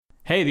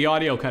Hey, the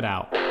audio cut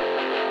out. Hey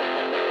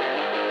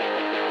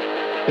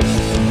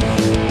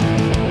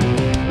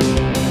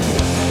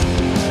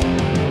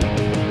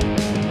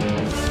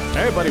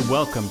everybody,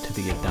 welcome to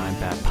the A Dime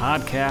Bat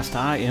Podcast.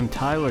 I am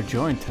Tyler,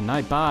 joined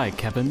tonight by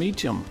Kevin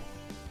Meacham.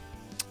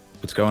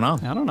 What's going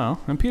on? I don't know.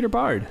 I'm Peter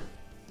Bard.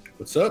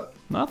 What's up?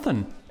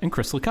 Nothing. And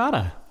Chris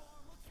Licata.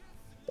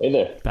 Hey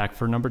there. Back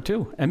for number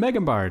 2. And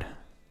Megan Bard.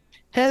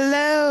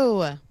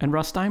 Hello. And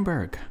Russ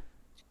Steinberg.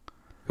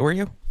 Who are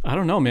you? I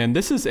don't know, man.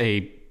 This is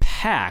a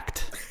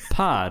packed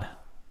pod.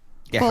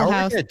 Yeah, Full how are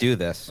house. we going to do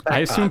this? I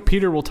assume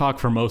Peter will talk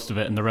for most of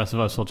it, and the rest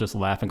of us will just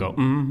laugh and go,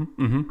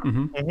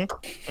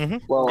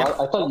 Well,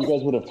 I thought you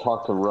guys would have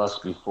talked to Russ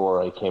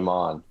before I came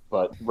on,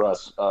 but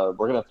Russ, we're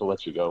going to have to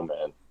let you go,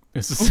 man.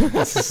 This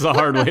is a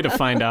hard way to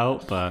find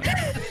out, but...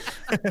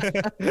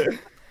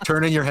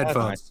 Turn in your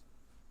headphones.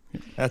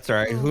 That's all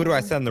right. Who do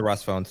I send the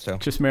Russ phones to?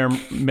 Just mail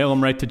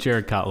them right to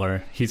Jared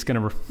Cutler. He's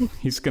gonna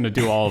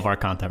do all of our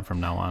content from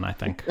now on, I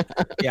think.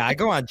 Yeah, I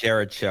go on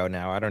Jared's show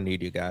now. I don't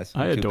need you guys.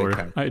 I adore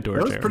That was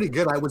Jared. pretty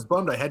good. I was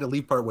bummed I had to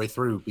leave partway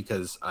through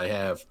because I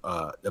have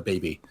a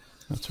baby.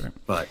 That's right.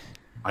 But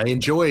I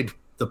enjoyed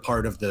the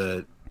part of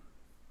that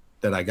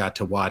I got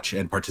to watch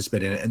and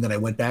participate in it. And then I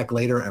went back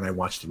later and I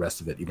watched the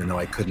rest of it, even though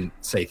I couldn't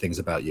say things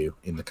about you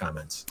in the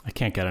comments. I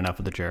can't get enough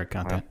of the Jared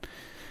content.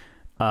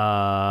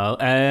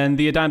 And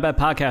the A Dime Bat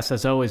Podcast,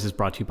 as always, is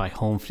brought to you by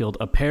Home Field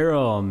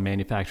Apparel,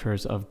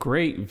 manufacturers of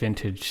great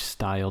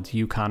vintage-styled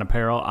Yukon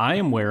apparel. I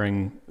am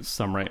wearing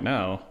some right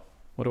now.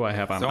 What do I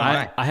have on? So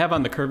I have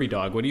on the Kirby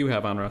dog. What do you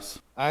have on, Russ?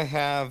 I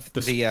have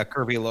the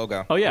Kirby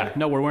logo. Oh, yeah.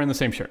 No, we're wearing the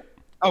same shirt.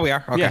 Oh, we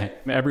are? Okay.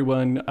 Yeah,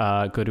 everyone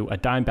go to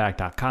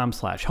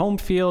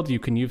adimeback.com/homefield. You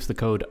can use the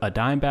code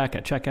ADIMEBACK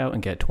at checkout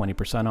and get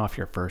 20% off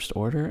your first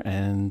order.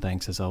 And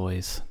thanks, as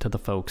always, to the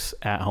folks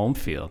at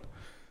Homefield.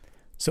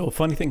 So a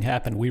funny thing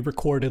happened. We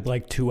recorded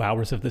like 2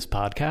 hours of this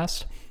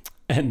podcast,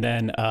 and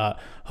then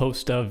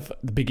host of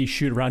the Big East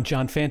Shoot-Around,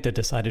 John Fanta,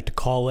 decided to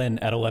call in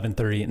at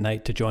 11:30 at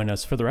night to join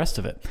us for the rest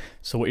of it.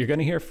 So what you're going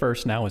to hear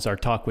first now is our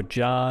talk with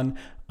John,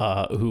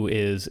 who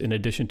is, in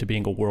addition to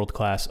being a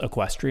world-class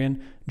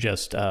equestrian,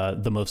 just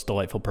the most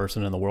delightful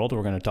person in the world.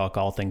 We're going to talk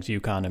all things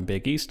Yukon and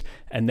Big East,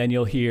 and then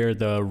you'll hear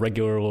the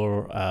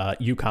regular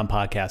Yukon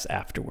podcast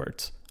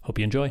afterwards. Hope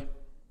you enjoy.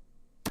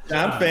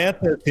 John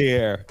Fanta's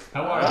here.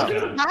 How are you,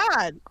 John?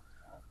 God.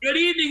 Good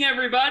evening,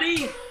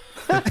 everybody.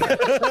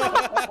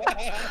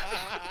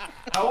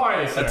 How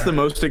are you, sir? That's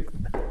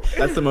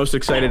the most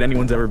excited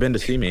anyone's ever been to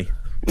see me.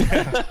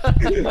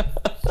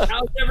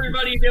 How's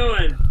everybody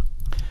doing?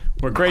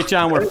 We're great,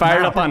 John. We're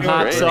fired up on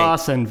hot Great.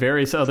 sauce and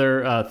various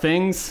other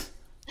things,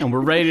 and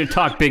we're ready to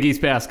talk Big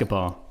East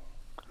basketball.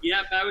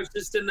 Yep, I was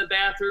just in the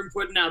bathroom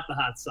putting out the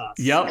hot sauce.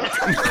 Yep.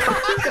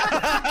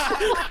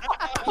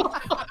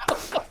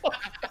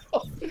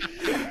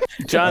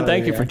 John,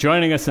 thank you for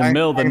joining us in the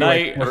middle of the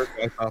night.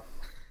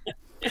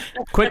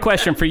 Quick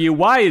question for you.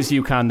 Why is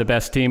UConn the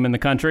best team in the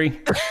country?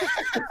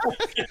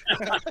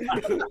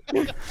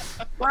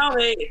 Well,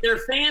 their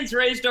fans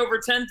raised over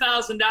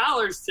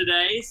 $10,000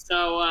 today,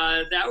 so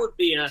that'd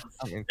be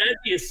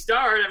a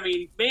start. I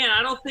mean, man,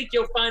 I don't think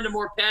you'll find a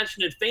more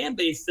passionate fan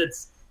base.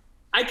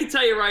 I can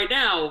tell you right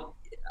now,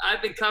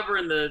 I've been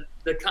covering the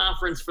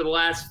conference for the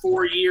last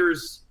 4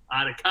 years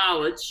out of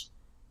college.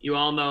 You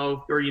all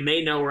know, or you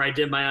may know, where I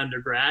did my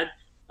undergrad.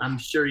 I'm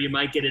sure you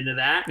might get into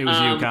that. It was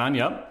UConn.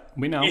 Yep,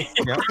 we know. Yeah,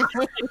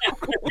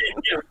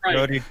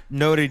 right.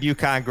 Noted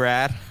UConn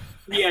grad.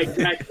 Yeah,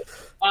 exactly.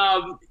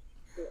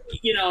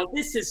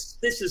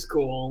 This is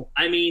cool.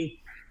 I mean,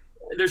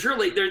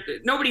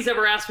 nobody's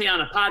ever asked me on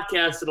a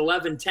podcast at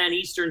 11:10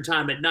 Eastern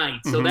time at night.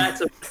 So We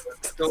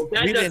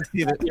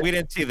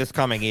didn't see this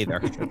coming either.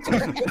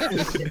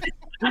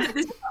 What is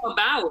this all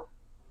about?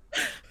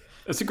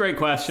 That's a great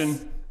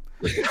question.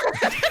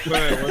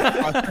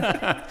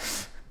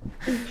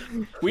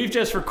 We've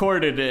just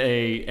recorded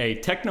a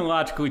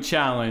technologically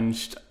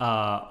challenged,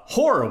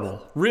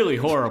 really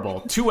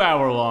horrible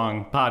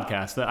 2-hour-long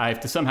podcast that I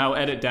have to somehow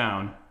edit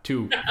down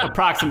to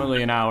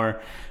approximately an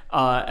hour.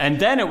 And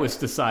then it was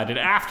decided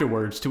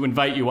afterwards to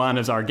invite you on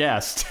as our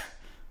guest.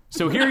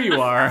 So here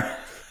you are.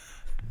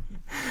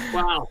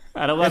 Wow.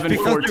 At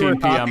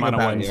 11:14 p.m. on a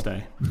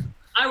Wednesday.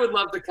 I would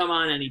love to come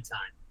on anytime.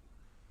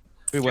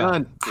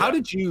 John, how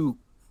did you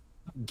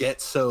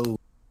get so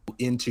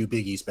into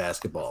Big East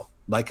basketball?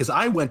 Like, because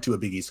I went to a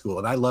Big East school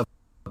and I love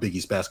Big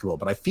East basketball,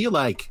 but I feel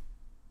like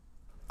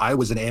I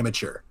was an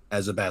amateur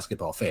as a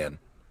basketball fan.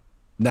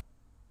 Now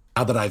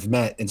that I've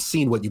met and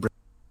seen what you bring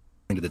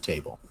to the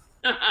table.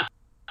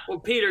 Well,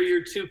 Peter,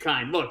 you're too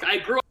kind. Look, I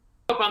grew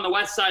up on the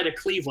west side of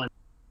Cleveland.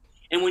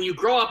 And when you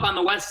grow up on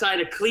the west side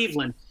of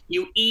Cleveland,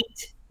 you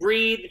eat,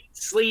 breathe,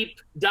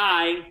 sleep,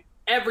 die,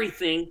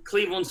 everything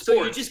Cleveland sports.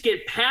 So you just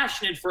get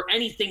passionate for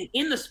anything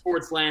in the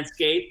sports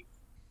landscape.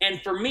 And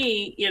for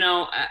me,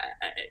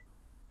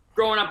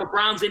 growing up a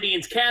Browns,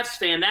 Indians, Cavs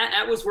fan,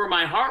 that was where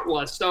my heart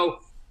was.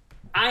 So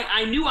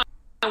I knew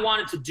I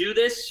wanted to do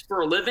this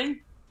for a living.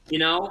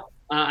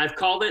 I've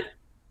called it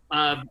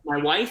my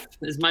wife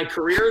is my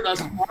career thus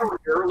far.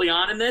 We're early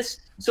on in this.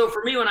 So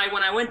for me, when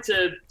I went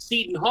to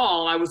Seton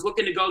Hall, I was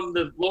looking to go to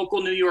the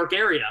local New York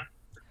area.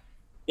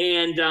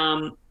 And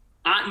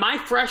my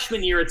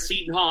freshman year at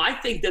Seton Hall, I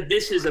think that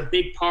this is a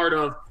big part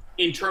of,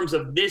 in terms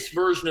of this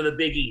version of the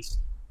Big East,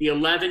 the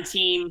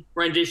 11-team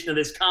rendition of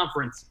this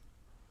conference.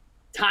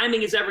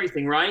 Timing is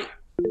everything, right?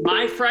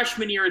 My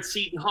freshman year at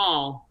Seton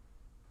Hall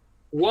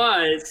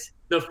was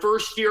the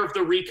first year of the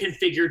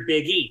reconfigured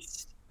Big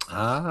East.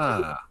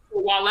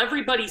 While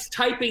everybody's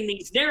typing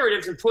these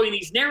narratives and putting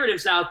these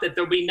narratives out that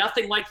there'll be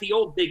nothing like the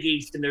old Big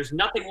East and there's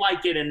nothing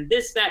like it and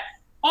this, that,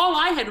 all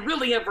I had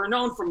really ever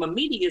known from a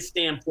media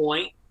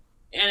standpoint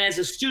and as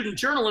a student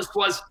journalist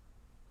was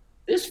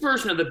this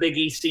version of the Big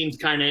East seems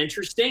kind of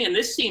interesting and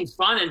this seems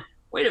fun. And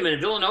wait a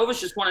minute, Villanova's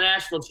just won a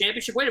national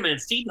championship. Wait a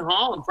minute, Seton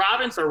Hall and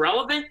Providence are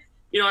relevant?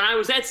 And I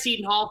was at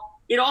Seton Hall.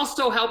 It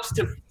also helps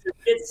to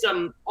get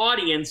some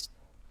audience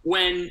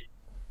when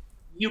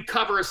you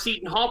cover a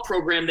Seton Hall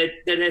program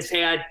that has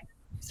had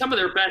some of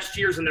their best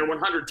years in their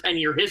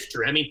 110-year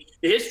history. I mean,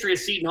 the history of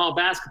Seton Hall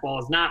basketball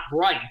is not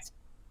bright.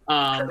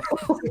 The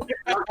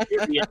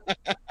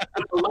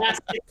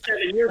last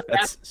 6-7 years.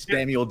 That's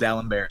Samuel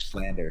Dallenberg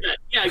slander.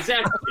 Yeah,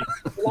 exactly.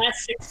 The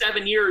last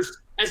 6-7 years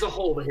as a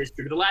whole, the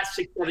history. The last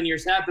 6-7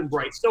 years have been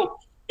bright. So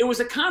it was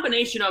a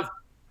combination of,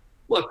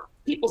 look,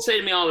 people say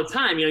to me all the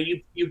time,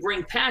 you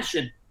bring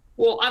passion.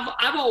 Well,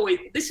 I've always,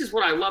 this is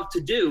what I love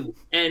to do.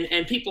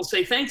 And people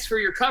say, thanks for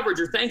your coverage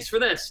or thanks for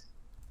this.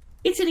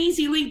 It's an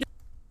easy league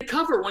to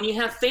cover when you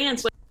have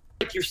fans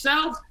like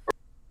yourselves, or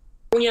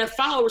when you have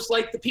followers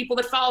like the people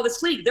that follow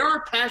this league. There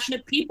are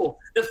passionate people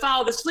that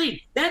follow this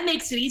league. That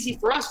makes it easy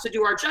for us to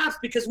do our jobs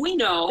because we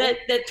know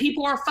that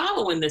people are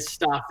following this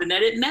stuff and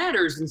that it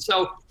matters. And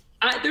so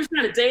there's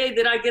not a day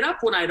that I get up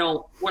when I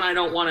don't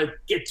want to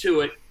get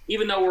to it.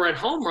 Even though we're at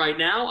home right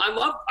now,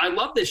 I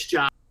love this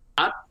job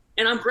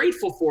and I'm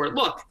grateful for it.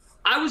 Look,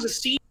 I was a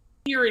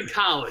senior in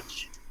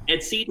college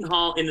at Seton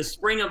Hall in the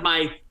spring of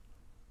my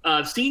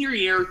senior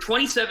year,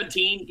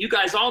 2017. You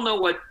guys all know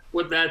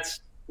what that's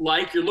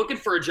like. You're looking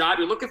for a job,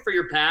 you're looking for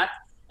your path.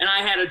 And I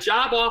had a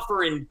job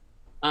offer in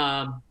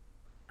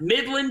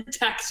Midland,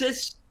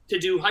 Texas to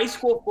do high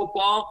school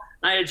football.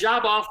 I had a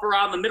job offer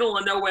out in the middle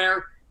of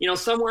nowhere,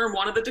 somewhere in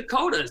one of the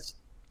Dakotas.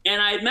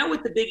 And I had met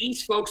with the Big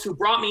East folks who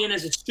brought me in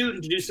as a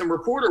student to do some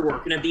reporter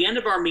work. And at the end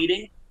of our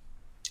meeting,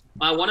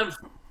 one of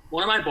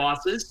my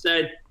bosses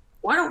said,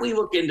 why don't we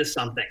look into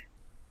something?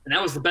 And that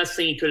was the best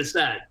thing he could have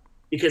said.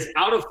 Because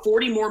out of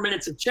 40 more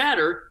minutes of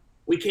chatter,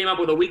 we came up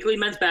with a weekly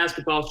men's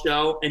basketball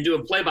show and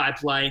doing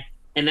play-by-play.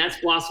 And that's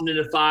blossomed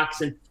into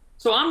Fox. And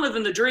so I'm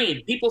living the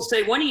dream. People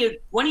say, when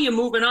are you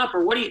moving up?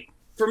 Or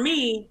for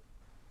me,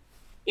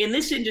 in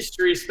this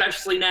industry,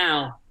 especially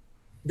now,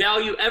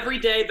 value every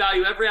day,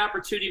 value every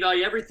opportunity,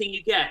 value everything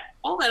you get.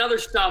 All that other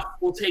stuff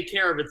will take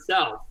care of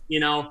itself.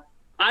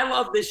 I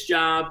love this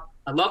job.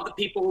 I love the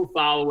people who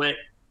follow it.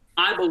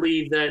 I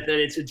believe that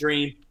it's a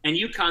dream, and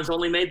UConn's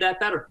only made that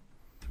better.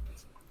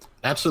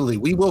 Absolutely.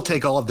 We will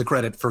take all of the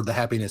credit for the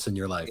happiness in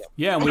your life.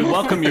 Yeah, and we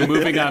welcome you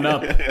moving on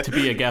up to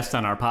be a guest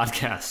on our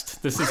podcast.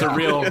 This is a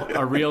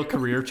real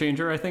career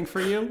changer, I think, for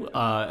you,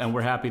 and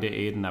we're happy to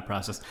aid in that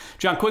process.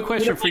 John, quick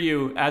question for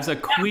you. As a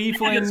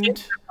Cleveland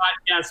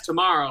podcast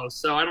tomorrow,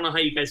 so I don't know how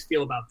you guys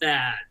feel about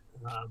that.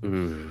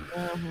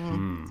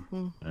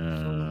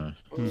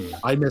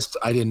 I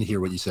didn't hear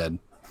what you said.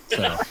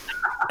 So.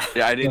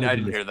 Yeah, I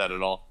didn't hear that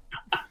at all.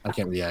 I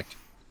can't react.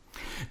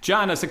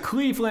 John, as a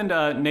Cleveland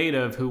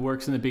native who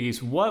works in the Big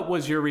East, what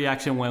was your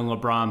reaction when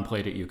LeBron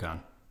played at UConn?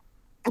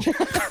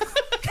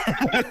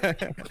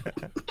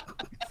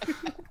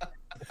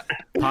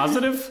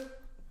 Positive?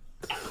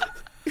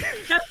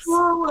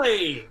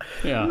 Absolutely.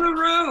 Yeah.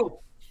 Woo-hoo.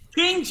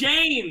 King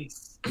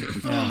James.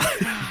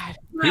 Yeah.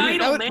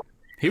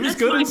 He was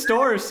good in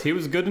stores. He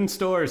was good in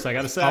stores, I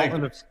got to say.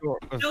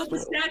 Built the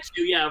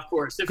statue, yeah, of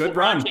course. If good LeBron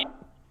run. James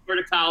were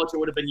to college, it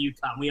would have been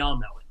UConn. We all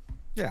know it.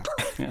 Yeah.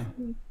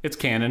 It's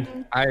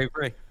canon. I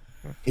agree.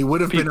 He would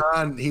have been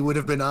on the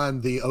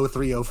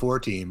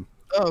 03-04 team.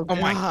 Oh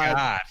my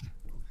God.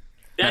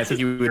 I think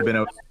he would have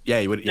been.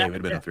 He would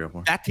have been a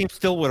 3-4. That team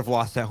still would have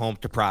lost at home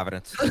to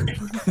Providence.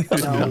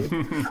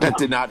 That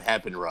did not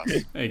happen, Russ.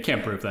 You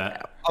can't prove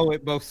that. Oh,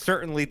 it most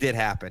certainly did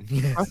happen.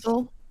 Yes.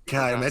 Russell?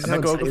 God, imagine I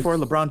go before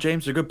LeBron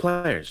James are good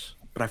players,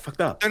 but I fucked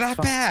up. They're not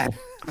bad.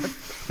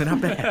 They're not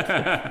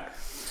bad.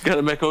 Got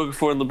to make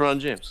Okafor and LeBron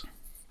James.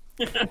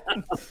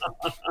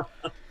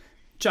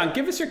 John,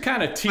 give us your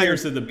kind of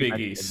tiers of the Big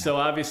East. So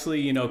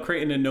obviously,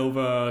 Creighton and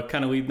Nova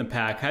kind of leading the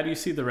pack. How do you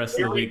see the rest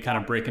of the league kind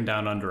of breaking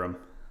down under them?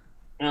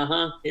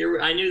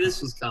 I knew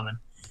this was coming.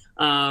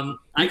 I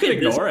could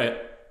ignore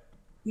it.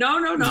 No.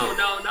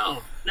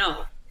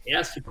 You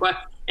ask a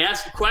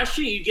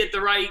question, you get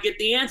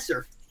the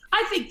answer.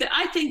 I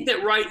think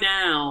that right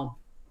now,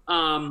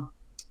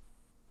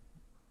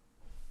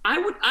 I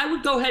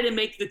would go ahead and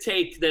make the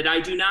take that I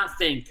do not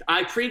think.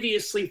 I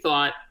previously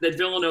thought that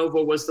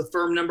Villanova was the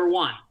firm number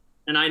one,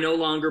 and I no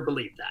longer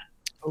believe that.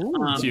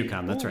 It's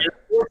UConn, that's right.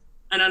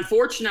 And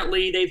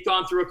unfortunately, they've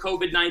gone through a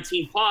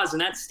COVID-19 pause,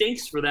 and that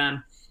stinks for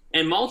them.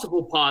 and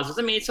multiple pauses.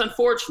 I mean, it's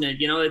unfortunate.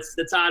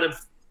 It's out of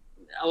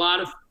a lot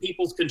of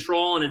people's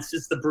control, and it's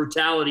just the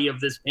brutality of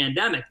this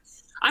pandemic.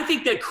 I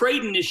think that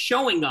Creighton is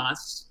showing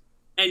us,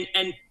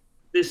 and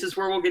this is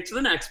where we'll get to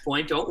the next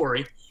point. Don't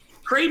worry.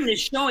 Creighton is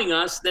showing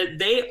us that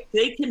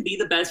they can be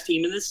the best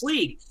team in this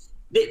league.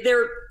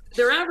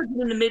 They're averaging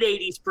in the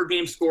mid-80s per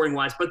game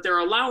scoring-wise, but they're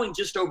allowing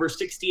just over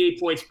 68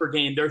 points per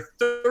game. They're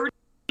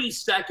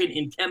 32nd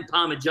in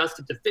KenPom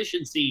adjusted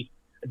efficiency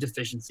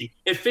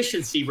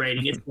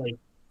rating. It's like,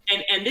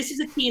 and this is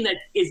a team that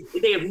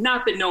they have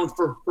not been known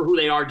for who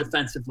they are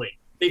defensively.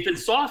 They've been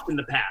soft in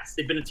the past.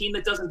 They've been a team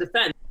that doesn't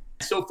defend.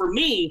 So for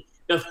me,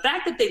 the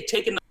fact that they've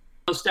taken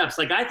those steps,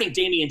 like I think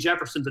Damian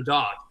Jefferson's a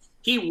dog.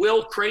 He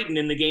willed Creighton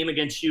in the game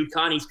against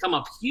UConn. He's come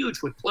up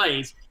huge with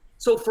plays.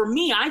 So for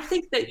me, I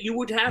think that you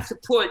would have to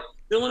put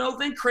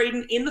Villanova and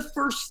Creighton in the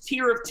first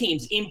tier of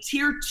teams. In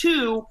tier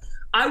 2,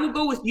 I will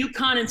go with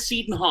UConn and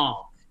Seton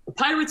Hall. The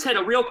Pirates had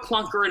a real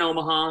clunker in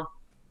Omaha.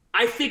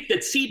 I think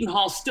that Seton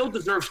Hall still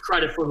deserves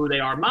credit for who they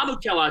are.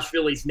 Mamu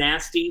Kelashvili's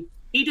nasty.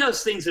 He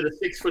does things that a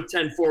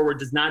 6'10" forward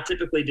does not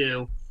typically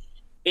do.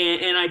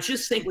 And I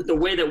just think with the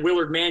way that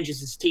Willard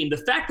manages his team, the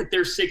fact that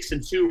they're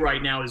 6-2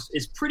 right now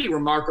is pretty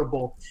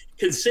remarkable,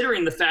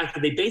 considering the fact that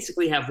they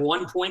basically have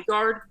one point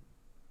guard,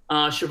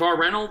 Shavar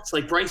Reynolds.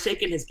 Like Bryce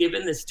Aiken has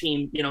given this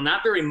team,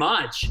 not very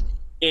much.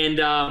 And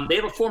they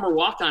have a former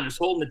walk-on who's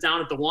holding it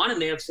down at the one,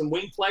 and they have some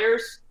wing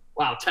players.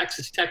 Wow,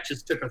 Texas Tech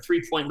just took a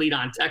 3-point lead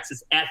on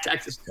Texas at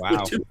Texas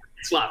with 2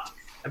 minutes left.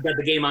 I've got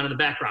the game on in the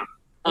background.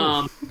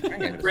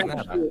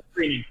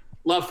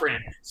 Love Fran.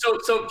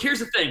 So here's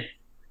the thing.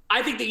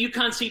 I think that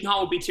UConn Seton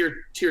Hall will be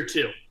tier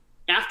 2.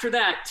 After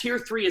that, tier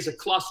 3 is a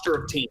cluster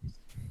of teams.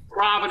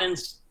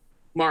 Providence,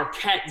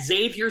 Marquette,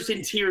 Xavier's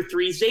in tier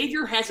 3.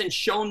 Xavier hasn't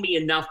shown me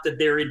enough that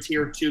they're in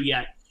tier 2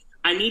 yet.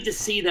 I need to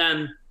see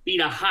them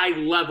beat a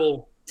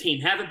high-level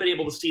team. Haven't been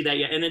able to see that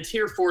yet. And then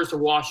tier 4 is a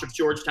wash of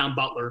Georgetown,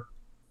 Butler,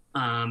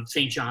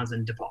 St. John's,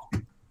 and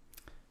DePaul.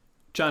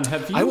 John,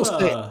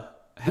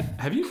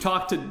 have you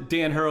talked to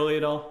Dan Hurley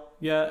at all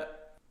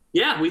yet?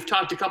 Yeah, we've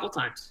talked a couple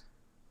times.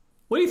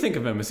 What do you think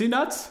of him? Is he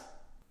nuts?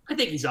 I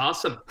think he's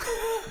awesome.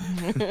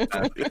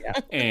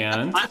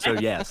 And so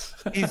yes,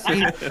 he's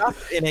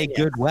nuts in a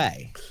good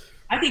way.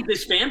 I think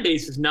this fan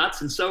base is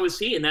nuts, and so is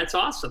he, and that's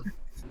awesome.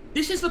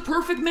 This is the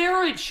perfect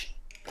marriage.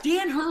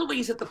 Dan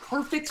Hurley's at the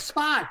perfect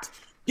spot.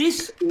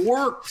 This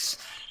works.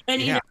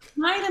 And in a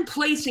time and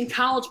place in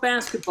college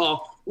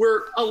basketball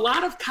where a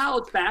lot of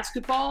college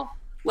basketball,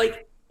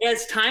 like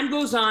as time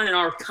goes on in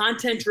our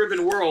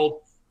content-driven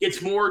world,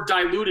 gets more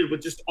diluted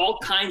with just all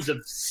kinds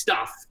of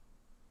stuff.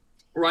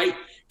 Right?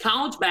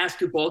 College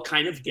basketball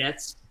kind of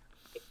gets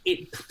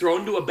it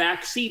thrown to a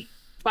back seat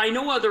by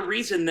no other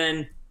reason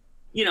than,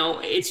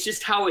 it's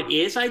just how it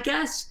is, I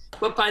guess.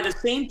 But by the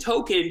same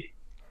token,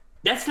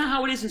 that's not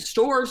how it is in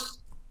stores.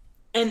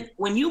 And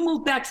when you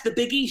move back to the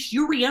Big East,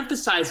 you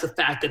reemphasize the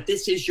fact that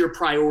this is your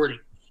priority.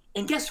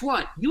 And guess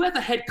what? You have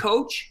a head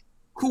coach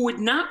who would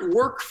not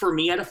work for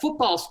me at a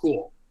football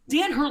school.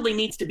 Dan Hurley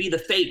needs to be the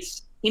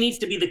face. He needs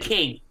to be the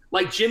king,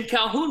 like Jim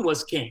Calhoun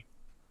was king.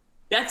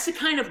 That's the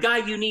kind of guy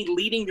you need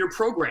leading your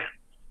program.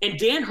 And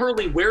Dan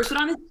Hurley wears it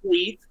on his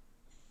sleeve.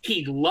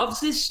 He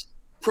loves this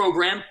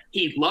program.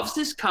 He loves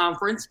this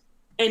conference.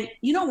 And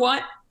you know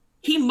what?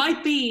 He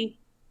might be,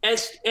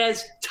 as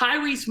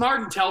Tyrese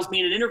Martin tells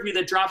me in an interview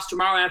that drops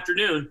tomorrow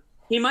afternoon,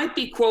 he might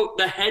be, quote,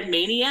 the head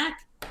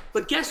maniac.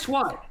 But guess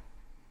what?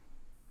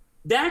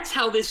 That's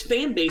how this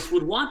fan base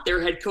would want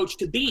their head coach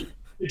to be,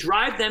 to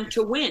drive them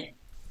to win.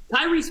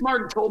 Tyrese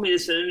Martin told me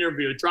this in an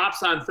interview. It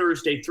drops on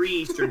Thursday, 3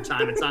 Eastern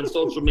time. It's on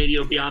social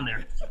media. It'll be on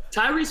there.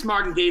 Tyrese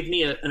Martin gave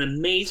me an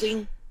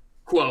amazing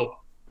quote.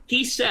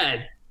 He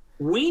said,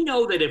 "We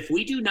know that if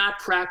we do not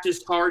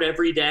practice hard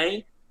every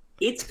day,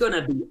 it's going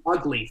to be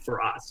ugly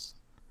for us."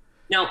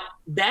 Now,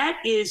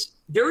 that is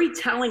very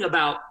telling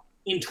about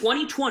in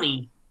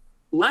 2020,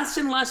 less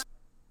and less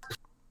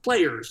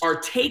players are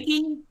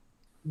taking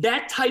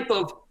that type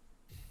of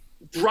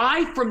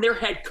drive from their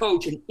head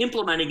coach and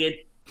implementing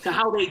it to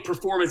how they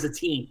perform as a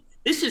team.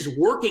 This is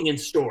working in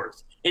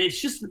stores, and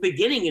it's just the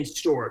beginning in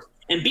stores.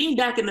 And being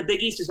back in the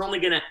Big East is only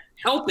going to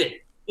help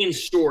it in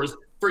stores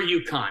for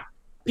UConn.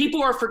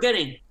 People are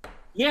forgetting,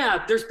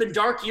 there's been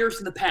dark years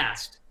in the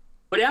past.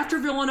 But after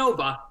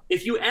Villanova,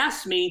 if you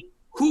ask me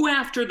who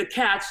after the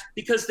Cats,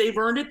 because they've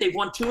earned it, they've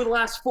won 2 of the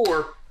last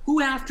 4,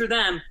 who after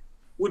them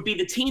would be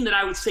the team that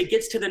I would say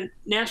gets to the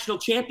national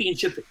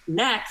championship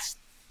next,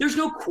 there's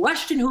no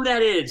question who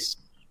that is.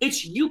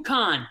 It's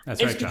UConn.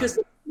 That's it's right, because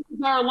the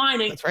teams are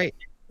aligning. That's right.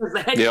 Because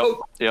the head coach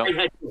is the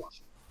head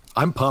coach.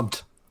 I'm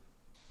pumped.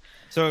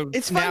 So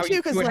It's now fun too you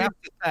because would have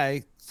to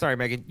say, sorry,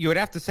 Megan, you would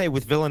have to say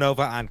with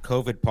Villanova on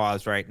COVID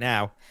pause right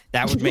now,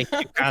 that would make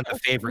UConn the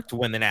favorite to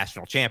win the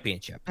national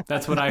championship.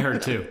 That's what I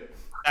heard too.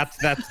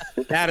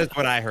 That is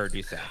what I heard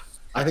you say.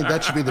 I think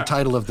that should be the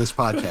title of this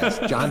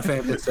podcast. John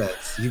Fanta says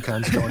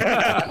UConn's going.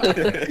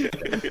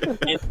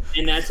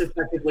 And that's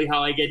effectively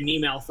how I get an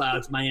email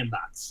filed to my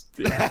inbox.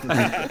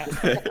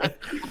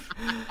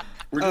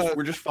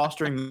 We're just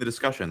fostering the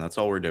discussion. That's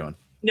all we're doing.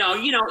 No,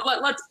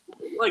 let's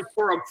like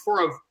for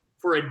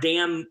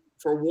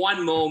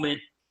one moment,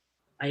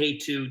 I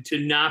hate to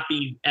not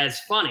be as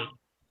funny,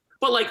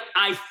 but like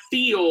I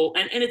feel,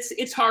 and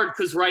it's hard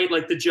because right,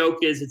 like the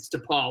joke is it's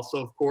DePaul, so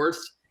of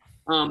course.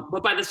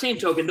 But by the same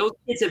token, those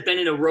kids have been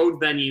in a road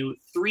venue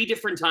 3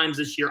 different times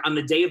this year on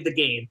the day of the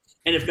game,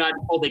 and have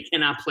gotten told they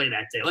cannot play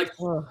that day. Like,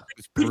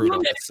 it's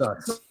brutal. That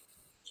sucks.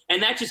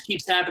 And that just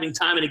keeps happening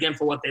time and again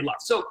for what they love.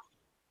 So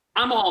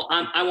I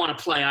want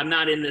to play. I'm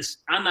not in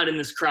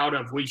this crowd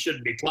of we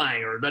shouldn't be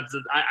playing, or that's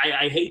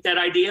I hate that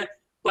idea.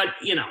 But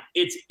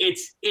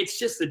it's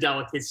just the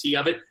delicacy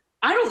of it.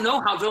 I don't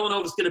know how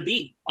Villanova's going to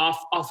be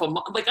off a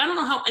month. Like I don't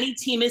know how any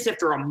team is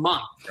after a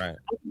month. Right.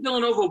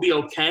 Villanova will be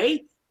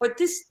okay. But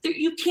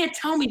you can't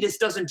tell me this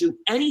doesn't do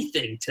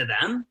anything to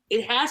them.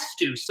 It has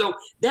to. So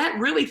that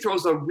really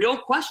throws a real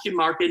question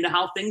mark into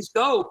how things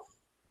going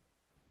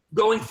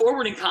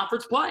forward in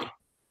conference play.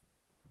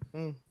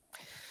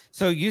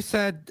 So you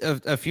said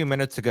a few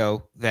minutes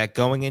ago that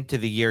going into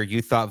the year,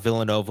 you thought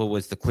Villanova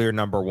was the clear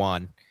number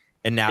 1,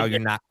 and now you're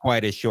not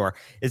quite as sure.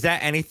 Is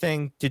that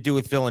anything to do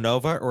with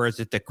Villanova, or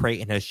is it that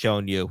Creighton has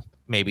shown you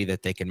maybe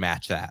that they can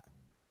match that?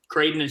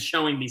 Creighton is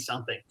showing me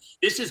something.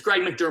 This is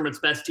Greg McDermott's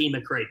best team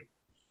at Creighton.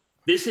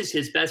 This is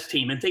his best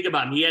team. And think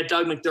about him. He had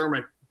Doug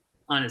McDermott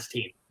on his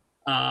team.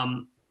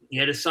 He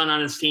had his son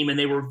on his team, and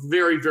they were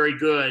very, very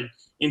good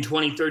in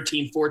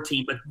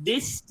 2013-14. But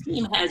this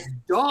team has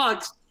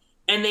dogs,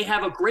 and they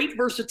have a great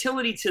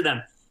versatility to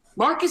them.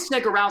 Marcus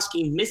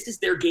Zagorowski misses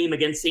their game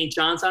against St.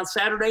 John's on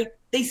Saturday.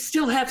 They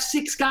still have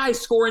 6 guys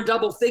scoring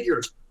double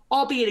figures,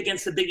 albeit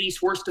against the Big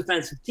East's worst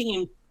defensive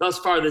team thus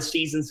far this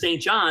season,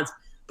 St. John's.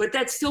 But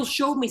that still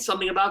showed me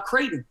something about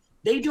Creighton.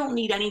 They don't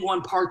need any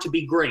one part to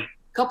be great.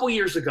 A couple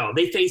years ago,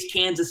 they faced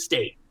Kansas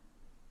State.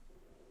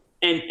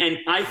 And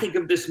I think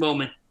of this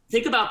moment.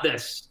 Think about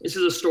this. This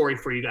is a story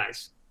for you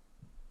guys.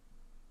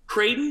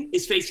 Creighton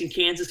is facing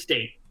Kansas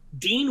State.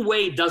 Dean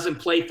Wade doesn't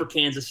play for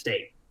Kansas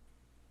State.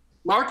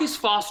 Marcus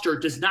Foster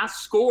does not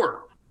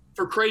score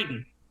for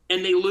Creighton,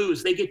 and they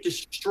lose. They get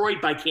destroyed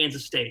by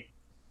Kansas State.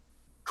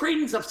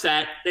 Creighton's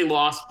upset. They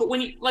lost. But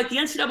when you, like the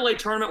NCAA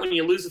tournament, when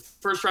you lose the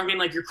first round game,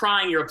 like you're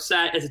crying, you're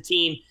upset as a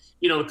team.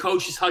 The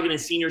coach is hugging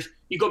his seniors.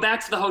 You go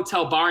back to the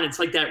hotel bar, and it's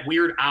like that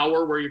weird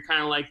hour where you're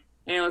kind of like,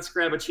 hey, let's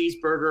grab a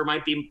cheeseburger. It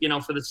might be,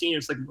 for the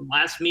seniors, like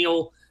last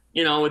meal,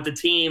 with the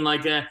team,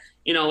 like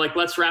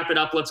let's wrap it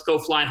up. Let's go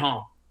fly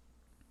home.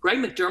 Greg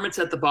McDermott's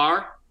at the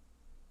bar.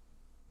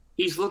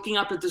 He's looking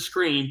up at the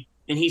screen,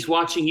 and he's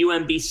watching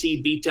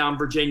UMBC beat down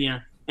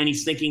Virginia. And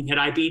he's thinking, had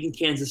I beaten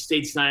Kansas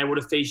State tonight, I would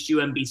have faced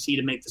UMBC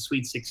to make the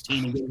Sweet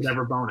 16 and get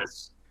whatever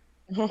bonus.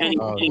 And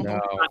no.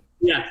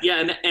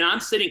 Yeah. And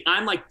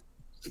I'm like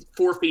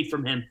 4 feet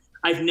from him.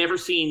 I've never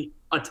seen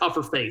a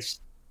tougher face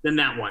than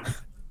that one.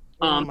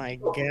 Oh my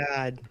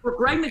God! For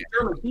Greg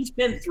McDermott, he's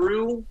been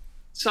through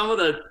some of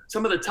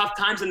the tough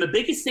times, and the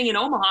biggest thing in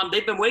Omaha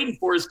they've been waiting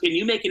for is, can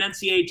you make an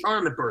NCAA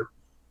tournament berth?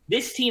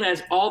 This team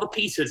has all the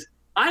pieces.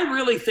 I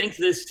really think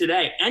this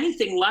today.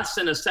 Anything less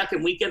than a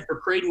second weekend for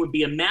Creighton would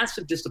be a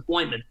massive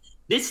disappointment.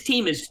 This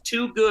team is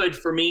too good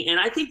for me, and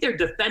I think they're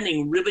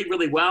defending really,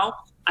 really well.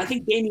 I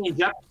think Damian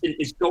Jefferson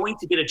is going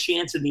to get a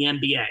chance in the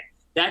NBA.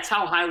 That's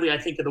how highly I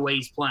think of the way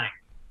he's playing.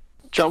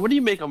 John, what do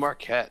you make of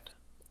Marquette?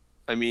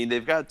 I mean,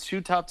 they've got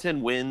 2 top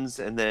 10 wins,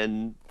 and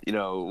then,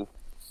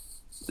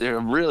 they're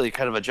really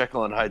kind of a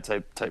Jekyll and Hyde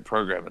type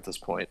program at this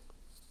point.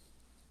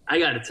 I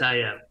got to tell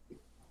you,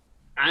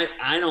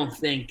 I don't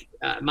think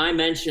my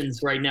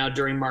mentions right now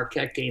during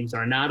Marquette games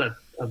are not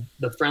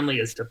the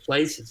friendliest of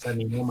places. I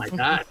mean, oh my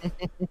God.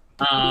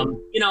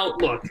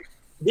 Look,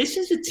 this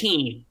is a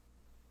team,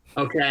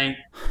 okay?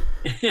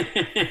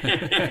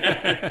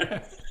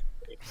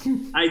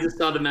 I just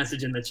saw the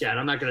message in the chat.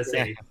 I'm not going to say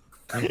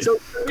anything. So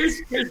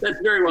here's that's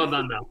very well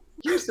done, though.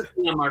 Here's the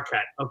thing on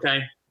Marquette,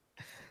 okay?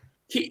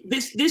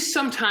 This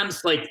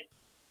sometimes, like,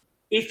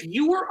 if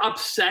you were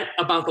upset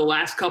about the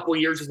last couple of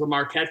years as a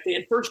Marquette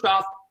fan, first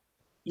off,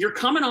 you're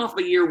coming off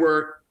a year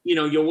where,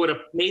 you would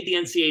have made the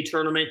NCAA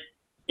tournament.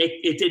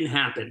 It didn't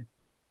happen.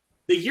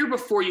 The year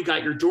before, you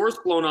got your doors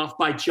blown off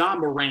by Ja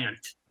Morant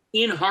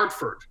in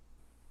Hartford.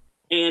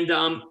 And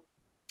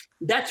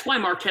that's why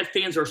Marquette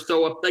fans are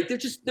so up. Like,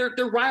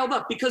 they're riled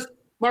up because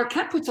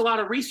Marquette puts a lot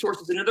of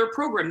resources into their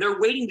program. They're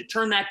waiting to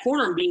turn that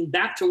corner and being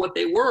back to what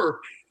they were,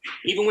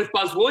 even with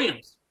Buzz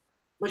Williams.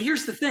 But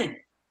here's the thing.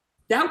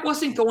 That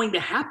wasn't going to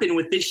happen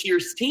with this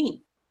year's team.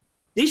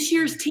 This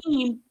year's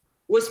team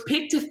was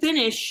picked to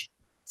finish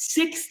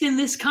 6th in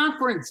this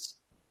conference.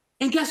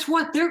 And guess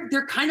what?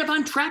 They're kind of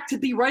on track to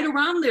be right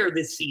around there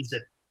this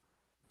season.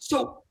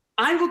 So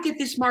I look at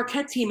this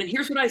Marquette team, and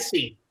here's what I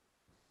see.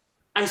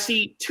 I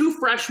see 2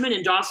 freshmen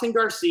in Dawson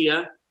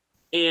Garcia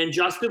and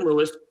Justin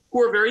Lewis,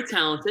 who are very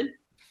talented.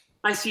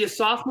 I see a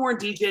sophomore in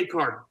DJ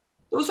Carter.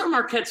 Those are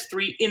Marquette's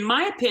 3. In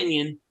my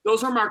opinion,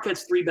 those are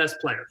Marquette's 3 best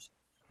players.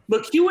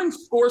 McEwen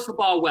scores the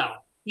ball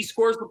well. He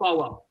scores the ball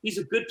well. He's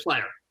a good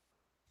player.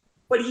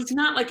 But he's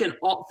not like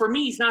for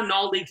me, he's not an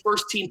all-league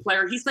first-team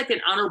player. He's like an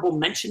honorable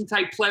mention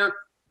type player.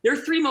 Their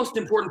 3 most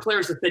important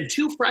players have been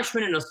 2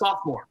 freshmen and a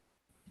sophomore.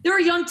 They're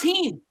a young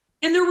team,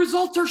 and their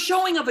results are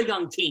showing of a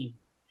young team.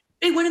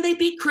 They went and they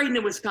beat Creighton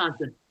in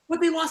Wisconsin, but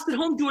they lost at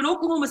home to an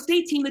Oklahoma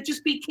State team that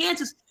just beat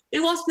Kansas. They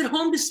lost at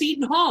home to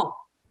Seton Hall.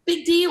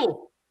 Big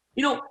deal.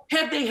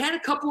 Have they had a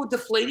couple of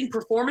deflating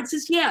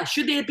performances? Yeah.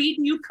 Should they have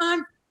beaten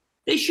UConn?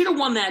 They should have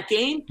won that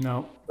game.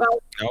 No.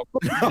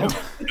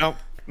 No.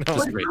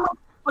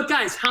 But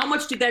guys, how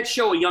much did that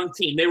show a young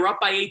team? They were up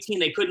by 18.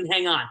 They couldn't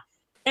hang on.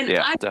 And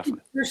I think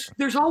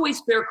there's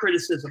always fair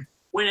criticism.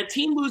 When a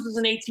team loses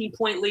an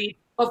 18-point lead,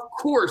 of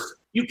course,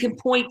 you can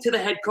point to the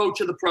head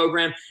coach of the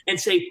program and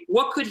say,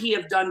 what could he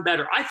have done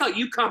better? I thought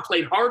UConn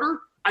played harder.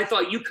 I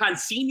thought UConn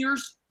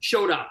seniors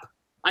showed up.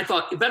 I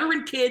thought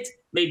veteran kids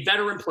made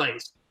veteran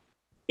plays.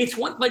 It's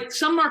like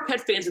some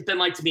Marquette fans have been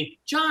like to me,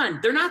 John,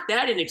 they're not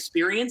that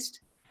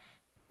inexperienced.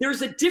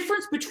 There's a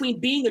difference between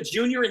being a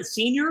junior and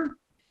senior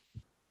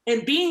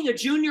and being a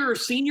junior or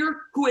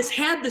senior who has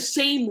had the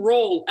same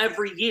role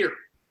every year.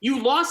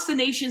 You lost the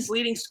nation's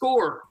leading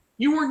scorer.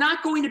 You were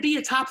not going to be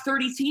a top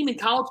 30 team in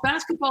college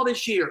basketball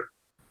this year.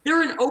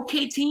 They're an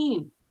okay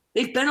team.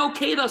 They've been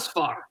okay thus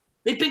far.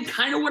 They've been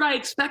kind of what I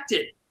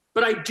expected.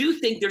 But I do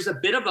think there's a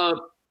bit of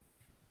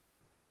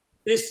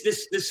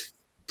this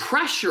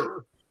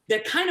pressure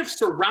that kind of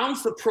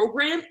surrounds the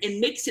program and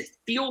makes it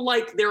feel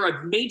like they're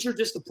a major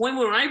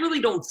disappointment. And I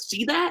really don't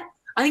see that.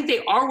 I think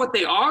they are what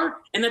they are,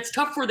 and that's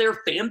tough for their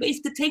fan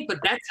base to take, but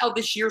that's how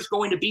this year's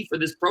going to be for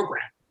this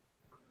program.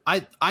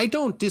 I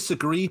don't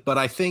disagree, but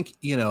I think,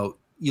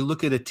 you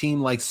look at a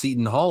team like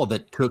Seton Hall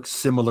that took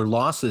similar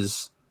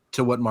losses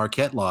to what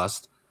Marquette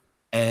lost,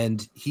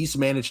 and he's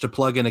managed to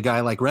plug in a guy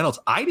like Reynolds.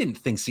 I didn't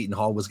think Seton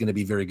Hall was going to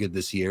be very good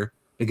this year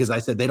because I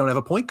said they don't have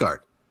a point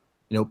guard.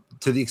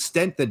 To the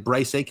extent that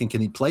Bryce Aiken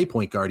can play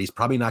point guard, he's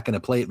probably not going to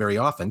play it very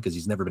often because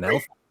he's never been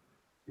healthy.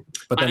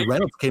 But then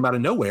Reynolds came out of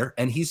nowhere,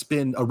 and he's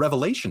been a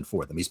revelation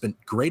for them. He's been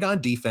great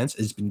on defense.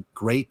 He's been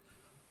great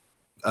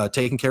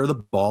taking care of the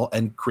ball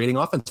and creating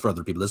offense for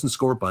other people. Doesn't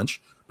score a bunch,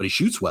 but he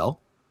shoots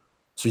well.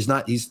 So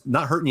he's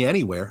not hurting you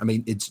anywhere. I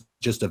mean, it's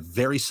just a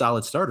very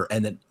solid starter,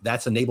 and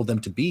that's enabled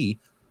them to be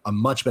a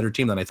much better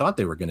team than I thought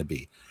they were going to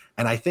be.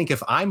 And I think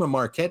if I'm a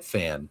Marquette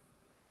fan,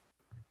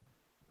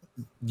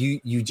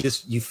 you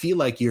feel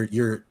like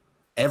you're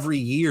every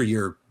year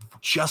you're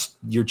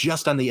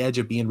just on the edge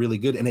of being really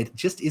good, and it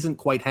just isn't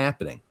quite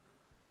happening,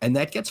 and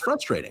that gets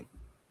frustrating.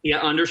 Yeah,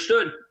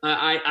 understood.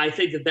 I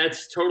think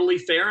that's totally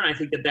fair, and I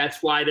think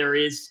that's why there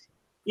is,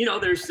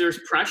 there's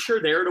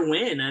pressure there to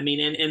win. I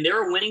mean, and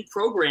they're a winning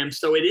program,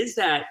 so it is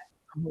that.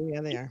 Oh,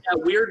 yeah, they are.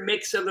 That weird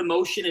mix of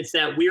emotion. It's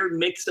that weird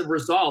mix of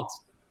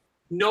results.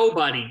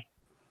 Nobody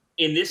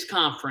in this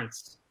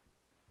conference,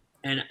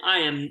 and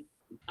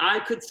I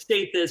could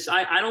state this.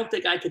 I don't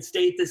think I could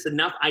state this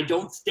enough. I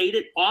don't state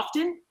it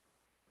often,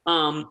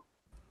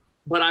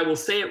 but I will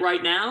say it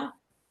right now.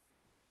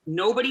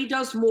 Nobody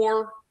does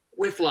more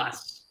with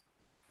less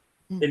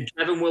than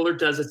Kevin Willard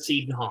does at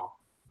Seton Hall.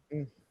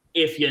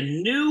 If you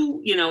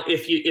knew,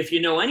 if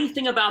you know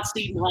anything about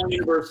Seton Hall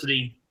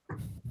University,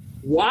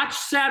 watch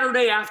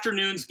Saturday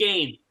afternoon's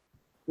game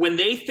when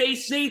they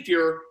face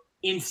Xavier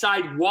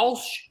inside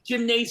Walsh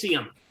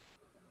Gymnasium.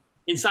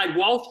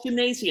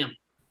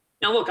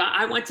 Now, look,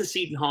 I went to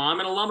Seton Hall. I'm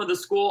an alum of the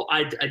school.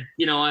 I'm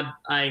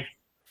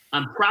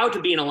proud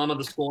to be an alum of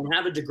the school and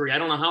have a degree. I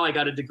don't know how I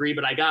got a degree,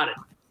 but I got it.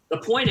 The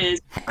point is,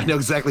 I know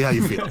exactly how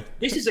you feel.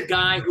 This is a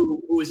guy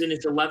who is in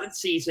his 11th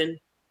season.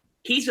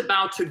 He's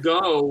about to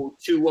go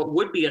to what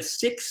would be a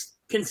 6th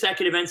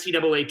consecutive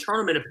NCAA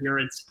tournament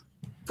appearance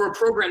for a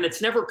program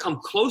that's never come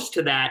close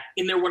to that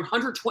in their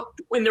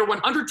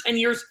 110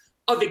 years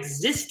of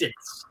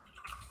existence.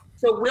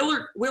 So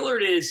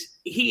Willard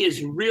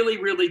is really,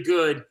 really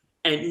good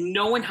at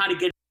knowing how to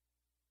get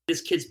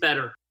his kids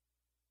better,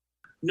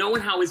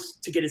 knowing how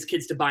to get his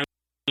kids to buy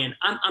in.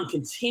 I'm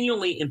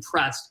continually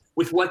impressed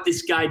with what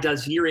this guy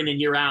does year in and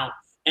year out.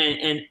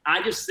 And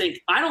I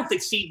don't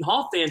think Seton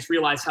Hall fans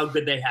realize how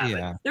good they have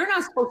it. They're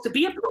not supposed to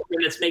be a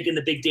program that's making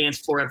the big dance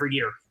floor every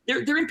year.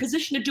 They're in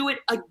position to do it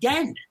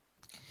again.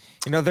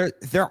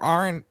 There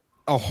aren't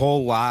a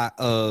whole lot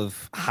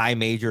of high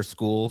major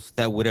schools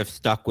that would have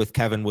stuck with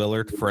Kevin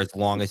Willard for as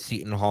long as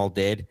Seton Hall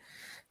did.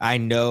 I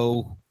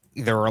know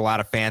there were a lot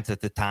of fans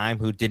at the time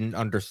who didn't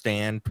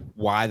understand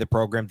why the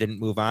program didn't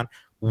move on.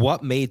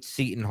 What made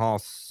Seton Hall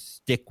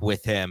stick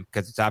with him?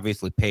 Because it's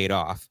obviously paid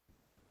off.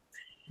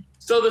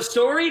 So the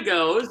story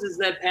goes is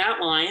that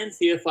Pat Lyons,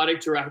 the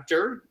athletic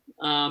director,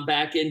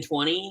 back in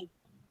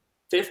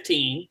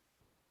 2015,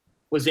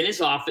 was in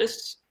his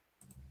office.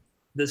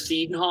 The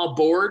Seton Hall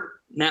board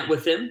met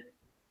with him,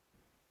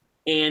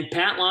 and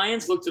Pat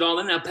Lyons looked at all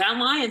them. Now, Pat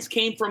Lyons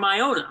came from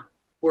Iona,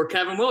 where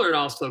Kevin Willard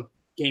also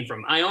came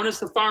from. Iona's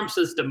the farm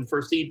system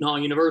for Seton Hall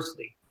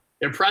University.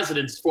 Their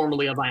president's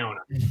formerly of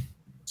Iona.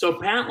 So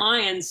Pat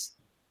Lyons,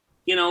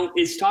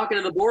 is talking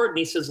to the board, and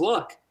he says,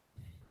 look,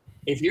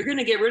 if you're going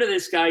to get rid of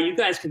this guy, you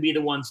guys can be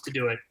the ones to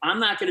do it. I'm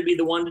not going to be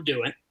the one to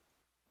do it,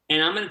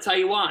 and I'm going to tell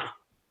you why.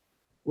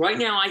 Right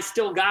now, I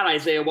still got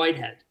Isaiah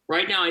Whitehead.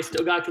 Right now, I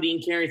still got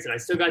Kadeem Carrington. I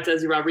still got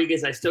Desi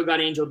Rodriguez. I still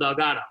got Angel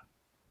Delgado.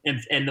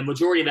 and the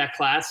majority of that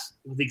class,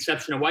 with the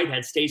exception of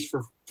Whitehead, stays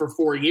for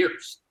 4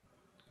 years.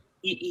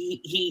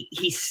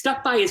 He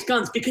stuck by his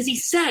guns because he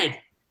said,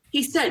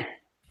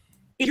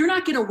 if you're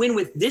not going to win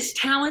with this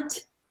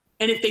talent,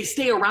 and if they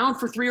stay around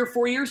for 3 or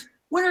 4 years,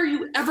 when are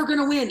you ever going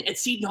to win at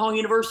Seton Hall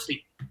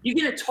University? You're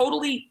going to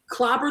totally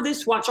clobber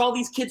this, watch all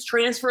these kids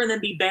transfer, and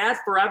then be bad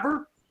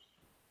forever?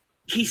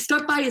 He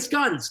stuck by his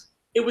guns.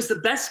 It was the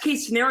best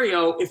case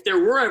scenario if there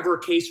were ever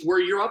a case where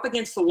you're up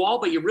against the wall,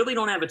 but you really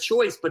don't have a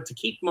choice but to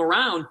keep him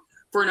around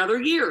for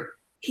another year.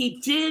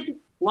 He did.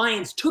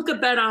 Lions took a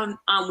bet on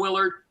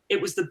Willard.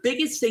 It was the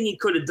biggest thing he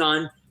could have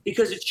done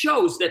because it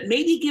shows that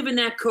maybe giving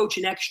that coach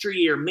an extra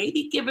year,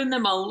 maybe giving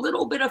them a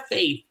little bit of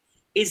faith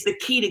is the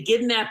key to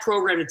getting that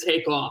program to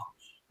take off.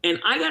 And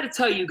I got to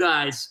tell you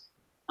guys,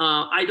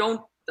 I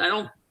don't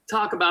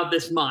talk about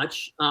this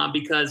much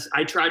because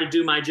I try to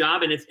do my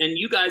job. And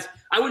you guys,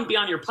 I wouldn't be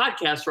on your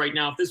podcast right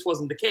now if this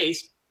wasn't the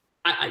case.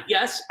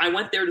 Yes, I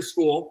went there to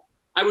school.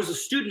 I was a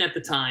student at the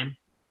time,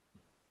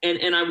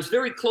 and I was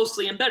very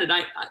closely embedded.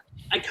 I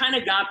kind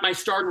of got my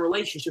start in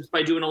relationships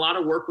by doing a lot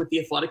of work with the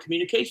athletic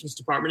communications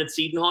department at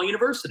Seton Hall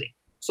University.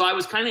 So I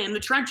was kind of in the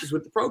trenches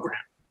with the program.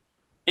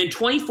 In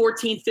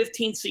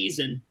 2014-15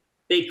 season,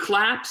 they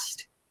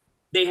collapsed.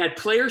 They had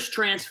players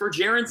transfer.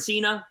 Jaron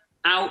Cena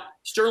out.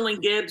 Sterling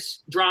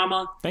Gibbs,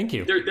 drama. Thank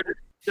you. They're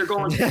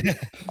going.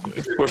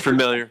 We're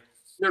familiar.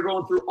 They're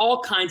going through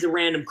all kinds of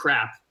random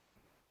crap.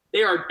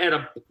 They are at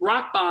a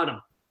rock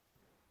bottom.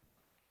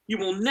 You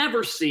will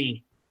never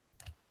see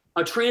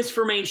a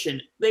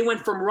transformation. They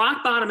went from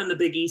rock bottom in the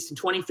Big East in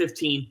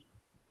 2015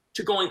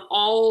 to going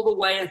all the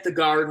way at the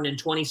Garden in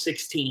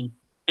 2016.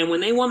 And when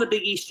they won the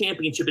Big East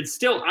championship, it's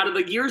still, out of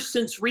the years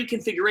since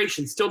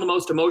reconfiguration, still the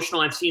most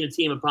emotional I've seen a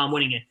team upon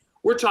winning it.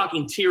 We're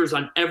talking tears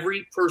on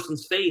every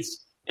person's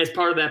face as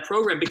part of that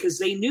program because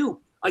they knew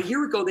a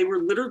year ago they were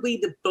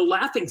literally the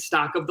laughing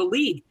stock of the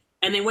league.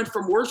 And they went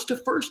from worst to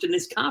first in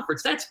this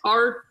conference. That's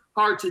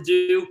hard to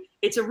do.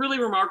 It's a really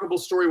remarkable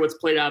story what's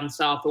played out in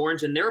South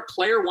Orange, and they're a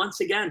player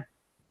once again.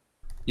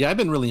 Yeah, I've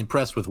been really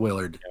impressed with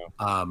Willard.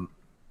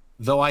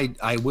 Though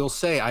I will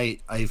say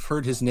I've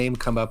heard his name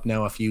come up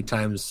now a few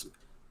times.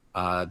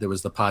 There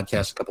was the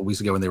podcast a couple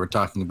weeks ago when they were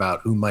talking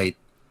about who might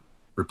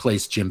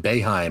replace Jim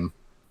Boeheim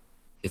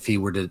if he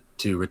were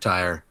to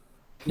retire.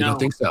 You don't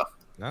think so?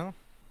 No.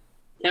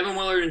 Kevin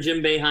Willard and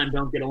Jim Boeheim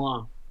don't get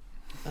along.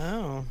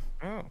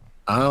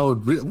 Oh,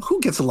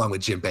 who gets along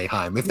with Jim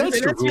Boeheim? If that's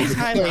the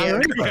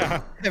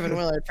rule, Kevin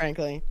Willard,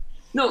 frankly.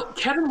 No,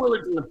 Kevin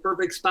Willard's in the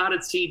perfect spot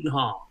at Seton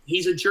Hall.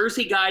 He's a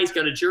Jersey guy. He's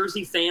got a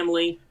Jersey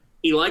family.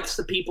 He likes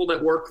the people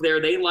that work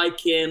there. They like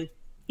him.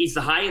 He's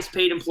the highest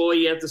paid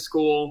employee at the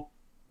school.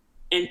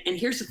 And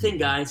here's the thing,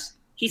 guys.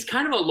 He's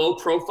kind of a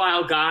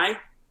low-profile guy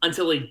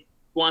until he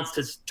wants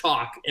to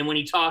talk. And when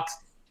he talks,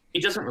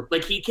 it doesn't –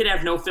 like he could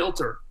have no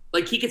filter.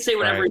 Like he could say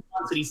whatever he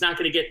wants and he's not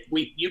going to get –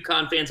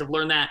 UConn fans have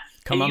learned that.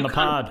 Come on the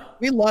pod.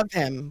 We love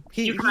him.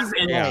 He's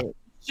great.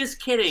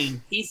 Just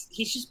kidding. He's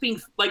just being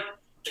 – like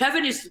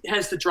Kevin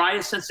has the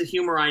driest sense of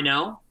humor I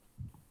know.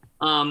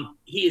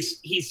 He's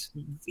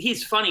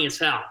funny as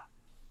hell.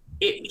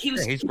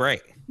 He's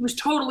great. He was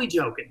totally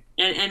joking,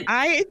 and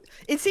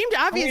it seemed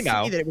obvious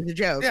to me that it was a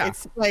joke. Yeah.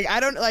 It's like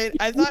I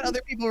thought other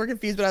people were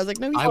confused, but I was like,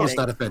 no, he's I was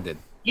not offended.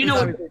 You know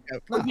what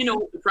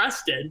the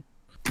press did.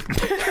 The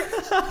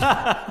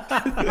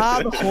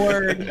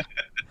Horde,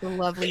 the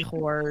lovely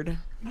Horde.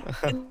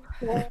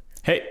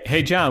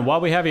 Hey, John, while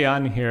we have you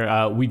on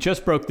here, we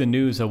just broke the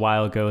news a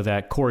while ago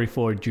that Corey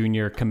Ford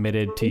Jr.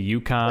 committed to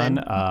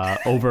UConn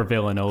over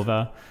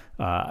Villanova.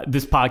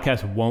 This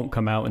podcast won't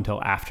come out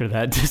until after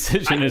that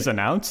decision is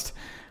announced.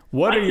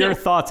 What are your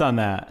thoughts on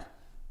that?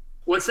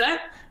 What's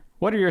that?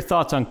 What are your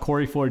thoughts on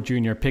Corey Ford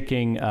Jr.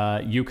 picking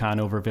UConn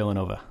over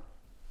Villanova?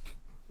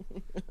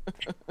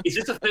 Is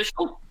this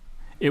official?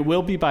 It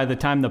will be by the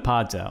time the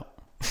pod's out.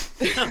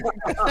 This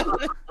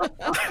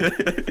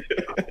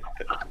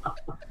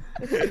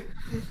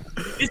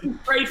is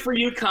great for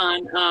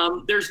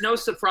UConn. There's no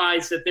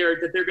surprise that they're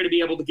going to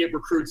be able to get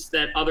recruits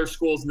that other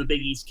schools in the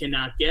Big East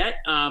cannot get.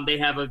 They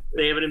have an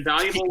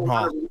invaluable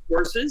amount of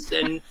resources,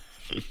 and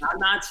I'm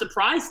not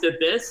surprised at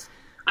this.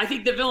 I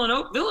think that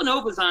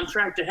Villanova's on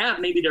track to have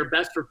maybe their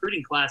best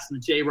recruiting class in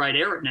the Jay Wright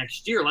era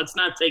next year. Let's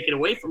not take it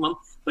away from them.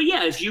 But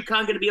yeah, is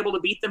UConn going to be able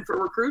to beat them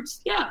for recruits?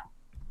 Yeah,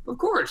 of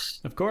course.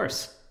 Of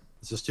course.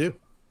 This is too.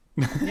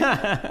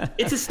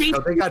 It's a state.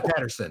 They got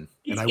Patterson,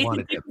 and I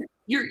wanted him.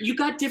 You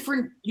got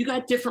different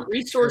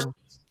resources.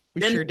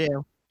 We sure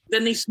do.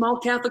 Than these small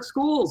Catholic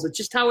schools. It's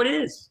just how it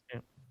is. Yeah.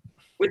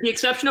 With the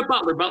exception of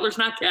Butler. Butler's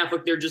not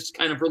Catholic. They're just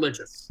kind of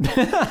religious.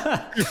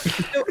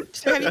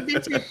 So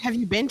have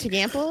you been to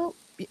Gamble?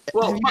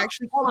 Well,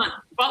 hold on.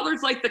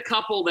 Butler's like the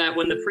couple that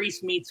when the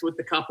priest meets with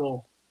the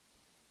couple,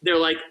 they're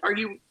like,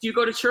 do you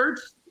go to church?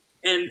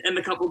 And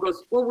the couple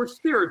goes, well, we're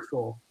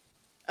spiritual.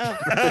 Oh,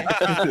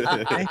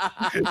 okay.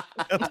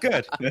 That's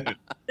good.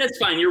 That's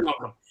fine. You're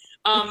welcome.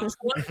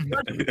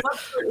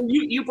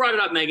 You brought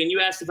it up, Megan. You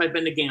asked if I've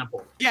been to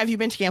Gamble. Yeah, have you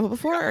been to Gamble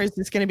before, or is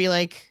this going to be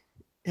like?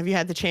 Have you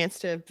had the chance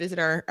to visit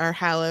our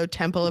hallowed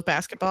temple of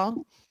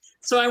basketball?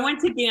 So I went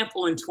to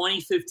Gamble in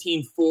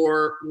 2015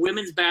 for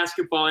women's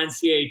basketball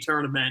NCAA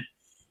tournament.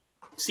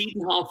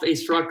 Seton Hall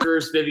faced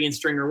Rutgers. Vivian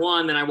Stringer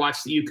won. Then I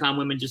watched the UConn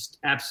women just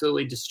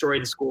absolutely destroy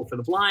the School for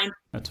the Blind.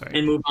 That's right.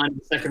 And move on to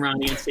the second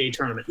round of the NCAA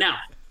tournament. Now,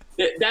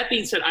 that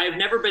being said, I have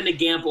never been to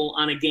Gamble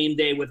on a game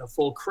day with a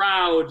full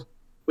crowd,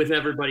 with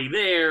everybody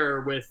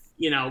there, with,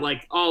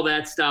 like all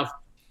that stuff.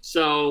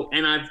 So,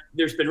 and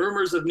there's been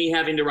rumors of me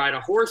having to ride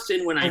a horse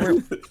in when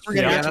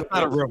that's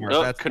not a rumor.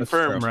 That's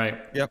confirmed. Right.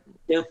 Yep.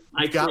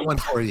 I got one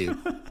for you.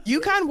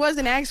 UConn was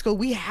an ag school.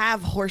 We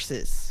have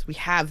horses. We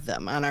have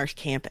them on our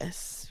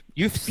campus.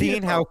 You've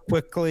seen how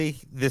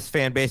quickly this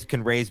fan base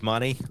can raise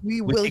money.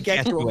 We will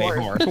get you a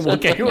horse. We'll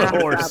get you a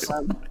horse.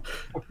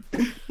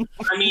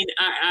 I mean,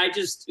 I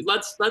just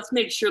let's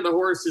make sure the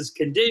horse is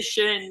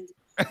conditioned.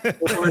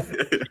 Let's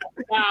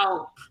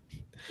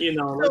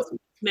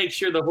make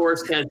sure the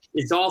horse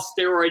is all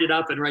steroided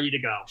up and ready to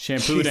go.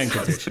 Shampooed and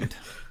conditioned.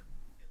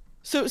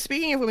 So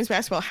speaking of women's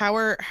basketball, how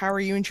are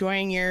you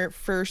enjoying your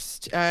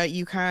first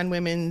UConn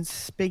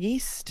women's Big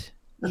East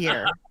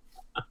year?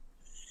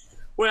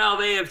 Well,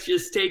 they have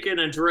just taken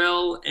a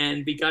drill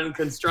and begun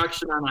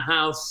construction on a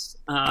house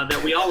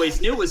that we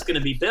always knew was going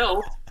to be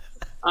built.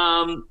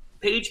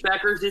 Paige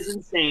Beckers is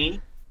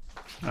insane.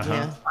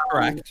 Yeah.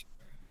 Correct.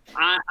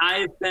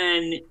 I've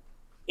been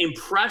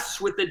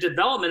impressed with the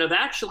development of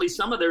actually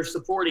some of their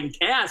supporting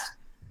cast,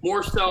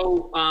 more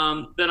so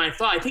than I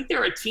thought. I think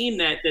they're a team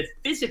that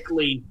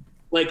physically,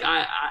 like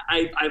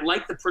I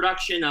like the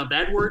production of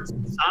Edwards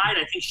inside.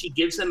 I think she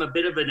gives them a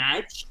bit of an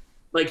edge.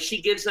 Like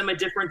she gives them a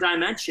different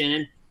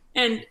dimension.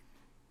 And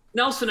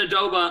Nelson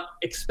Adoba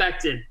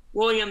expected,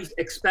 Williams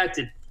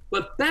expected,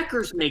 but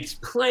Beckers makes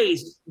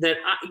plays that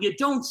you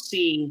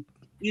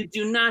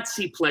do not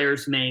see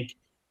players make.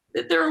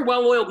 They're a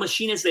well-oiled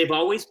machine as they've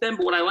always been,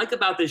 but what I like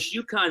about this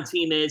UConn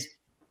team is,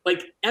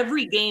 like,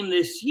 every game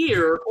this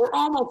year, or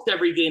almost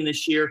every game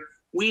this year,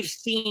 we've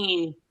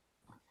seen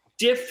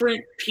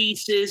different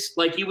pieces,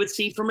 like you would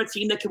see from a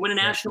team that can win a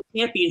national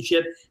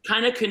championship,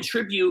 kind of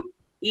contribute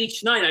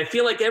each night. I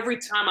feel like every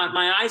time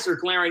my eyes are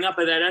glaring up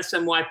at that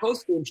SMY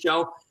postgame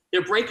show,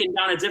 they're breaking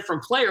down a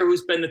different player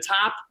who's been the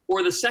top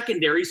or the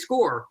secondary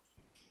scorer.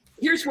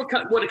 Here's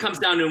what it comes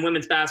down to in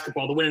women's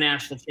basketball to win a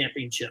national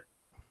championship.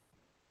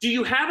 Do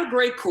you have a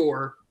great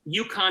core?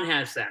 UConn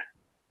has that.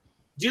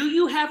 Do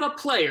you have a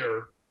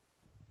player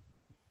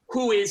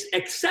who is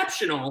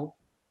exceptional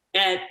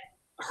at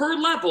her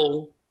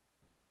level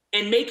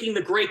and making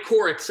the great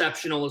core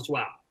exceptional as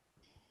well?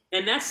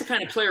 And that's the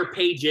kind of player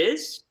Paige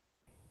is.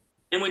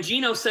 And when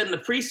Gino said in the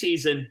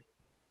preseason,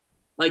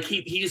 like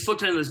he just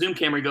looked into the Zoom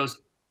camera, he goes,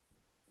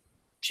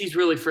 "She's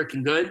really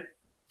freaking good."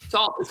 It's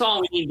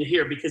all we need to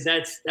hear, because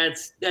that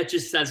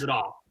just says it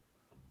all.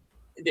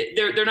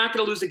 They're not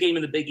going to lose a game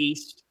in the Big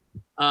East.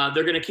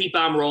 They're going to keep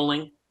on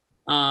rolling.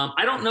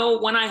 I don't know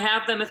when I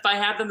have them. If I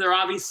have them, they're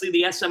obviously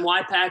the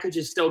SMY package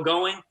is still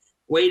going,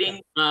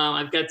 waiting.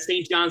 I've got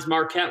St. John's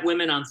Marquette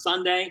women on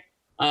Sunday.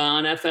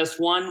 On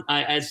FS1,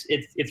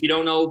 if you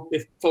don't know,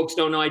 if folks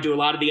don't know, I do a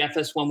lot of the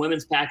FS1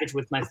 women's package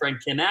with my friend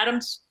Kim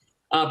Adams.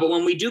 But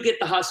when we do get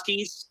the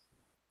Huskies,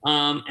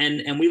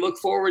 and we look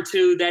forward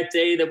to that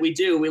day that we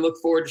do, we look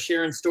forward to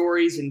sharing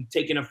stories and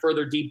taking a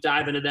further deep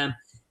dive into them.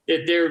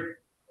 They've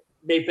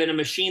been a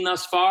machine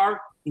thus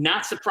far,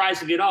 not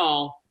surprising at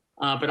all.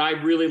 But I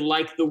really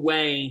like the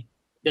way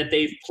that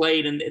they've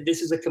played, and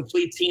this is a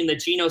complete team that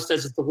Gino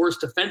says is the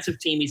worst defensive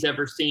team he's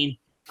ever seen.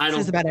 This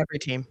is about every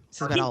team. This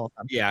is about all of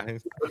them. Yeah.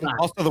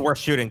 Also the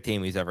worst shooting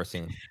team he's ever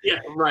seen. Yeah,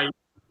 right.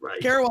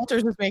 Kara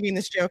Walters was making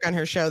this joke on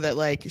her show that,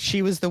 like,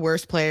 she was the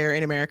worst player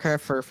in America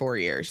for 4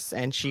 years,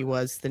 and she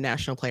was the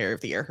national player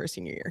of the year her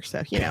senior year.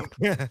 So,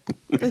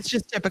 it's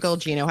just typical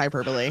Gino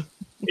hyperbole.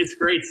 It's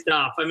great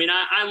stuff. I mean,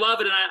 I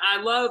love it. And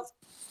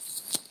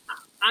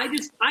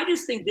I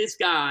just think this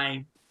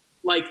guy,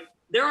 like,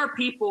 there are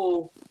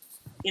people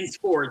in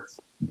sports,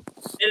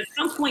 and at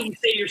some point you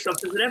say to yourself,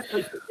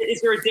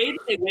 is there a day that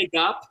they wake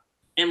up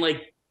and,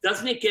 like,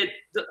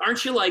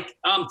 aren't you like,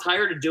 I'm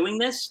tired of doing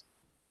this?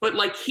 But,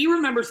 like, he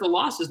remembers the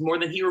losses more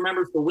than he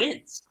remembers the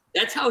wins.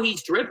 That's how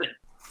he's driven.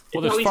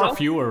 Well, there's far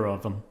fewer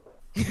of them.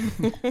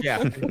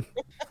 Yeah.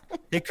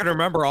 He could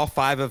remember all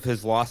 5 of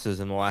his losses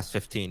in the last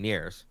 15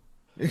 years.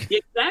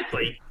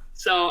 Exactly.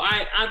 So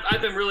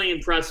I've been really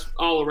impressed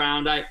all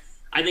around. I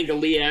think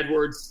Aaliyah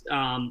Edwards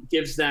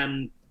gives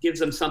them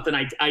something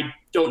I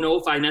don't know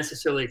if I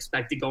necessarily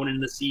expected going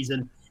into the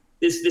season.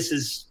 This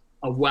is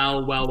a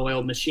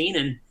well-oiled machine,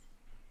 and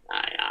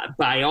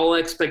by all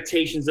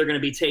expectations, they're going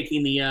to be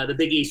taking the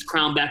Big East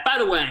crown back. By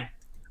the way,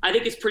 I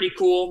think it's pretty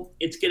cool.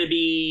 It's going to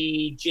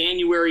be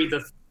January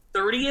the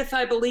 30th,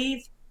 I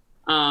believe.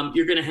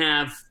 You're going to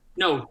have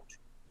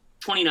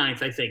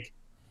 29th, I think.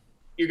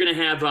 You're going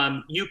to have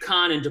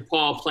UConn and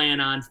DePaul playing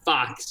on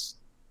Fox.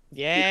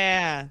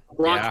 Yeah.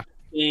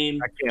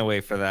 Game. I can't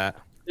wait for that.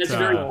 That's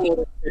very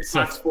cool. It's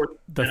Fox Sports.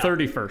 The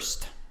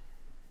 31st.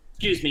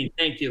 Excuse me.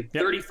 Thank you.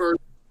 Yep.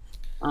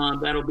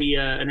 31st. That'll be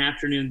an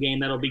afternoon game.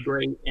 That'll be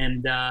great.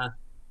 And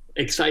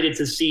excited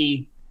to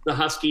see the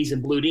Huskies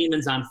and Blue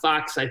Demons on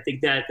Fox. I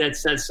think that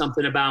says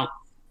something about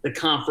the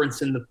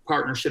conference and the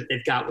partnership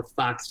they've got with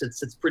Fox.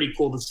 It's pretty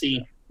cool to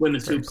see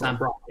women's hoops on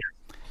broadcast.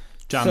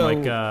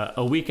 John,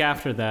 a week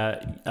after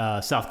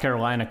that, South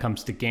Carolina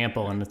comes to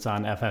Gamble and it's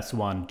on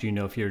FS1. Do you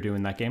know if you're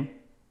doing that game?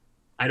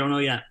 I don't know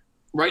yet.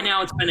 Right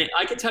now,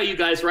 I can tell you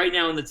guys right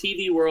now in the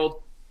TV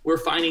world, we're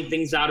finding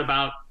things out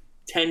about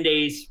 10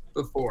 days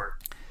before.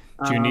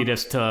 Do you need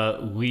us to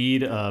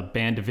lead a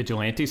band of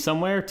vigilantes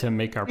somewhere to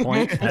make our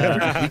point? We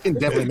can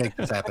definitely make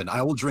this happen.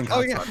 I will drink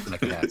hot sauce and I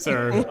can Is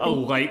there a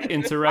light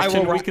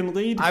insurrection we can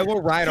lead? I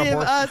will ride a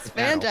horse. Give us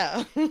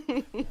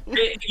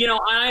Fanta.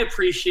 I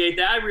appreciate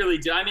that. I really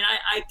do. I mean,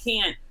 I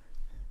can't.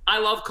 I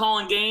love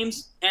calling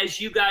games.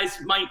 As you guys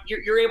might,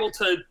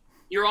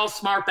 you're all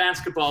smart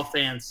basketball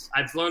fans.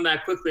 I've learned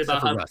that quickly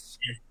about how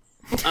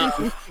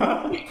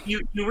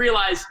you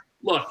realize,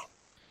 look,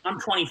 I'm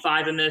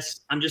 25 in this.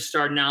 I'm just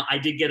starting out. I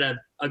did get a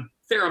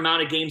fair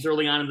amount of games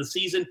early on in the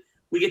season.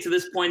 We get to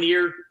this point in the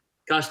year,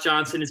 Gus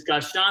Johnson is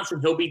Gus Johnson.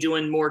 He'll be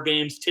doing more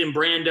games. Tim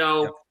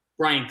Brando,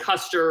 Brian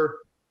Custer,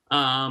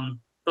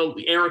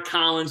 Eric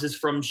Collins is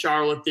from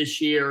Charlotte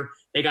this year.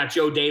 They got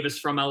Joe Davis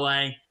from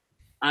LA.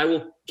 I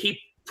will keep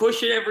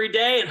pushing every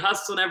day and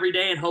hustling every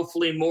day, and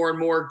hopefully more and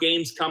more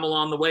games come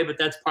along the way, but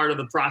that's part of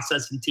the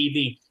process in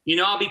TV.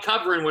 I'll be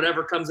covering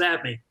whatever comes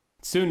at me.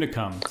 Soon to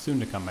come,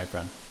 my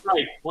friend.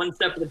 Right, one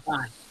step at a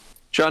time.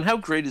 John, how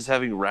great is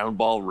having Round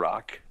Ball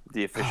Rock,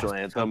 the official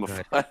anthem of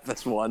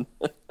FS1?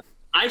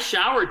 I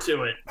showered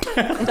to it.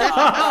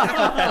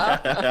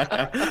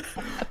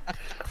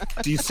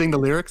 Do you sing the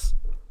lyrics?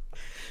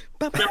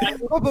 No, I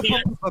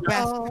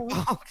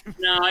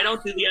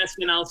don't do the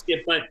SNL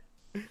skip, but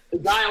the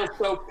dial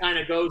soap kind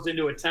of goes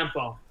into a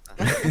tempo.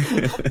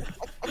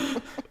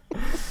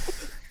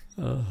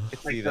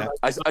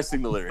 I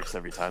sing the lyrics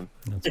every time.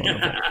 That's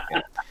wonderful.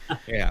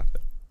 Yeah.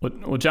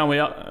 Well, John,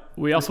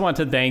 we also want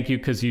to thank you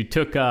because you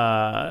took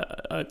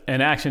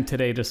an action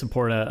today to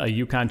support a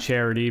UConn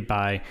charity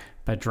by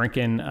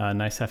drinking a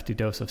nice hefty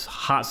dose of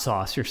hot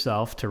sauce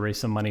yourself to raise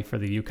some money for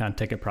the UConn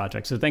Ticket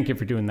Project. So thank you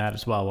for doing that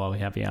as well while we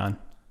have you on.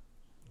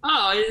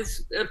 Oh,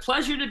 it's a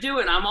pleasure to do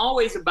it. I'm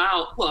always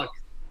about, look.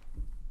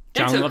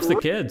 John loves the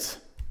kids.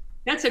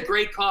 That's a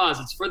great cause.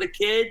 It's for the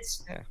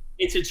kids. Yeah.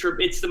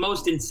 It's the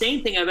most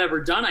insane thing I've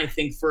ever done, I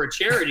think, for a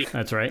charity.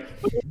 That's right.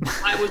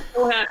 I was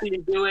so happy to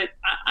do it.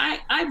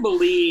 I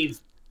believe,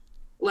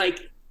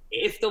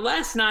 if the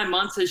last 9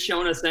 months has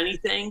shown us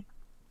anything,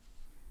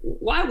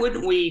 why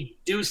wouldn't we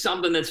do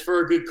something that's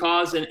for a good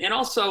cause? And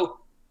also,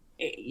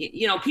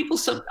 people.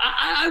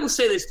 I will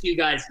say this to you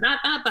guys,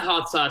 not the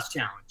hot sauce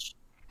challenge.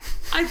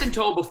 I've been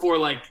told before,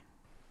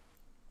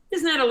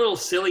 isn't that a little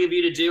silly of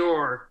you to do,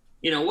 or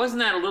wasn't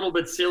that a little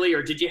bit silly,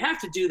 or did you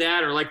have to do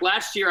that? Or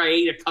last year I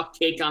ate a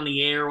cupcake on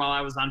the air while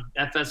I was on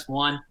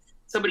FS1.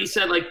 Somebody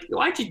said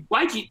why'd you,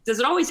 does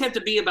it always have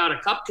to be about a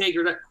cupcake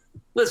or that?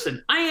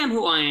 Listen, I am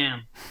who I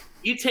am.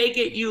 You take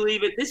it, you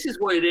leave it. This is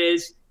what it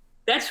is.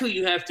 That's who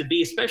you have to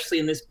be, especially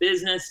in this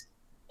business.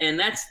 And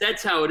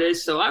that's how it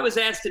is. So I was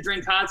asked to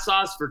drink hot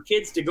sauce for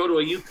kids to go to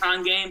a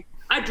UConn game.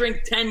 I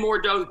drink 10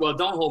 more doses. Well,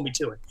 don't hold me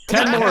to it.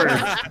 10 more,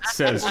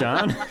 says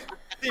John.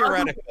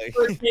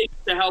 Theoretically.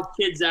 To help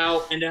kids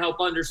out and to help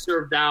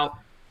underserved out.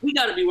 We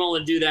got to be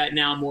willing to do that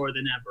now more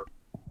than ever.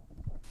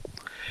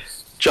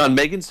 John,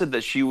 Megan said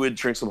that she would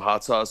drink some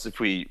hot sauce if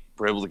we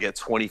were able to get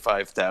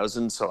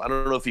 25,000. So I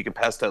don't know if you can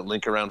pass that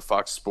link around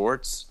Fox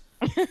Sports.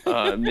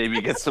 Maybe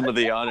get some of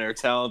the on-air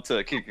talent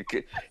to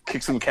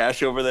kick some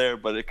cash over there,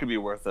 but it could be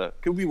worth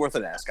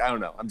an ask. I don't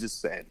know. I'm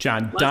just saying.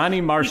 John,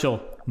 Donnie Marshall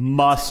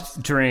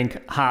must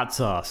drink hot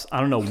sauce. I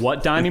don't know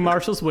what Donnie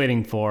Marshall's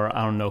waiting for.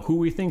 I don't know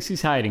who he thinks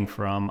he's hiding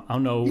from. I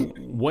don't know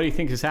what he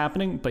thinks is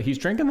happening, but he's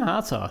drinking the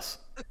hot sauce.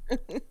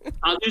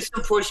 I'll do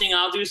some pushing.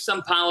 I'll do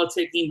some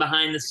politicking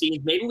behind the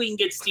scenes. Maybe we can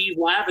get Steve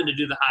Lavin to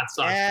do the hot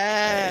sauce.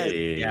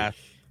 Hey. Yeah.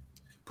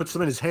 Put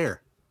some in his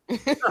hair.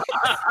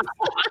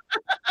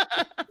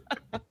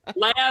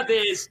 Lav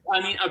is,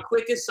 a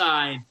quick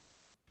aside.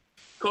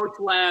 Coach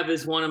Lav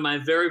is one of my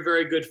very,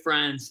 very good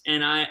friends,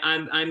 and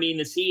I mean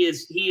this. He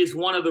is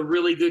one of the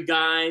really good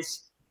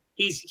guys.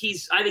 I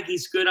think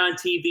he's good on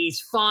TV.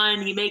 He's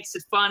fun. He makes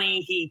it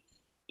funny. He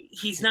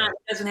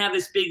doesn't have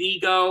this big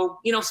ego.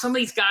 Some of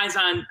these guys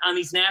on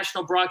these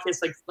national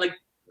broadcasts, like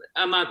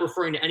I'm not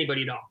referring to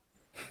anybody at all,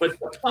 but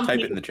type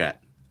it in the chat.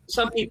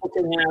 Some people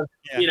can have,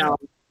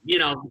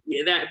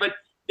 that, but.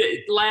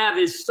 Lav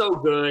is so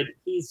good.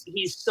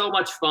 He's so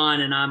much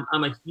fun, and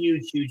I'm a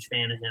huge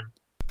fan of him.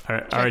 All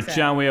right,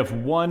 John. We have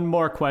one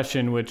more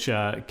question, which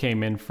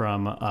came in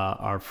from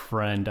our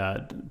friend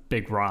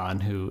Big Ron,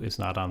 who is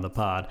not on the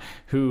pod,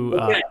 who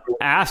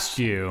asked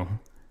you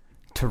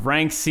to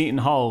rank Seton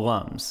Hall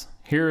alums.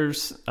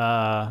 Here's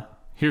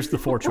the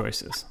four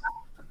choices: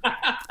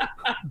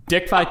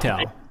 Dick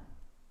Vitale,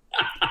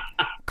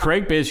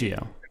 Craig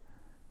Biggio,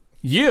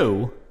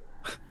 you,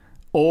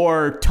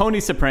 or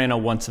Tony Soprano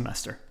one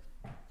semester.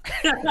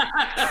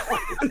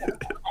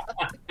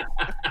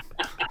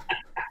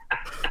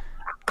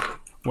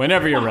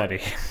 Whenever you're ready.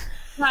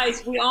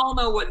 Guys, we all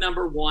know what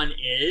number one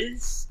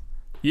is.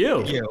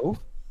 You.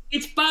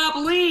 It's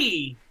Bob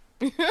Lee.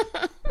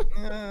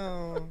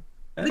 Oh.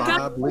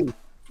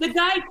 the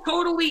guy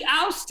totally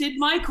ousted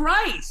Mike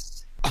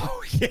Rice.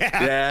 Oh yeah,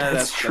 Yeah,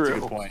 that's true. That's a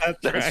good point.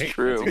 That's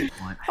true.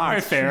 All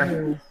right,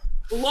 fair.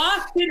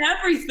 Lost in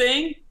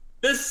everything.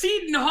 The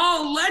Seton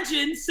Hall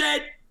legend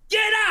said,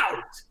 "Get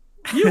out."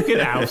 You could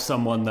oust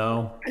someone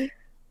though.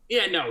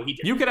 Yeah, no, he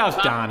didn't. You could oust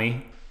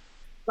Donnie.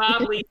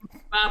 Bob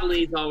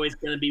Lee's always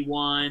going to be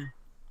one.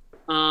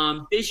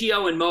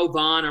 Biggio and Mo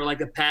Vaughn are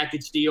like a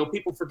package deal.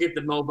 People forget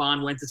that Mo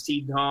Vaughn went to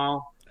Seton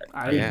Hall.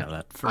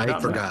 I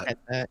forgot.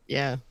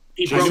 Yeah.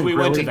 Maybe we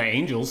went to the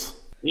Angels.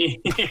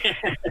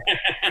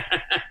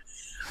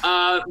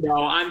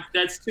 No,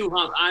 that's too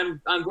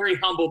I'm very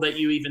humbled that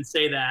you even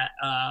say that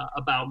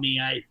about me.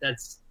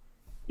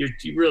 You're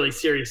really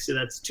serious. So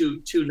that's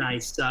too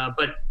nice.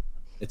 But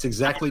it's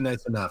exactly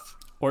nice enough.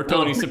 Or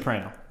Tony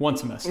Soprano, one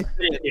semester.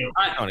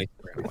 Tony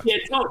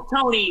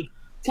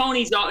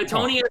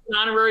has an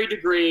honorary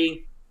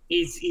degree.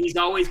 He's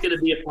always going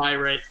to be a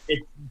Pirate.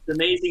 It's an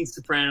amazing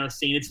Soprano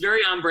scene. It's very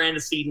on brand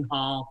to Seton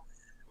Hall.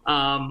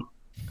 And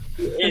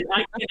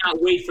I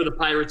cannot wait for the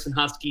Pirates and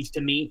Huskies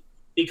to meet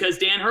because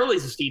Dan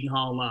Hurley's a Seton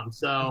Hall alum.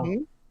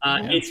 So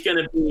it's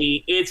gonna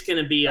be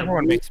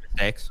Everyone makes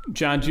mistakes.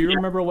 John, do you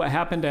remember what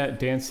happened at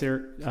Dan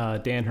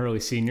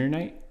Hurley senior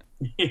night?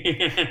 I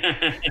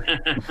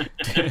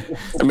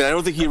mean, I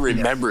don't think he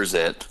remembers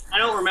it. I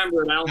don't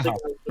remember it. I don't think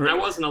I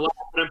wasn't alive,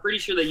 but I'm pretty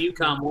sure that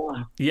UConn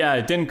won. Yeah,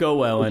 it didn't go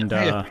well, and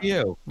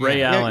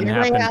Ray Allen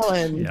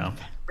happened. Yeah,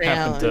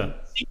 happened to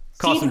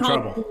cause some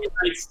trouble.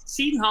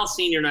 Seton Hall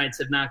senior nights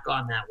have not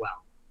gone that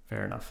well.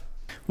 Fair enough.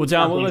 Well,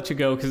 John, we'll let you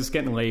go because it's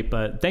getting late,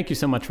 but thank you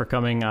so much for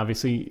coming.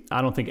 Obviously,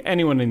 I don't think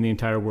anyone in the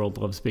entire world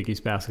loves Big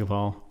East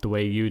basketball the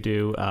way you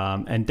do.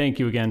 And thank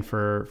you again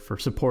for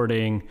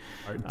supporting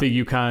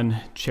the UConn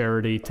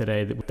charity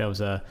today. That was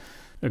a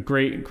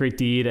great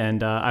deed,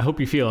 and I hope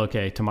you feel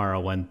okay tomorrow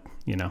when,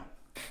 the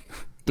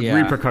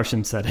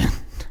repercussions set in.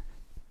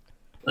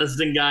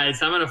 Listen,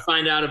 guys, I'm going to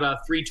find out about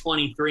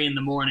 3:23 in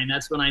the morning.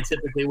 That's when I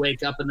typically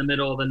wake up in the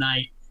middle of the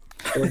night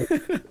for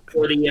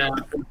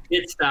the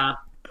pit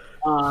stop.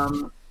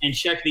 And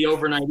check the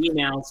overnight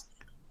emails.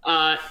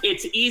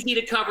 It's easy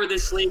to cover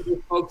this league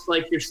with folks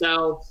like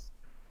yourselves.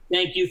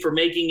 Thank you for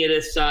making it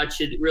as such.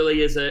 It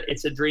really is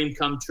it's a dream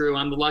come true.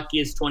 I'm the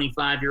luckiest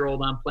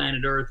 25-year-old on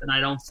planet Earth, and I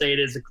don't say it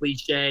as a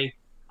cliche.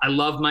 I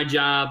love my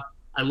job.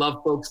 I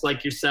love folks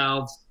like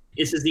yourselves.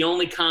 This is the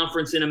only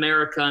conference in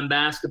America in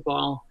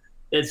basketball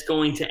that's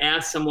going to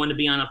ask someone to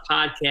be on a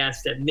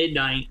podcast at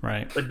midnight.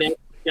 Right. But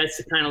that's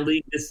the kind of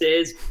league this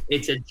is.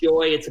 It's a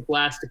joy. It's a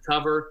blast to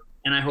cover.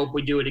 And I hope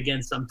we do it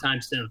again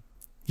sometime soon.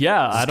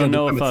 Yeah, I don't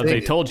know if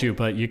they told you,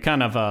 but you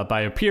kind of,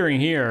 by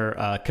appearing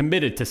here,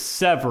 committed to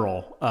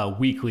several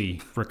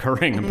weekly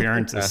recurring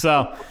appearances.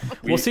 So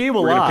we'll see you a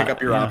lot. We're going to pick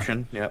up your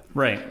option. Yep.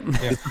 Right.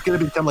 It's going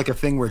to become like a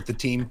thing where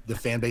the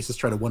fan bases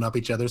try to one-up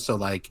each other. So,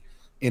 like,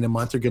 in a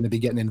month, they're going to be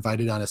getting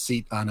invited on a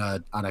seat on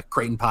a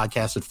Creighton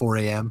podcast at 4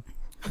 a.m.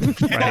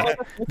 Right.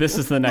 This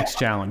is the next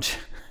challenge.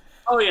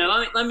 Oh,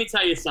 yeah. Let me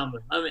tell you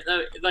something.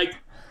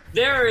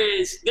 There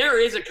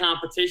is a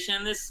competition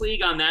in this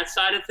league on that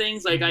side of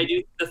things. Like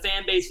the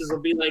fan bases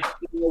will be like,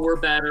 no, we're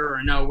better,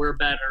 or no, we're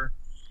better.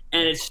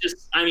 And it's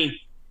just, I'm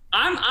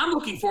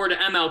looking forward to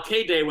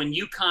MLK Day when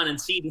UConn and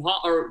Seton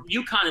Hall or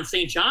UConn and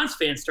St. John's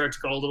fans start to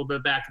go a little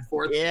bit back and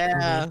forth.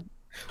 Yeah.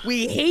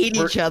 We hate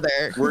each other.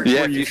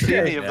 If you see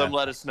any of them,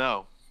 let us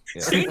know.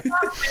 Yeah. St.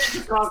 John's fans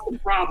have caused some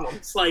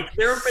problems. Like,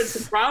 there have been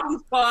some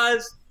problems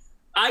caused.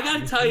 I got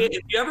to tell you,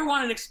 if you ever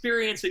want an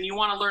experience and you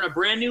want to learn a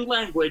brand new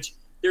language,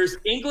 there's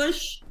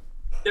English,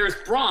 there's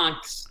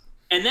Bronx,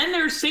 and then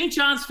there's St.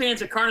 John's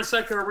fans at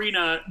Carnesecca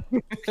Arena.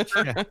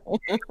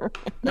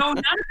 No, not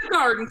at the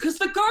Garden, because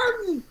the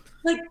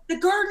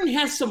Garden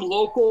has some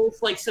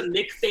locals, like some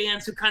Knick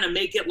fans who kind of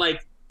make it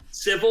like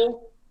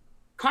civil.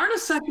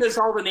 Carnesecca is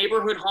all the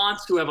neighborhood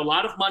haunts who have a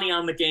lot of money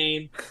on the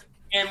game.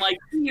 And like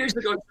 2 years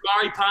ago,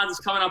 Jamari Pons is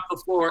coming up the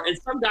floor, and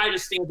some guy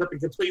just stands up in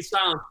complete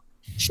silence.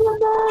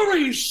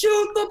 Jamari,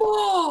 shoot the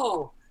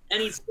ball!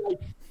 And he's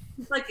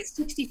like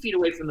 60 feet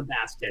away from the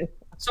basket.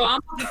 So I'm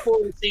looking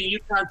forward to seeing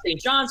UConn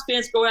St. John's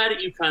fans go at it,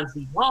 UConn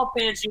Seton Hall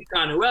fans,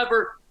 UConn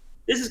whoever.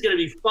 This is going to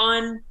be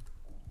fun.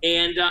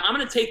 And I'm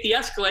going to take the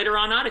escalator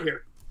on out of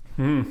here.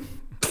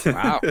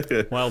 Wow.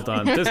 Well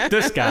done.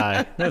 This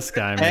guy,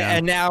 man.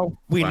 And now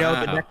we know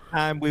the next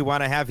time we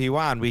want to have you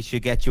on, we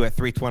should get you at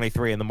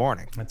 3:23 in the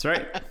morning. That's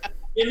right.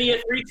 Give me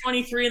at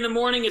 3:23 in the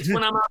morning. It's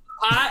when I'm on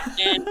the pot.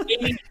 And give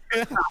me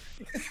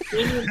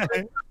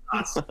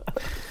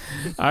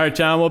All right,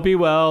 John, well, be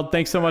well.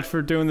 Thanks so much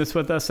for doing this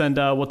with us, and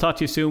we'll talk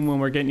to you soon when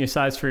we're getting you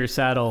sized for your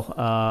saddle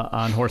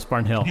on Horse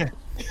Barn Hill.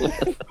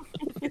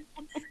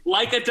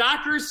 Like a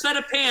doctor's set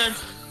of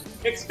pants,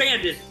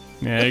 expanded.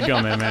 Yeah, there you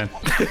go, man.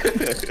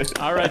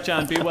 All right,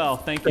 John, be well.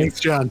 Thank you. Thanks,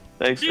 John.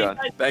 Thanks, John.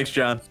 Thanks,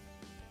 John.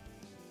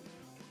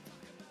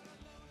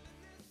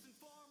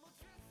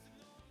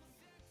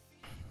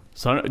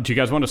 So, do you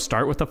guys want to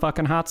start with the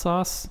fucking hot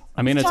sauce?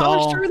 I mean,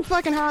 Start with the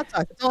fucking hot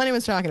sauce. That's all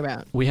anyone's talking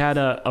about. We had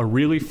a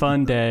really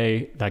fun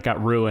day that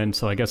got ruined,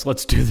 so I guess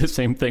let's do the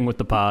same thing with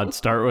the pod.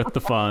 Start with the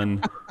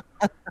fun.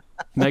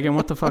 Megan,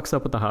 what the fuck's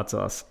up with the hot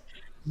sauce?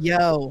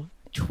 Yo,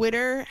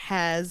 Twitter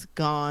has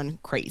gone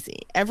crazy.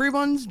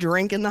 Everyone's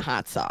drinking the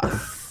hot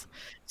sauce.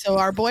 So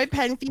our boy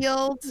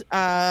Penfield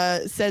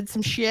said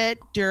some shit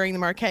during the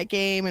Marquette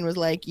game and was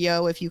like,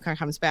 yo, if UConn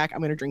comes back, I'm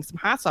going to drink some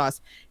hot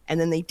sauce. And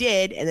then they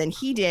did, and then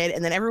he did,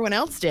 and then everyone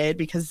else did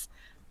because,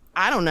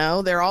 I don't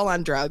know, they're all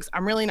on drugs.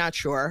 I'm really not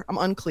sure. I'm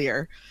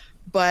unclear.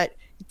 But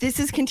this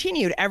has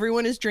continued.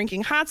 Everyone is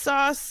drinking hot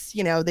sauce.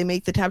 You know, they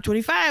make the top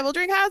 25. We'll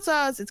drink hot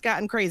sauce. It's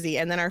gotten crazy.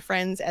 And then our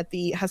friends at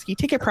the Husky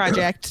Ticket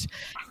Project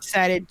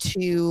decided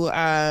to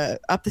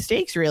up the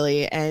stakes,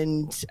 really,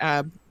 and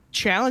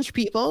challenge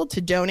people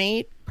to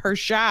donate per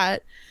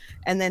shot.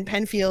 And then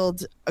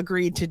Penfield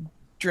agreed to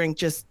drink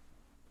just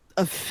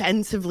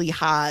offensively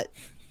hot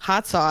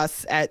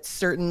sauce at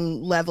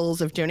certain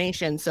levels of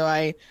donation.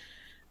 So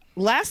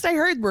last I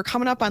heard, we're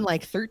coming up on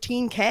like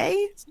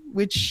 13K,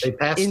 which they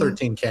passed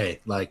 13K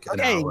like an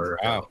hour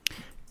ago.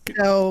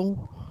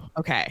 So,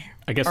 okay.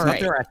 I guess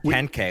they're at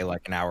 10K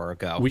like an hour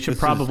ago. We should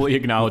probably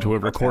acknowledge we're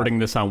recording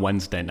this on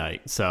Wednesday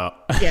night. So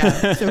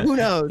yeah. So who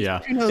knows? Yeah.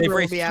 Who knows They've where we'll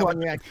raised be at when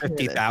we actually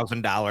hear this.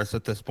 $50,000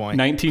 at this point.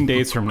 19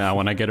 days from now,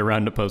 when I get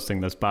around to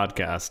posting this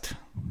podcast,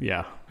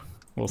 yeah,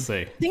 we'll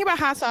see. The thing about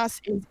hot sauce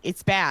is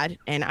it's bad,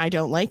 and I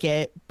don't like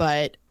it,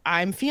 but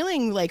I'm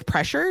feeling like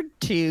pressured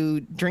to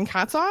drink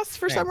hot sauce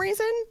for some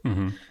reason.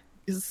 Mm-hmm.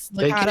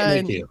 They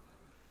can't make you.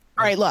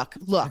 All right, look.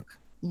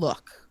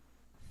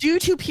 Due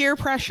to peer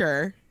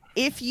pressure,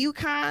 if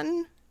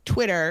UConn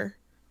Twitter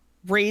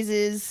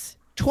raises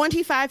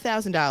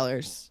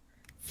 $25,000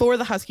 for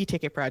the Husky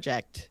Ticket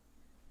Project,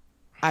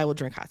 I will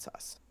drink hot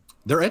sauce.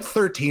 They're at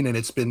 13 and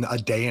it's been a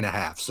day and a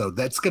half. So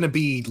that's going to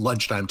be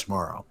lunchtime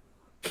tomorrow.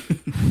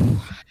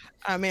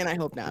 Man, I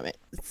hope not.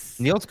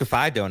 Neil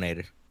Scafai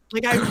donated.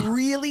 Like, I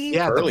really,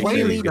 the Hurley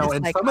players, too.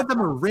 and some of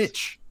them are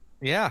rich.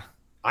 Yeah.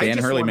 Dan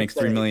Hurley makes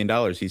 $3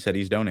 million. He said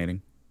he's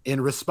donating. In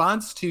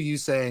response to you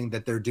saying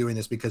that they're doing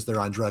this because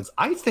they're on drugs,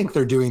 I think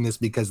they're doing this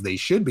because they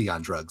should be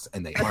on drugs,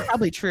 and they aren't.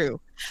 Probably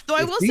true. Though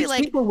I will say,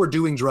 like, people were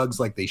doing drugs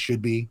like they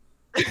should be,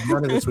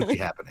 none of this would be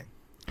happening.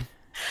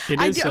 I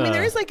mean,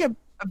 there is like a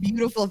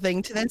beautiful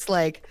thing to this.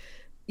 Like,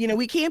 you know,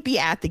 we can't be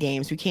at the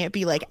games. We can't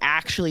be like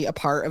actually a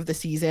part of the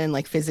season,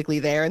 like physically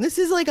there. And this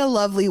is like a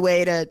lovely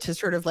way to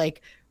sort of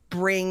like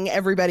bring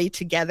everybody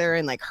together.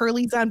 And like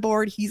Hurley's on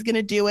board. He's going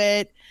to do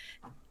it.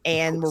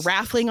 And we're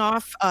raffling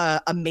off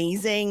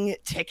amazing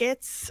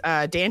tickets.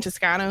 Dan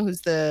Toscano,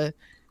 who's the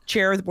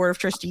chair of the board of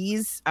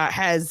trustees,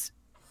 has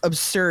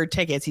absurd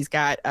tickets. He's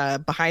got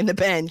behind the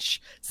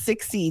bench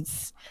 6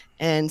 seats,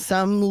 and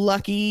some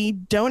lucky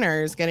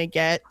donor is going to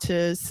get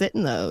to sit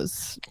in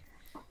those.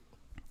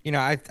 You know,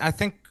 I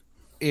think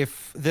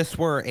if this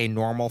were a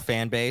normal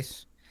fan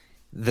base,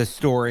 the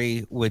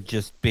story would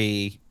just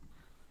be,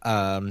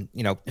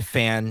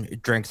 fan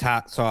drinks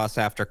hot sauce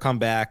after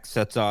comeback,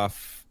 sets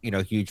off,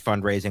 huge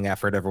fundraising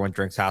effort. Everyone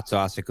drinks hot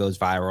sauce. It goes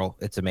viral.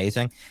 It's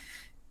amazing.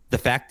 The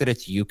fact that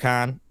it's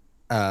UConn,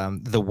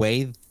 the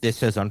way this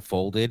has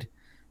unfolded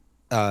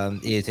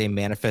is a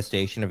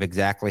manifestation of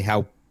exactly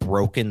how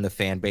broken the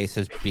fan base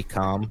has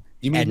become.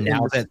 And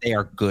now that they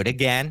are good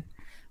again,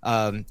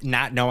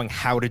 not knowing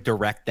how to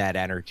direct that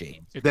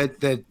energy. That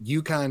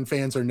UConn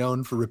fans are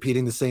known for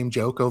repeating the same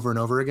joke over and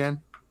over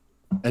again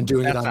and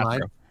doing it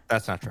online?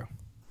 That's not true.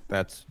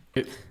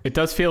 It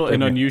does feel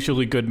an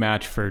unusually good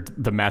match for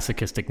the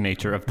masochistic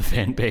nature of the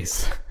fan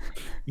base.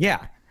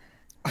 Yeah.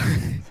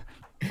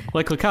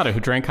 Like Licata, who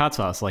drank hot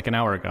sauce like an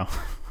hour ago.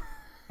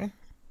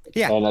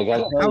 Yeah. And I got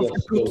to tell you,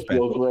 I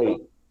feel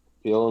great.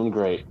 Feeling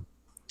great.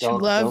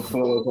 Don't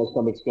feel like my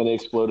stomach's going to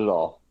explode at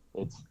all.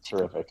 It's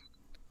terrific.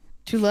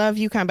 To love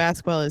UConn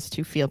basketball is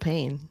to feel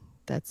pain.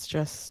 That's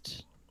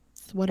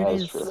what it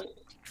is. Terrific.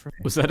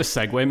 Was that a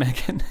segue,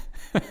 Megan?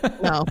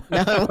 No,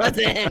 it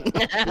wasn't.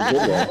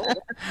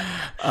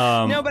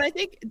 No, but I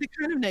think the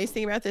kind of nice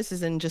thing about this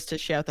isn't just to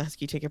shout the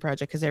Husky Ticket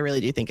Project, because I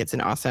really do think it's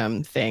an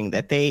awesome thing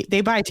that they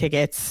buy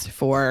tickets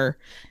for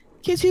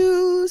kids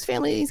whose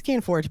families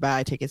can't afford to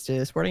buy tickets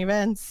to sporting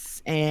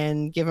events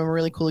and give them a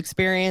really cool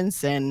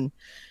experience and,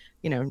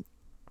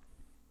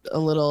 a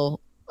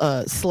little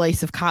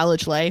slice of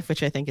college life,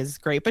 which I think is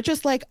great. But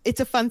just like, it's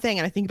a fun thing.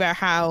 And I think about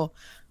how,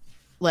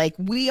 like,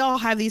 we all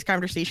have these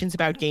conversations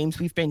about games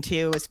we've been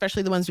to,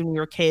 especially the ones when we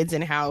were kids,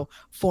 and how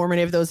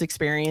formative those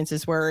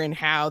experiences were and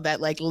how that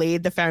like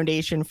laid the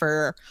foundation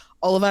for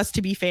all of us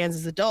to be fans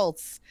as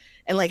adults,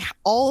 and like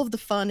all of the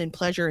fun and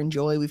pleasure and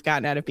joy we've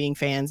gotten out of being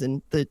fans,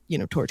 and the,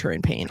 torture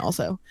and pain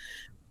also.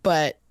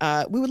 But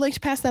we would like to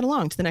pass that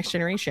along to the next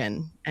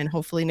generation. And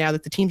hopefully now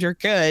that the teams are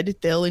good,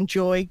 they'll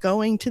enjoy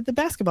going to the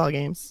basketball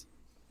games.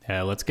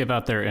 Yeah, let's give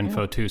out their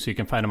info too, so you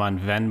can find them on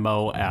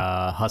Venmo,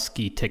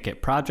 Husky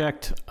Ticket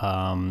Project,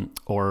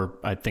 or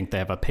I think they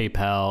have a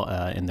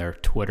PayPal in their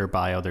Twitter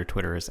bio. Their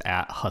Twitter is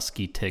at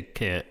Husky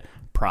Ticket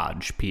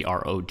Proj,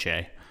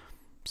 Proj.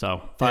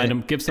 So find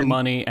them, give some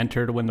money,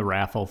 enter to win the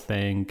raffle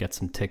thing, get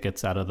some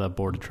tickets out of the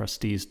board of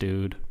trustees,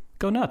 dude.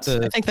 Go nuts!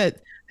 I think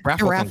that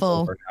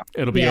raffle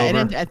it'll be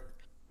over.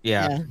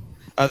 Yeah.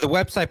 The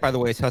website, by the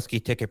way, is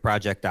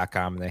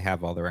huskyticketproject.com, and they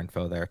have all their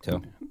info there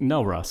too.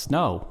 No, Russ,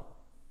 no.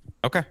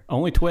 Okay.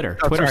 Only Twitter.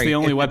 Oh, Twitter's sorry, the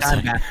only it's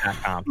website.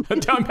 Dimeback.com.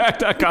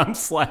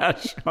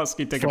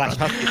 Dimeback.com/Husky Ticket.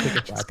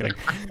 Just kidding.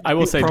 I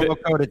will say promo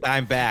code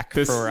Dimeback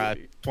for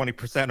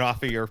 20%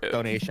 off of your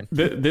donation.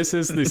 This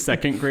is the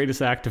second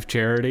greatest act of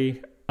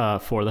charity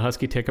for the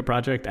Husky Ticket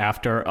Project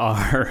after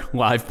our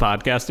live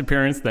podcast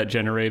appearance that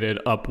generated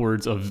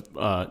upwards of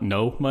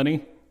no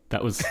money.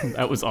 That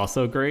was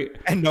also great.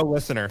 And no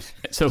listeners.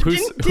 So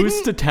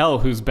who's to tell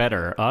who's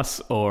better,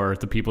 us or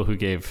the people who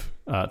gave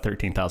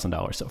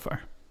 $13,000 so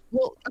far?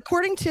 Well,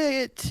 according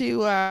to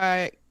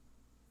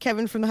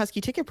Kevin from the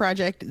Husky Ticket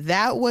Project,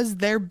 that was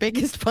their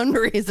biggest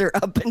fundraiser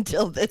up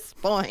until this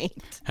point.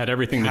 Had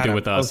everything to do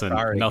with us and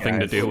nothing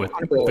guys. to do with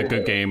the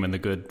good game and the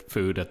good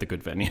food at the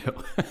good venue.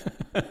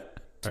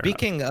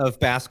 Speaking of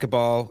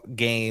basketball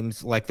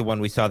games like the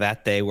one we saw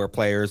that day where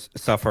players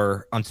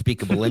suffer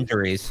unspeakable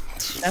injuries.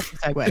 That's a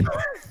segue.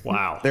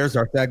 Wow. There's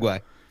our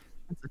segue.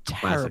 That's a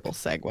terrible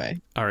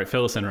segue. All right,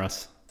 fill us in,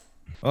 Russ.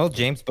 Well,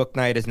 James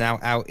Bouknight is now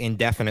out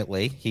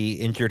indefinitely. He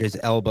injured his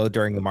elbow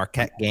during the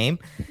Marquette game.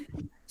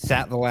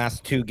 Sat the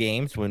last 2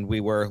 games when we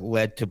were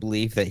led to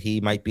believe that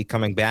he might be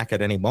coming back at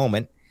any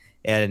moment.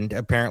 And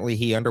apparently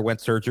he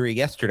underwent surgery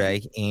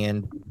yesterday,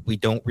 and we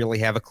don't really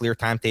have a clear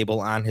timetable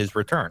on his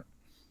return.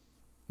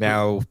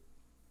 Now,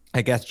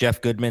 I guess Jeff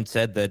Goodman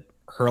said that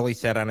Hurley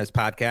said on his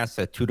podcast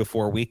that 2 to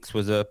 4 weeks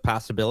was a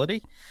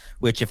possibility,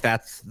 which if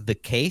that's the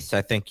case,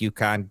 I think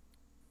UConn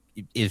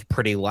is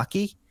pretty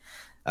lucky.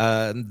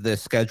 The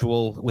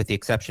schedule, with the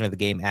exception of the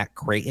game at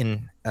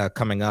Creighton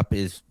coming up,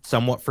 is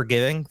somewhat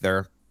forgiving.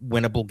 They're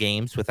winnable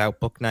games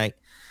without Bouknight.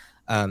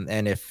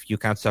 And if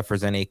UConn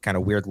suffers any kind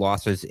of weird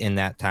losses in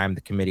that time,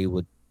 the committee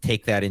would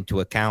take that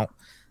into account.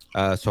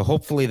 So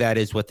hopefully that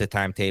is what the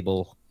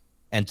timetable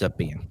ends up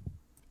being.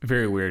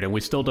 Very weird. And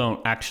we still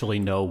don't actually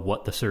know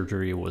what the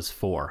surgery was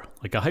for.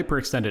 Like a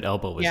hyperextended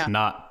elbow is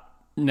not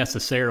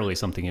necessarily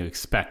something you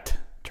expect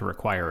to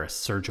require a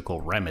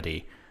surgical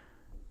remedy.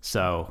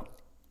 So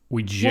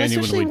we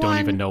genuinely don't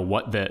even know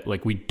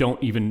we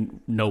don't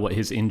even know what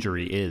his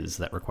injury is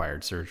that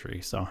required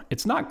surgery. So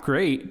it's not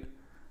great.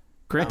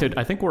 Granted,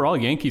 I think we're all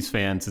Yankees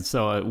fans, and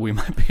so we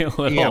might be a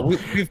little,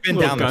 we've been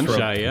down this road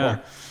gun-shy.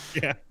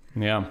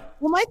 Yeah.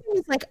 Well, my thing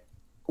is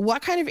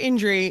what kind of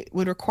injury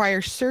would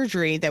require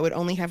surgery that would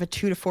only have a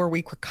 2 to 4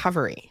 week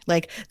recovery?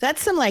 Like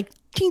that's some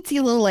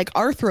teensy little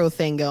arthro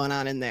thing going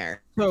on in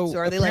there. So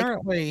are they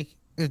apparently,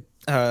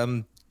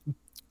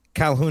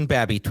 Calhoun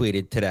Babby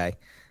tweeted today.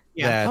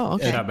 Yeah.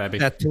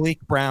 That Talik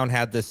Brown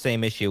had the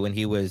same issue when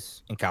he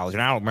was in college.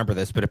 And I don't remember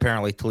this, but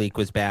apparently Talik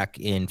was back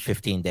in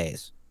 15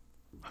 days.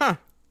 Huh.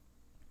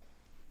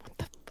 What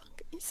the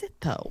fuck is it,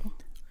 though?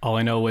 All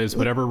I know is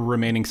whatever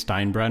remaining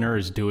Steinbrenner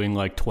is doing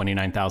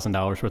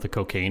 $29,000 worth of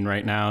cocaine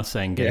right now,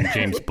 saying getting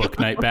James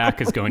Bouknight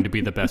back is going to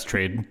be the best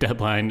trade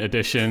deadline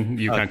addition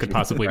UConn could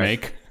possibly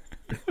make.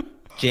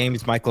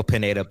 James Michael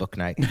Pineda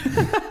Bouknight.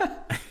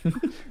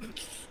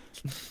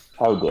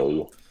 How dare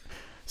you?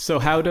 So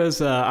how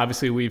does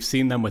obviously we've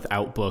seen them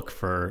without Book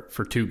for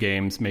 2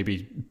 games,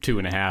 maybe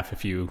 2.5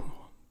 if you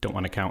don't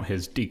want to count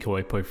his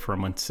decoy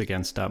performance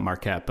against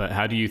Marquette. But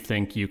how do you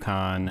think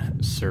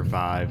UConn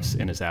survives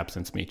in his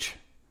absence, Meech?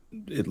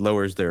 It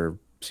lowers their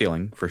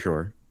ceiling for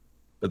sure,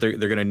 but they're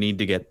going to need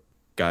to get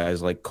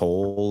guys like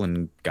Cole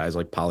and guys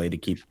like Poly to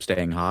keep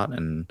staying hot,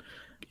 and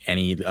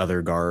any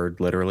other guard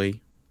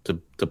literally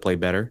to play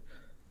better,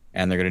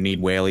 and they're going to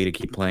need Whaley to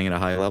keep playing at a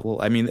high level.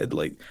 I mean,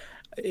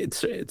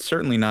 it's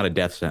certainly not a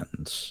death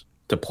sentence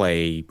to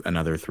play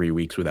another 3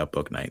 weeks without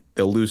Bouknight.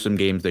 They'll lose some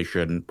games they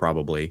shouldn't,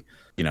 probably.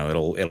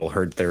 It'll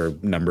hurt their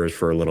numbers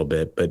for a little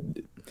bit, but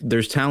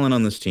there's talent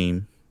on this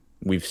team.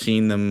 We've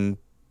seen them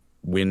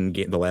win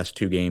the last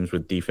 2 games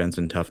with defense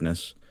and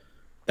toughness.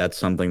 That's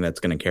something that's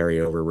going to carry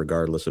over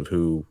regardless of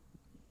who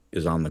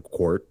is on the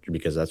court,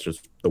 because that's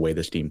just the way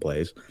this team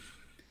plays.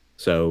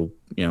 So,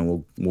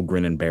 we'll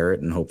grin and bear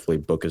it, and hopefully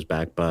Book is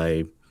back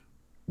by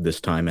this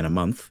time in a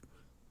month.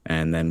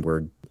 And then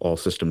we're all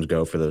systems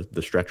go for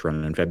the stretch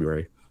run in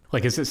February.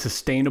 Is it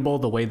sustainable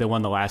the way they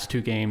won the last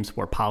 2 games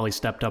where Poly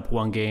stepped up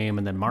one game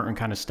and then Martin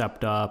kind of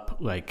stepped up?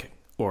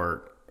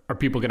 Or are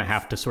people going to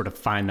have to sort of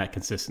find that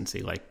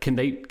consistency? Can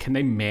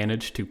they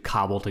manage to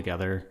cobble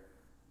together,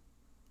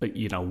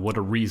 what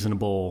a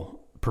reasonable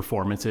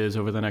performance is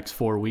over the next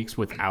 4 weeks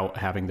without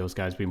having those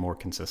guys be more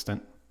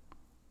consistent?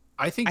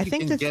 I think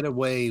you can get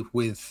away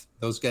with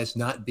those guys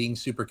not being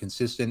super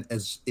consistent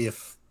as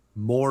if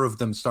more of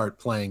them start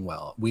playing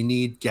well. We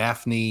need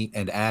Gaffney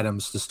and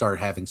Adams to start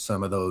having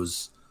some of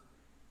those,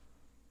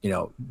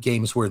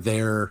 games where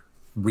they're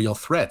real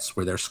threats,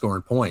 where they're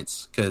scoring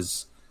points.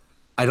 Because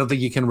I don't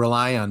think you can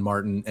rely on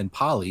Martin and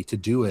Poly to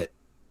do it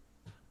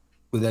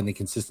with any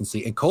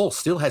consistency. And Cole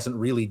still hasn't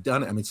really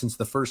done it. I mean, since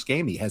the first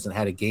game, he hasn't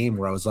had a game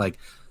where I was like,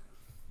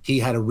 he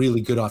had a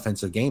really good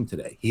offensive game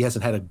today. He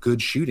hasn't had a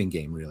good shooting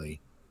game,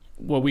 really.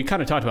 What we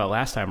kind of talked about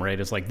last time, right,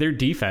 is their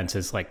defense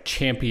is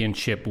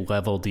championship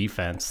level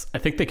defense. I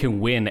think they can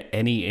win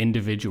any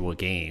individual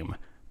game,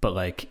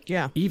 but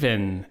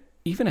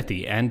even at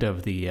the end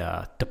of the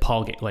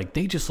DePaul game,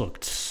 they just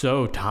looked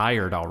so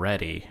tired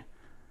already.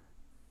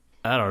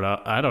 I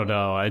don't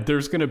know.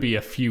 There's going to be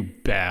a few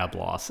bad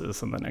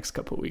losses in the next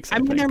couple of weeks. I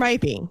mean, there might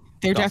be.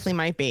 There definitely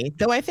might be.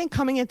 Though I think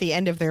coming at the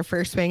end of their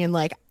first swing and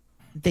like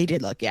they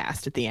did look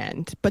gassed at the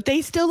end, but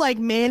they still like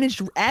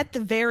managed at the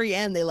very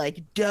end. They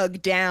like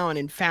dug down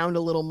and found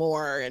a little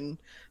more. And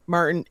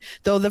Martin,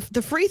 though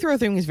the free throw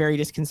thing was very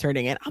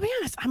disconcerting. And I'll be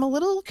honest, I'm a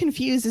little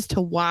confused as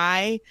to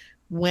why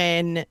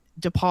when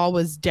DePaul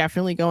was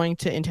definitely going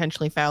to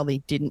intentionally foul,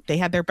 they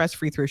had their best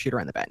free throw shooter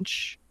on the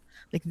bench.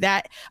 Like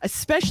that,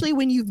 especially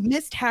when you've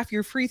missed half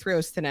your free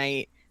throws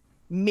tonight,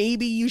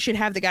 maybe you should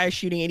have the guy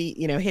shooting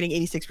hitting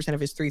 86% of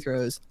his free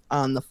throws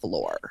on the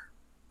floor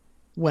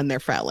when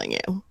they're fouling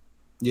you.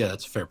 Yeah,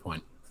 that's a fair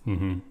point.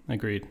 Mm-hmm.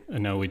 Agreed. I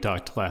know we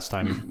talked last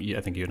time. I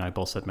think you and I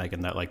both said,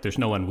 Megan, that like there's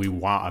no one we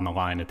want on the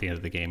line at the end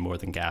of the game more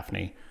than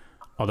Gaffney.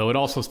 Although it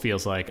also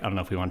feels like, I don't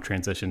know if we want to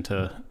transition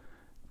to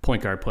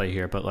point guard play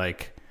here, but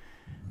like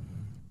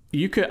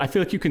I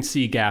feel like you can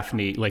see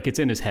Gaffney, like it's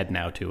in his head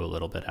now too, a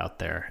little bit out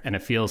there. And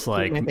it feels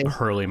like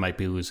Hurley might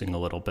be losing a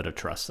little bit of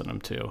trust in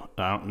him too.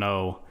 I don't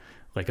know,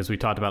 like as we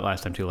talked about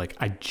last time too, like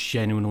I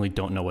genuinely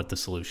don't know what the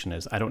solution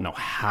is. I don't know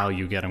how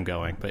you get him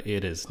going, but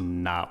it is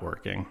not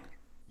working.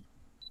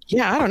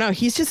 Yeah, I don't know.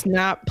 He's just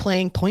not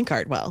playing point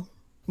guard well,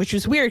 which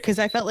was weird because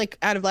I felt like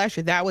out of last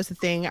year, that was the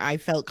thing I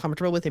felt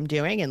comfortable with him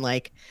doing. And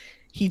like,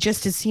 he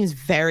just seems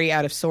very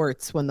out of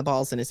sorts when the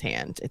ball's in his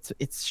hand.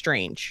 It's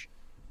strange.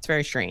 It's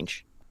very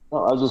strange.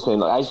 Well, I was just saying,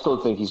 like, I still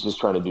think he's just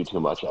trying to do too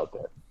much out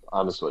there.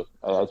 Honestly,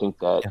 I think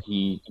that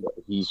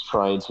he's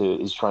trying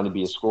to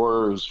be a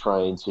scorer. He's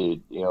trying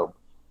to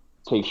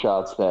take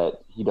shots that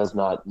he does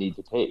not need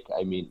to take.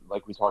 I mean,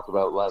 like we talked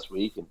about last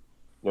week,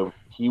 and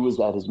he was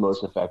at his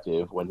most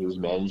effective when he was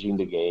managing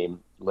the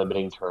game,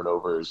 limiting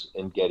turnovers,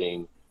 and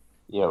getting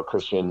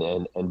Christian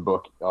and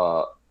Book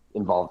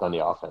involved on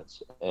the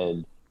offense.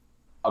 And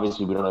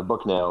obviously, we don't have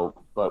Book now,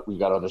 but we've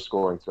got other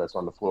scoring threats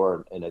on the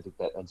floor. And I think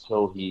that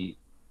until he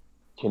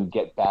can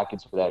get back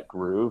into that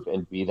groove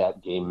and be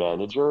that game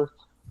manager,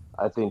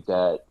 I think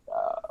that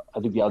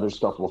the other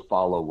stuff will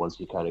follow once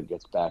he kind of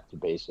gets back to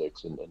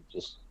basics and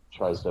just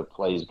tries to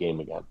play his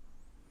game again.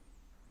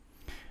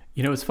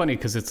 It's funny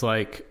because it's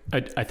like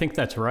I think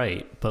that's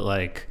right, but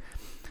like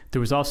there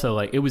was also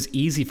like it was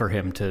easy for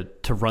him to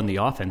run the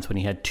offense when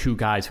he had two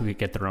guys who could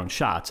get their own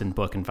shots in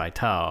Book and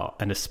Vitale,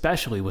 and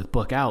especially with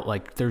Book out,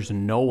 like there's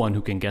no one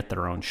who can get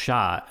their own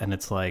shot, and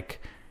it's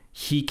like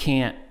he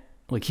can't.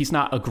 Like, he's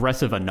not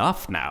aggressive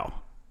enough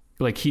now.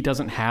 Like, he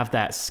doesn't have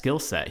that skill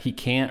set. He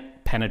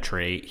can't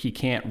penetrate. He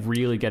can't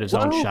really get his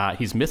own shot.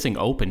 He's missing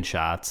open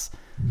shots.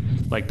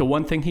 Like, the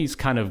one thing he's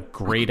kind of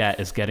great at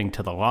is getting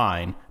to the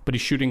line, but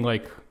he's shooting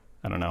like,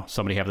 I don't know,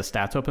 somebody have the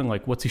stats open?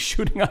 Like, what's he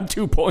shooting on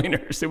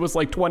 2-pointers? It was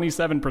like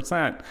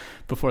 27%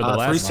 before the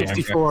last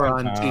 364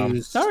 on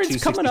twos,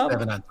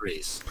 267 on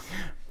threes.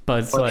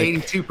 But it's like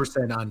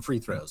 82% on free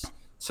throws.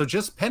 So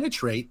just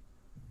penetrate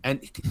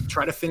and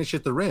try to finish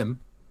at the rim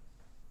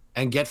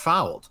and get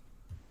fouled,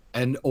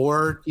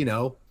 or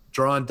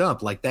draw and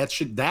dump. Like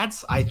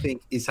that's I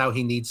think is how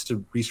he needs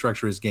to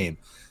restructure his game.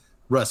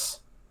 Russ,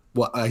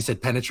 what I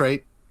said,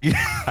 penetrate.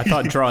 I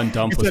thought draw and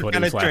dump was what he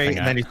was laughing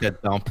at. And then he said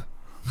dump.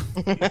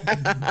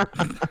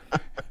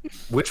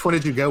 Which one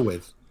did you go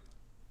with?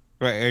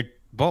 Right,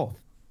 both.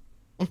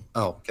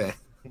 Oh, okay.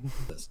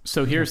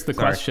 So here's the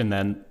question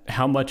then: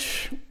 how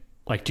much,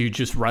 like, do you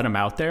just run him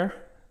out there,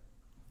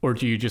 or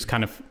do you just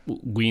kind of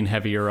lean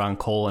heavier on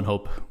Cole and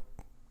hope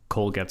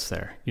Cole gets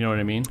there? You know what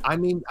I mean? I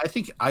mean, I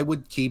think I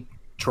would keep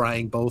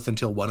trying both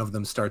until one of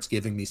them starts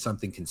giving me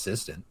something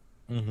consistent.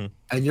 Mm-hmm.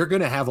 And you're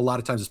going to have a lot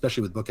of times,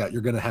 especially with Book out,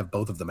 you're going to have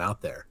both of them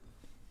out there.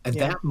 And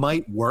that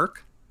might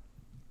work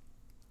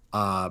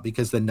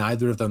because then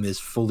neither of them is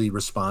fully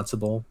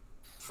responsible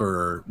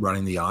for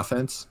running the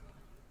offense.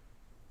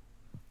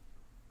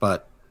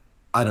 But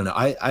I don't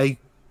know.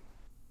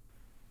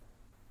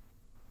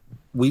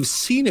 We've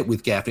seen it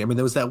with Gaffney. I mean,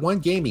 there was that one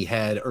game he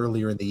had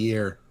earlier in the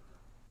year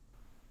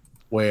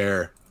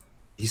where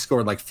he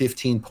scored like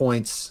 15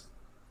 points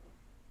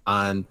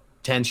on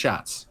 10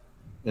 shots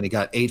and he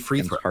got 8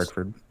 free throws.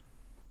 Hartford.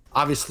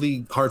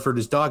 Obviously, Hartford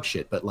is dog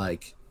shit, but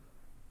like,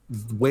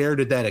 where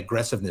did that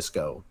aggressiveness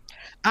go?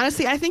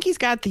 Honestly, I think he's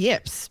got the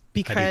yips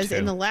because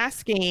in the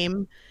last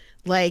game,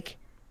 like,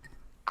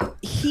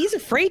 he's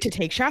afraid to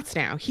take shots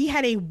now. He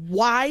had a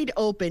wide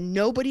open,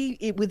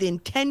 nobody within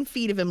 10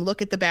 feet of him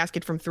look at the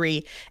basket from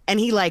 3, and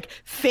he like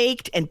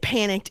faked and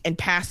panicked and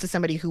passed to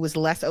somebody who was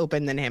less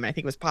open than him. I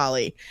think it was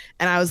Polly.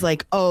 And I was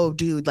like, oh,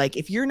 dude, like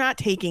if you're not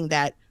taking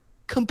that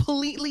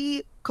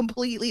completely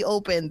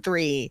open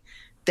 3,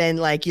 then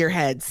like your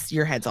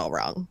head's all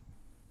wrong.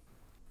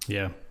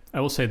 Yeah. I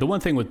will say the one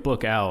thing with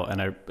Book out,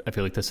 and I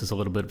feel like this is a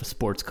little bit of a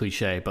sports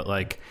cliche, but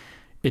like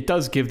it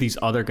does give these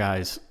other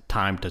guys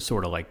time to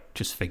sort of like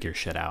just figure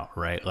shit out,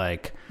 right?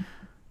 Like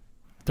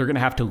they're going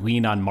to have to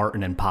lean on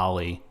Martin and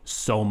Polly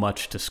so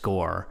much to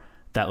score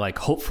that like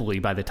hopefully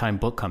by the time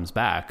Book comes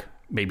back,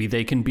 maybe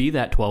they can be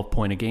that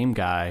 12-point a game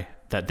guy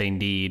that they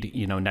need,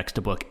 next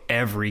to Book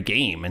every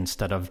game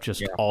instead of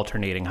just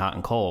alternating hot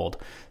and cold.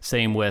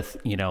 Same with,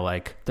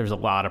 like there's a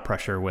lot of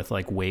pressure with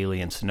like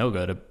Whaley and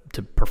Sonogo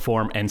to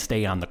perform and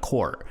stay on the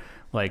court.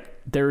 Like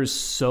there's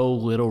so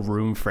little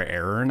room for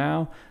error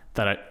now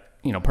that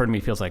part of me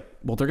feels like,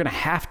 well, they're going to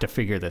have to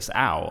figure this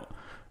out.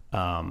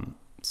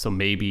 So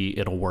maybe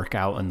it'll work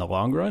out in the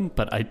long run,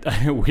 but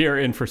we are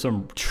in for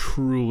some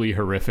truly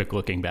horrific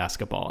looking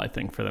basketball, I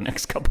think, for the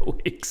next couple of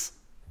weeks.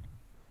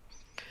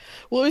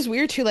 Well, it was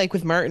weird too, like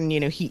with Martin,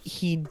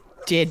 he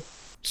did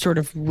sort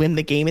of win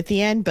the game at the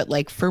end, but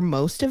like for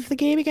most of the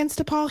game against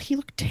DePaul, he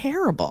looked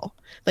terrible.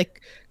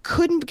 Like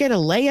couldn't get a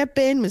layup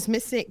in, was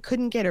missing,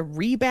 couldn't get a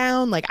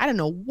rebound. Like I don't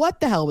know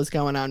what the hell was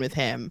going on with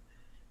him.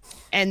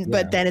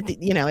 But then at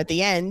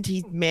the end,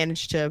 he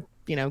managed to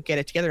get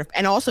it together,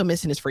 and also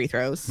missing his free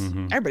throws.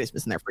 Mm-hmm. Everybody's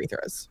missing their free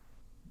throws.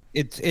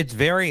 It's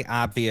very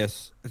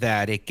obvious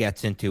that it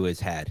gets into his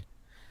head,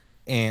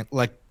 and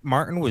like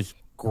Martin was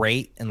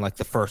great in like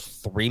the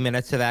first 3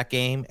 minutes of that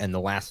game and the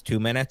last 2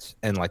 minutes,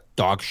 and like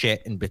dog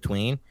shit in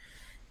between.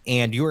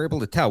 And you were able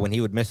to tell when he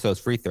would miss those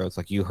free throws,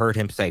 like you heard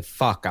him say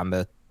 "fuck" on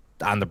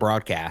the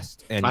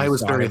broadcast, and I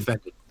was very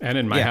offended. And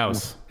in my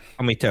house,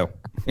 me too.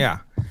 Yeah,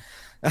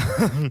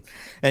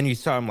 and you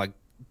saw him like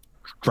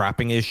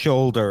dropping his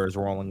shoulders,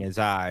 rolling his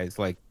eyes.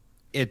 Like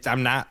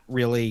I'm not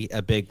really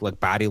a big like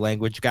body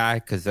language guy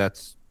because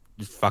that's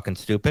just fucking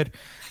stupid.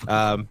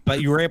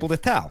 But you were able to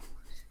tell.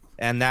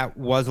 And that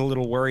was a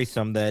little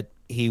worrisome that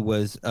he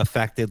was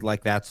affected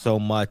like that so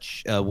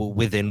much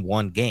within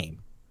one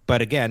game.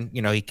 But again,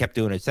 he kept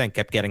doing his thing,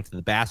 kept getting to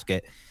the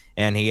basket,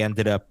 and he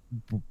ended up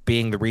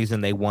being the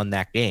reason they won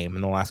that game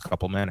in the last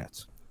couple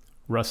minutes.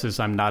 Russ's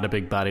 "I'm not a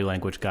big body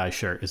language guy"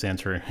 shirt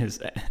is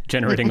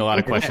generating a lot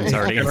of questions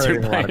already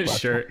answered by his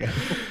shirt.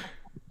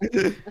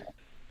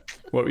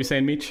 What were you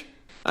saying, Meech?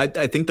 I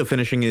think the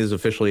finishing is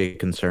officially a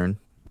concern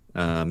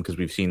because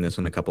we've seen this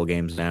in a couple of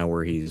games now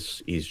where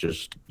he's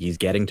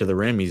getting to the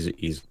rim,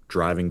 he's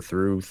driving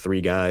through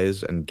three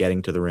guys and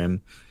getting to the rim,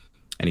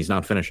 and he's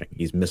not finishing.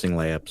 He's missing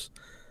layups.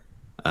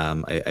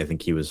 I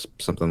think he was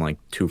something like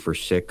 2 for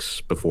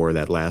 6 before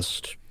that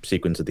last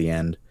sequence at the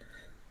end,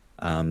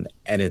 and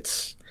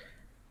it's.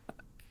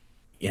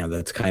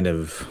 That's kind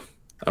of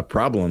a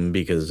problem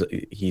because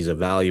he's a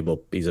very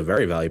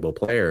valuable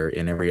player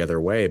in every other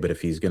way. But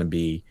if he's going to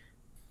be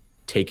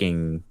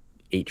taking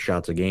 8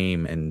 shots a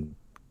game and,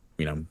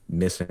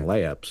 missing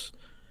layups,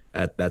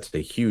 that's a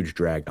huge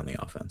drag on the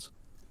offense.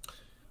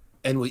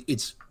 And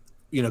it's,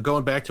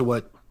 going back to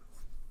what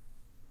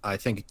I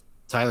think,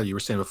 Tyler, you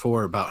were saying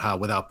before about how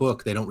without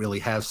Book, they don't really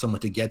have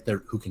someone to get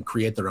there who can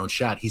create their own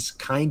shot. He's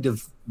kind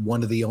of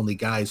one of the only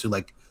guys who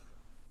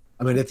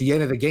at the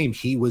end of the game,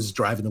 he was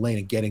driving the lane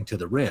and getting to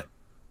the rim,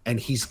 and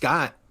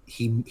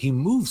he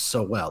moves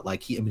so well.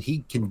 Like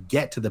he can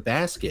get to the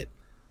basket,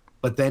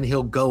 but then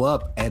he'll go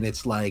up and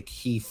it's like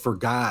he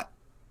forgot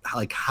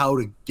like how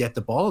to get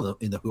the ball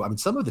in the hoop. I mean,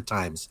 some of the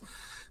times,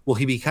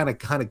 he'd be kind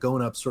of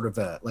going up sort of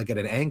like at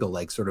an angle,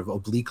 like sort of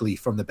obliquely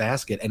from the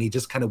basket, and he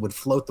just kind of would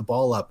float the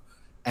ball up,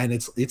 and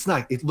it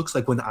looks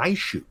like when I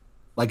shoot,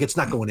 like it's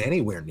not going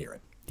anywhere near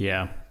it.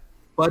 Yeah.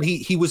 But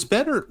he was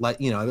better. Like,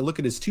 I look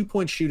at his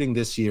 2-point shooting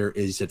this year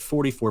is at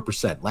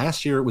 44%.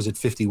 Last year it was at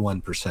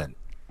 51%.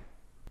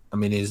 I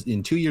mean,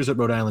 in 2 years at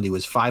Rhode Island, he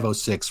was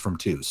 506 from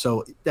 2.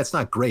 So that's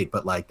not great,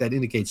 but like that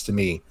indicates to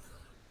me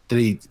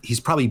that he's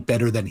probably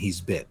better than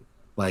he's been.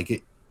 Like,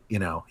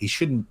 he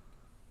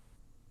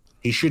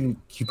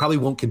probably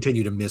won't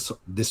continue to miss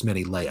this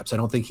many layups. I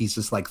don't think he's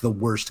just like the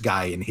worst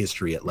guy in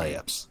history at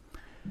layups.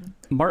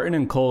 Martin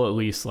and Cole, at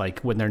least,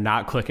 like when they're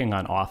not clicking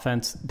on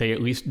offense, they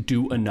at least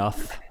do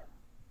enough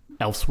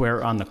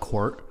elsewhere on the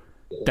court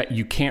that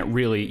you can't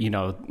really,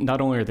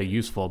 not only are they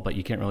useful, but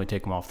you can't really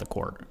take them off the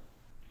court.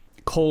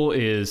 Cole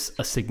is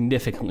a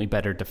significantly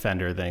better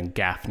defender than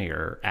Gaffney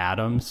or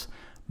Adams.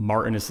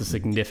 Martin is a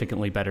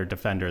significantly better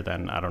defender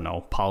than, I don't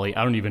know, Pauly.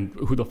 I don't even,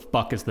 who the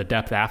fuck is the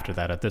depth after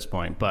that at this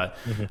point, but.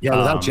 Yeah,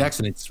 without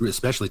Jackson, it's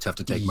especially tough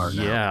to take Martin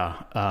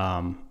out.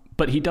 Yeah.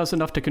 But he does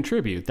enough to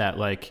contribute that,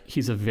 like,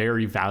 he's a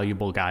very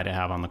valuable guy to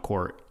have on the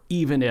court,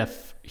 even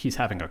if he's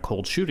having a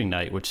cold shooting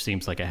night, which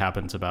seems like it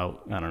happens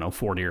about,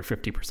 40 or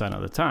 50%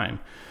 of the time.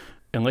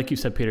 And like you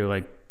said, Peter,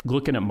 like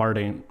looking at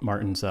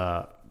Martin's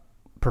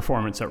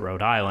performance at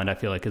Rhode Island, I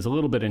feel like is a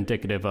little bit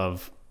indicative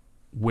of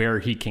where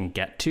he can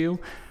get to.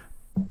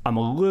 I'm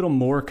a little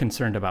more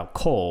concerned about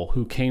Cole,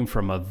 who came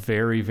from a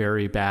very,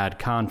 very bad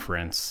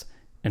conference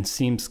and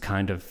seems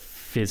kind of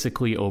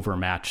physically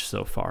overmatched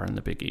so far in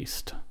the Big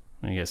East.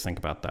 What do you guys think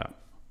about that?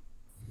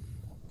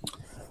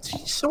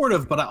 Sort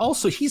of, but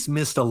also he's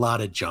missed a lot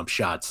of jump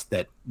shots,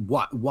 that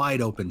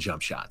wide open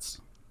jump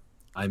shots.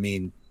 I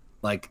mean,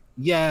 like,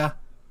 yeah,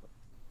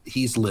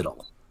 he's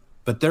little,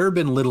 but there have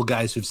been little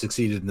guys who've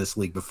succeeded in this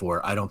league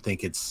before. I don't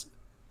think it's,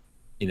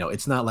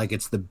 it's not like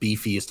it's the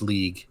beefiest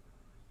league.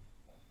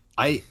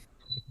 I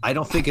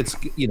don't think it's,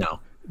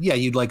 yeah,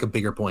 you'd like a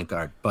bigger point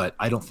guard, but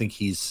I don't think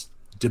he's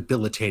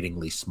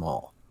debilitatingly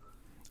small.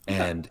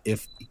 And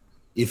if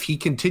he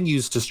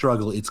continues to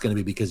struggle, it's going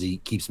to be because he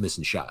keeps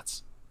missing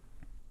shots.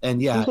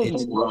 And yeah, seems like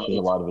he's rushing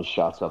a lot of his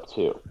shots up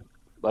too.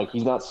 Like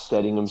he's not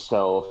setting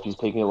himself. He's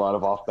taking a lot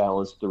of off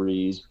balance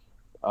threes.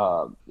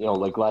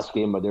 Like last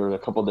game, there were a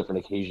couple of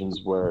different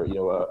occasions where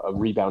a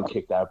rebound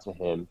kicked out to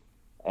him,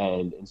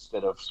 and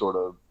instead of sort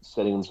of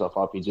setting himself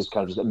up, he just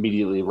kind of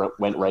immediately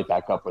went right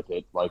back up with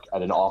it, like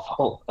at an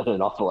awful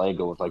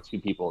angle with like two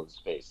people in his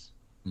face.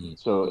 Mm-hmm.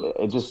 So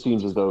it just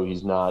seems as though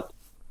he's not.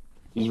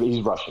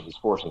 He's rushing. He's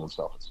forcing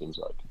himself. It seems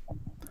like.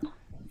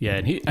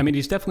 Yeah, and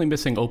he's definitely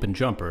missing open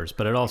jumpers,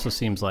 but it also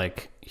seems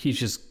like he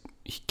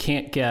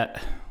can't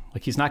get,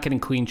 like, he's not getting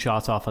clean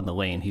shots off on the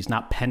lane. He's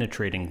not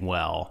penetrating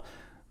well.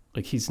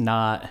 Like, it's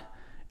not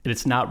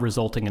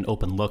resulting in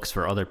open looks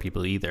for other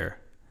people either.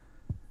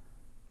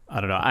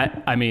 I don't know.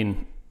 I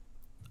mean,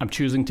 I'm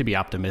choosing to be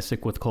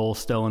optimistic with Cole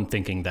still and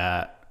thinking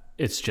that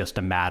it's just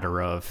a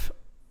matter of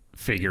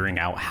figuring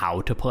out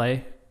how to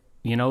play,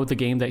 the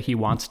game that he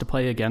wants to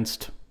play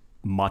against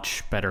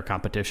much better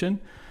competition.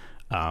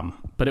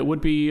 But it would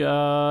be,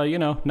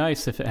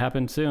 nice if it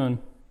happened soon.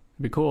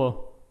 It'd be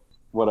cool.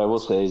 What I will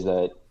say is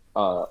that,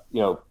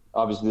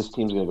 obviously this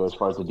team's going to go as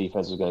far as the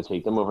defense is going to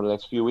take them over the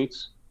next few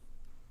weeks.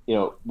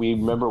 We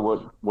remember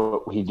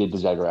what he did to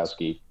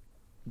Zagorowski,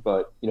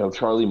 but,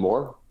 Charlie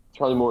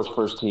Moore's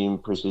first team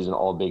preseason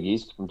All Big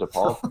East from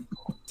DePaul.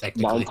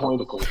 9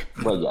 points.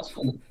 Well, yes.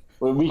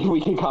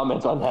 We can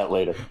comment on that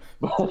later.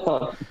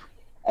 But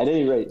at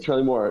any rate,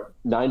 Charlie Moore,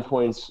 9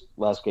 points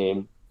last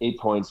game, 8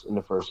 points in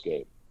the first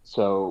game.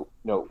 So,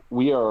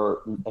 we are,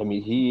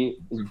 he,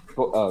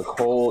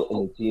 Cole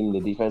and the team,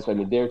 the defense,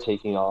 they're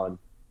taking on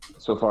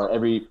so far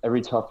every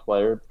top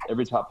player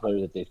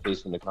that they've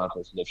faced in the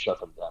conference, and they've shut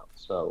them down.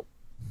 So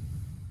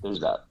there's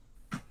that.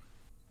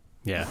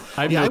 Yeah.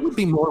 I would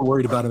be more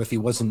worried about him if he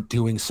wasn't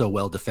doing so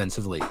well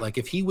defensively. Like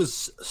if he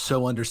was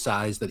so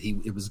undersized that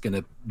it was going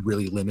to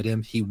really limit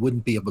him, he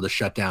wouldn't be able to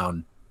shut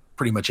down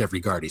pretty much every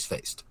guard he's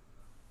faced.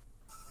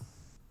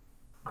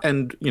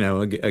 And,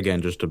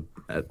 again, just to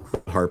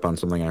harp on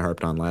something I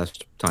harped on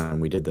last time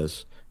we did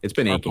this, it's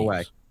been 8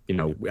 games.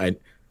 I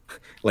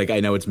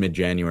know it's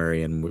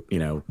mid-January and,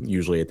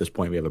 usually at this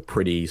point we have a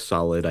pretty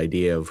solid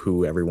idea of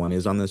who everyone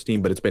is on this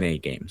team, but it's been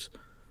 8 games.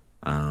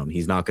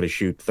 He's not going to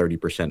shoot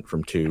 30%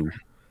 from 2,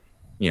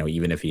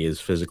 even if he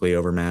is physically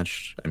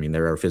overmatched.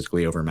 There are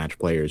physically overmatched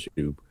players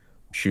who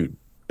shoot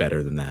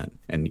better than that.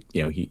 And,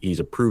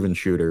 he's a proven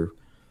shooter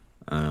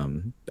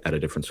at a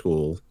different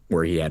school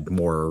where he had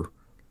more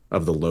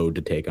of the load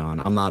to take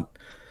on.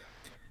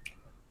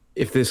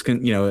 If this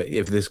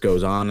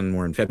goes on and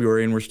we're in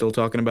February and we're still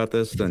talking about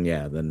this, then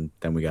yeah, then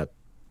we got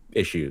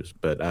issues.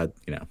 But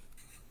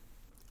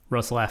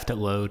Russ laughed at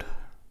load.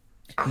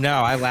 No,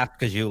 I laughed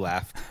because you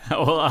laughed.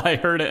 Well, I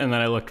heard it and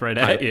then I looked right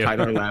at you. I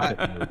don't laugh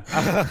at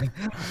load.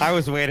 I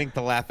was waiting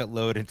to laugh at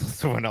load until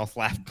someone else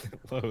laughed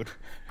at load.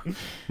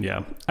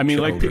 Yeah,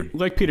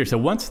 like Peter said,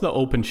 once the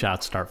open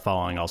shots start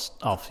falling,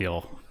 I'll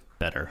feel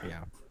better.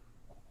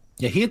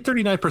 Yeah, he had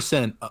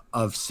 39%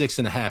 of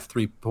 6.5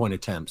 3-point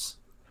attempts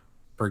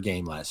per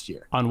game last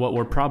year on what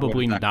were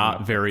probably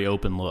not very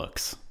open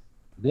looks.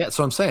 Yeah,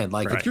 so I'm saying,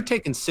 right. If you're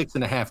taking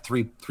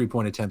 6.5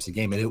 3-point attempts a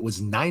game, and it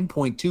was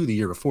 9.2 the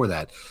year before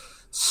that,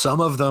 some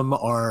of them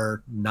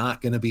are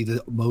not going to be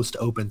the most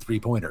open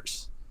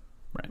 3-pointers.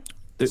 Right.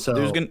 There's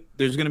going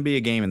to be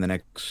a game in the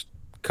next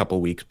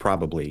couple weeks,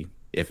 probably,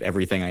 if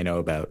everything I know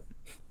about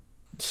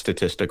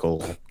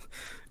statistical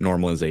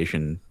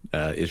normalization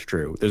is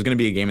true. There's going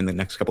to be a game in the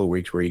next couple of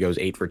weeks where he goes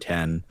 8 for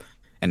 10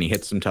 and he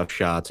hits some tough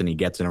shots and he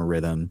gets in a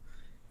rhythm,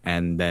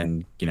 and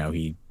then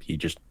he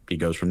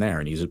goes from there,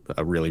 and he's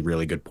a really,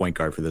 really good point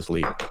guard for this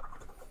league.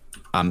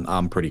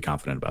 I'm pretty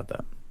confident about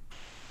that.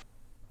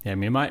 Yeah,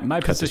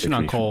 my position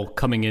on Cole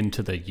coming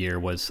into the year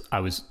was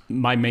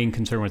my main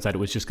concern was that it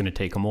was just going to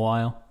take him a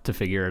while to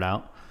figure it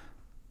out,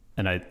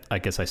 and I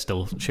guess I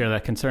still share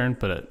that concern,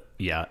 but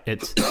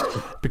it's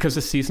because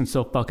the season's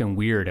so fucking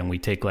weird and we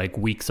take like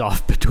weeks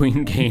off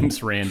between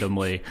games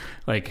randomly.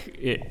 Like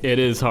it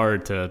is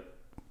hard to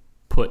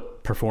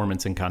put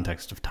performance in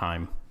context of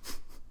time.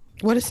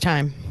 What is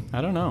time?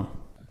 I don't know.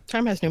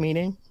 Time has no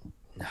meaning.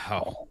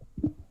 No.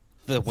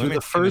 The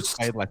women's first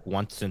played like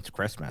once since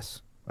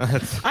Christmas.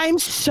 I'm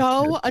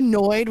so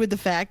annoyed with the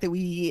fact that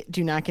we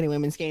do not get a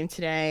women's game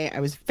today.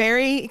 I was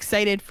very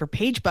excited for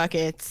Paige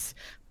Buckets,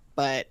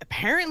 but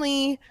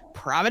apparently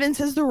Providence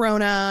has the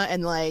Rona,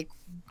 and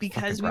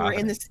because we were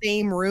in the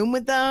same room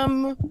with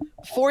them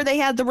before they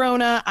had the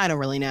Rona, I don't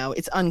really know.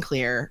 It's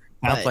unclear.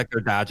 Sounds like they're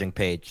dodging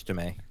Paige to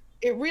me.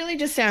 It really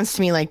just sounds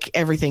to me like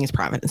everything is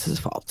Providence's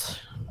fault.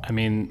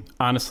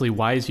 Honestly,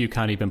 why is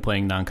UConn even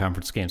playing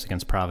non-conference games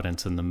against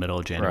Providence in the middle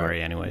of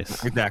January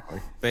anyways? Exactly.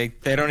 They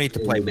don't need to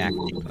play MAC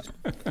teams.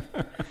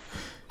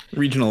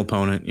 Regional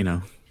opponent,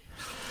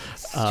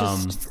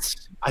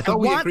 I thought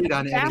we agreed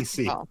on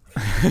NEC.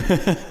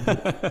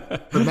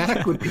 The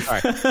MAC would be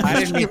I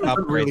didn't mean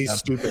to really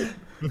stupid.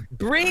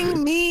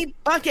 Bring me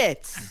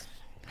buckets.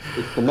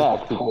 It's the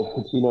MAC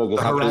because Patino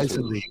gets the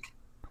Horizon League.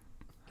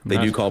 They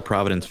do call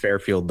Providence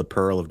Fairfield the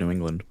Pearl of New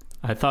England.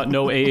 I thought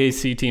no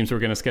AAC teams were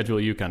going to schedule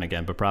UConn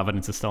again, but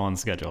Providence is still on the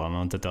schedule. I don't know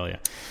what to tell you.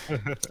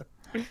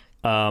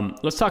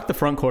 Let's talk the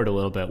front court a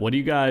little bit. What do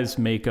you guys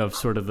make of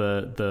sort of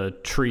the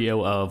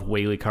trio of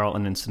Whaley,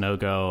 Carlton, and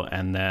Sanogo,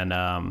 and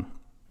then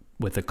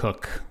with the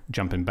Cook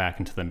jumping back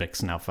into the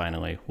mix now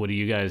finally? What do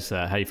you guys?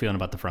 How you feeling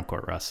about the front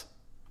court, Russ?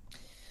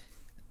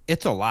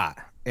 It's a lot,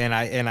 and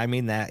I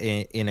mean that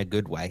in a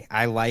good way.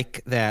 I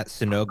like that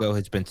Sanogo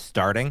has been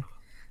starting.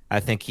 I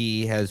think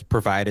he has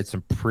provided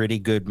some pretty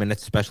good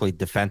minutes, especially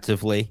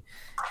defensively,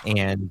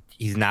 and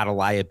he's not a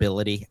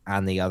liability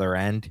on the other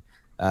end,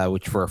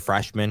 which for a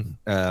freshman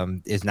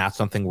is not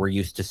something we're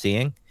used to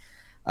seeing.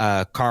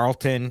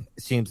 Carlton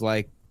seems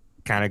like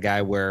kind of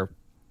guy where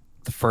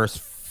the first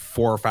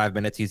 4 or 5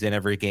 minutes he's in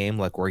every game,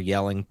 like we're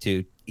yelling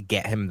to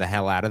get him the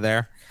hell out of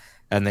there,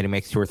 and then he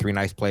makes 2 or 3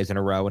 nice plays in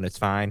a row, and it's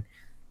fine.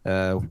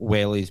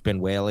 Whaley's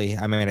been Whaley.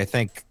 I mean, I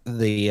think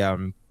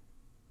the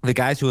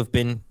guys who have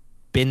been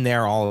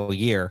there all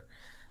year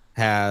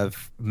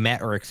have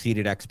met or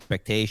exceeded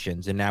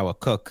expectations, and now a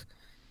Cook,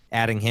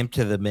 adding him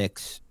to the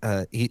mix.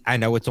 I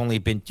know it's only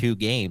been 2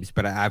 games,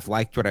 but I've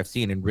liked what I've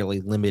seen in really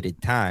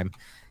limited time,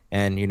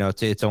 and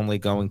it's only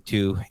going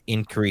to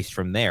increase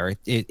from there.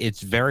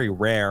 It's very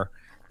rare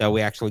that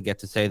we actually get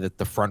to say that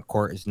the front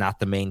court is not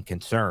the main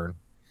concern,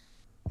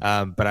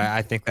 but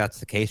I think that's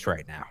the case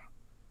right now.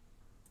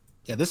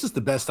 Yeah, this is the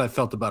best I've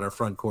felt about our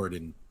front court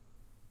in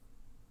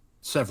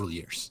several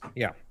years.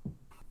 Yeah.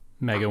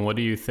 Megan, what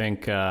do you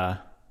think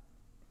a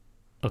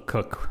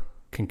Cook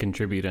can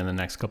contribute in the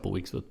next couple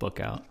weeks with Book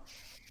out?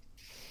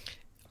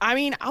 I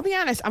mean, I'll be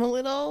honest, I'm a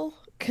little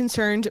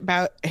concerned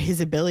about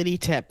his ability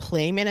to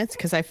play minutes,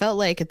 because I felt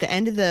like at the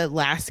end of the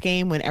last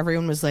game when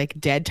everyone was like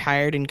dead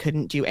tired and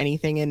couldn't do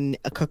anything and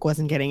a Cook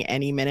wasn't getting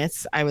any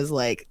minutes, I was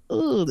like,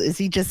 ooh, is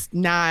he just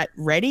not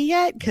ready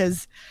yet?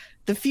 Because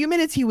the few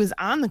minutes he was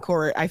on the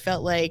court, I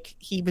felt like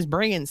he was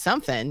bringing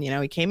something.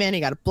 He came in, he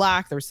got a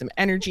block, there was some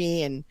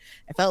energy, and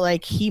I felt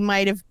like he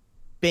might have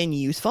been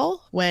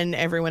useful when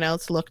everyone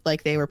else looked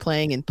like they were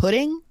playing in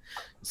pudding.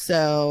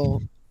 So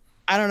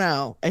I don't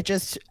know. It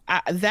just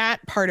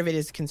that part of it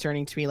is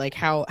concerning to me. Like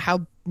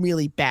how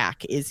really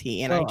back is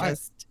he? And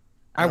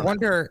I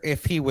wonder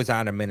if he was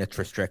on a minutes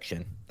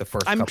restriction the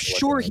first. I'm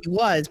sure he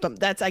was,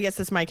 but I guess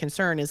that's my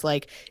concern. Is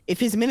like if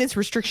his minutes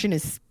restriction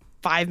is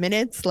 5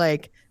 minutes,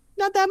 like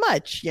not that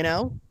much,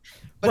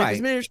 But right. If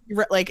his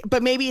minutes,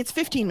 but maybe it's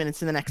 15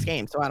 minutes in the next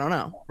game. So I don't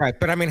know. Right,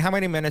 but I mean, how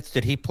many minutes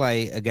did he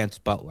play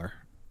against Butler?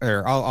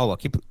 Or I'll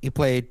look. He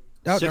played.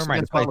 Oh, 6 never mind.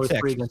 against Butler,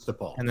 3 against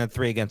DePaul, and then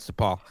 3 against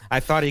DePaul. I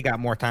thought he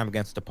got more time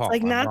against DePaul.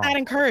 Like not that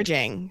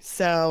encouraging.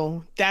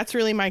 So that's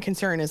really my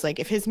concern. Is like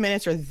if his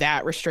minutes are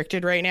that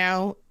restricted right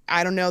now,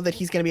 I don't know that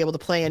he's going to be able to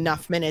play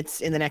enough minutes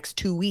in the next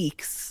 2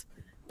 weeks.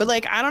 But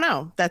like I don't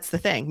know. That's the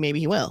thing. Maybe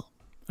he will.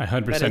 I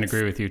 100%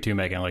 agree with you too,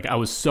 Megan. Like I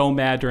was so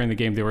mad during the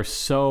game. They were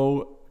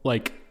so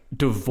like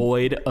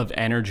devoid of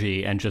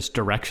energy and just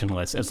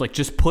directionless. It's like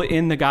just put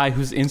in the guy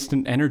who's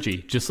instant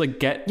energy. Just like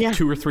get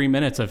 2 or 3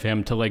 minutes of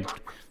him to like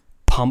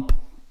pump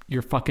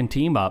your fucking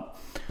team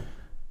up.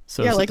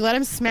 So yeah, like let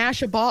him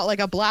smash a ball like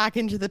a block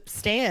into the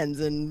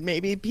stands, and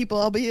maybe people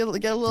will be able to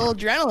get a little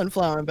adrenaline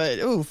flowing. But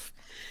oof,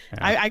 yeah.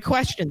 I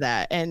questioned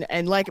that,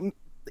 and like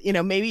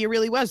maybe it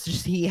really was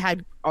just he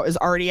was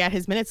already at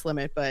his minutes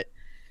limit, but.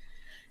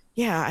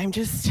 Yeah, I'm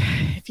just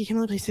if you can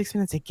only play 6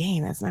 minutes a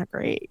game, that's not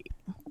great.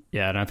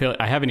 Yeah, and I feel like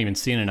I haven't even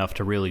seen enough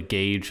to really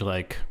gauge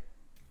like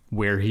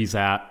where he's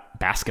at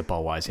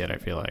basketball wise yet, I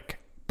feel like.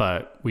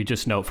 But we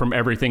just know from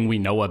everything we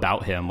know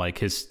about him, like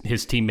his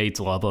teammates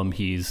love him.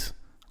 He's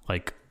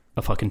like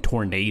a fucking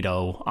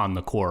tornado on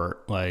the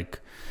court. Like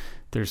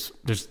there's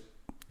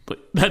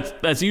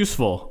that's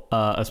useful,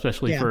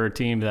 especially for a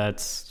team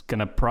that's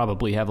gonna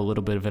probably have a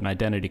little bit of an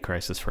identity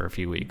crisis for a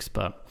few weeks.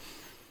 But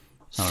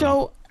I don't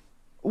know.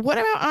 What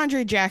about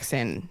Andre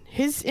Jackson?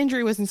 His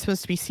injury wasn't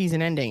supposed to be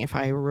season ending, if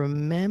I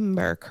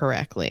remember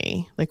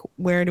correctly. Like,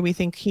 where do we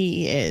think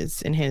he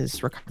is in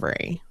his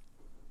recovery?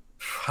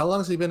 How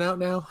long has he been out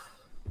now?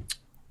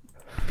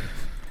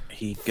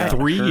 He got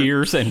 3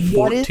 years and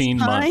 14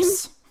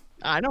 months.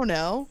 I don't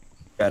know.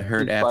 Got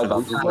hurt after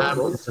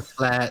It's a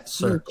flat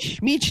circle.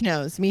 Meech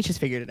knows. Meech has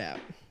figured it out.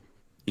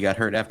 He got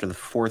hurt after the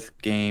 4th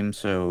game,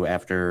 so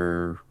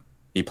after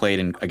he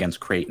played against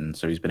Creighton,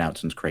 so he's been out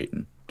since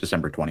Creighton,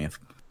 December 20th.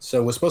 So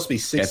it was supposed to be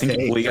 6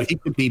 to 8. But he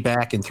could be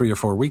back in 3 or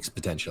 4 weeks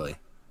potentially.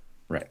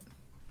 Right.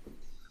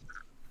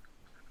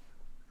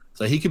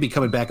 So he could be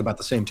coming back about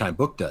the same time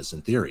Book does,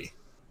 in theory.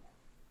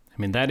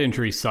 I mean, that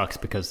injury sucks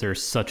because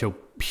there's such a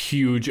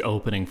huge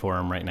opening for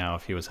him right now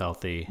if he was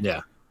healthy. Yeah.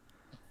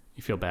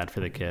 You feel bad for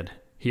the kid.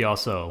 He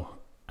also,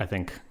 I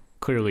think,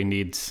 clearly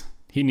needs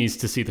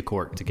to see the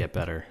court to get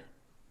better.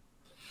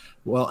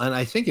 Well, and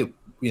I think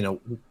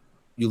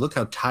you look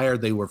how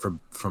tired they were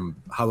from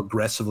how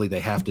aggressively they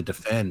have to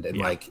defend. And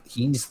like,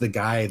 he's the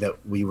guy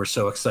that we were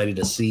so excited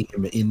to see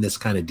him in this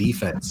kind of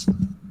defense.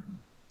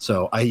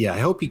 So I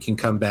hope he can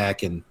come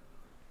back. And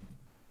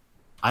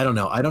I don't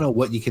know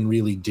what you can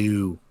really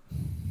do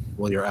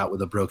while you're out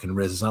with a broken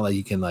wrist. It's not like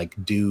you can like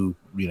do,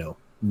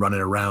 running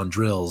around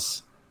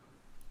drills,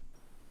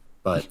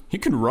 but he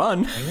can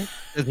run.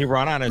 Does he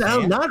run on his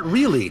No, hand? not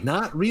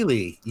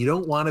really. You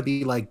don't want to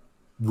be like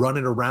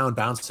running around,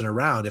 bouncing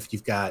around if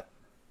you've got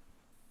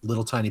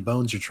little tiny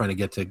bones you're trying to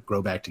get to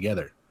grow back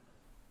together.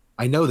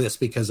 I know this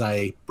because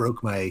I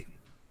broke my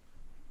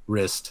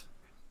wrist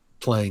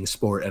playing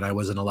sport and I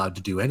wasn't allowed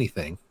to do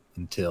anything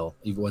until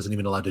he wasn't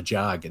even allowed to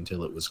jog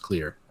until it was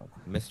clear.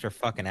 Mr.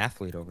 fucking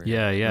athlete over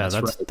here. Yeah.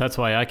 That's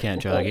why I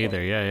can't jog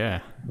either.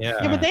 Yeah.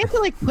 Yeah, but they have to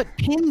like put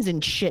pins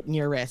and shit in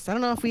your wrist. I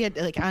don't know if we had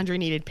like Andre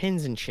needed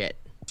pins and shit.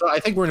 So I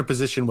think we're in a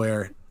position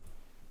where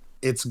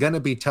it's going to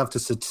be tough to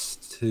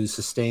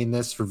sustain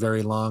this for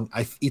very long.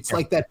 It's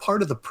like that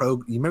part of the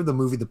you remember the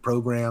movie The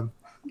Program,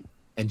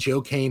 and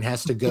Joe Kane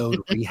has to go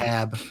to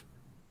rehab,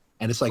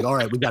 and it's like, all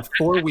right, we got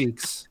 4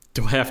 weeks.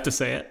 Do I have to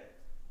say it?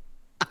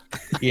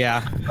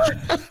 Yeah.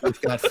 We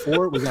got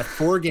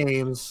 4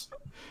 games.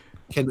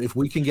 If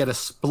we can get a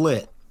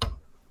split,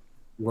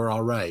 we're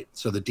all right.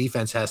 So the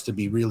defense has to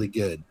be really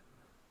good.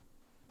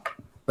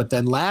 But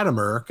then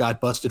Latimer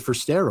got busted for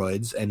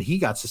steroids, and he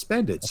got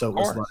suspended. So it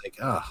was like,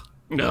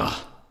 now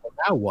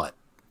what?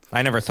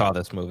 I never saw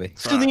this movie.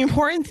 So the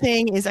important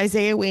thing is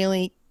Isaiah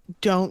Whaley,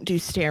 don't do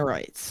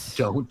steroids.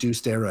 Don't do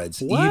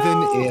steroids. Well,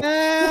 even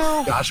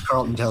if Josh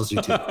Carlton tells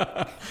you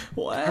to.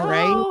 Well,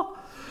 right?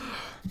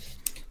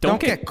 Don't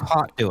get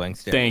caught doing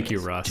steroids. Thank you,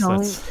 Russ.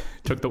 That's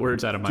took the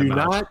words out of my mouth.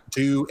 Do not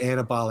do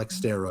anabolic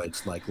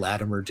steroids like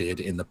Latimer did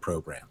in The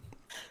Program.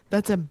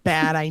 That's a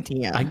bad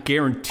idea. I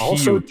guarantee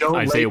Also, you don't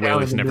Isaiah lay down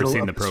Whaley's in the never middle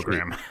seen of The the street.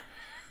 Program.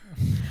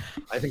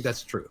 I think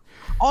that's true.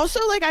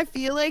 Also, like, I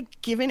feel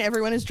like given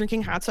everyone is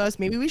drinking hot sauce,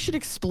 maybe we should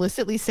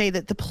explicitly say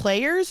that the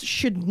players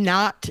should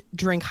not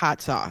drink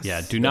hot sauce.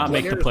 Yeah, do not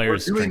make the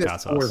players drink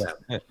hot sauce.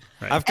 Right.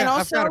 Right. I've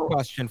got a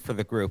question for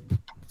the group.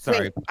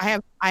 Sorry.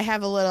 Wait, I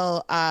have a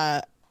little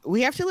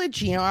we have to let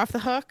Gino off the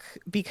hook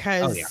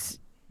because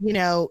you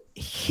know,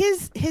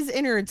 his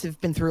innards have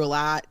been through a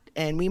lot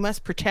and we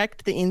must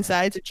protect the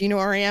insides of Gino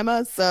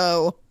Auriemma.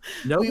 So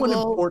no one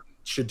important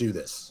should do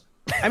this.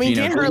 I mean,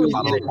 Dan Hurley's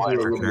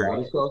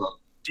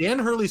Dan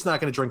Hurley's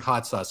not going to drink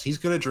hot sauce. He's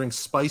going to drink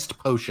spiced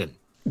potion.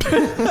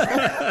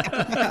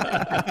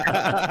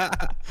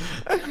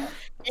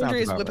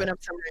 Andrea's whipping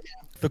up some right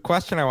now. The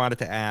question I wanted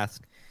to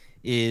ask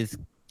is,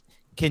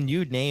 can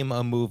you name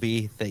a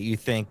movie that you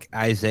think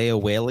Isaiah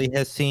Whaley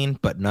has seen,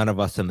 but none of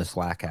us in the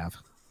Slack have?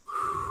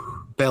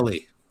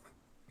 Belly.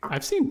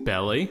 I've seen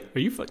Belly.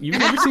 You've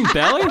never seen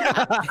Belly?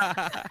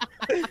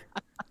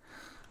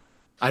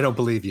 I don't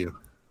believe you.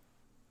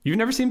 You've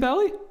never seen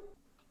Belly?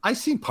 I've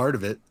seen part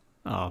of it.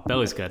 Oh,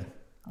 Belly's good.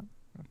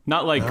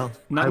 Not like No,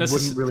 not I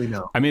necessarily. wouldn't really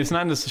know. I mean, it's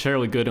not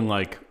necessarily good in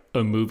like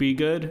a movie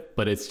good,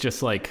 but it's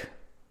just like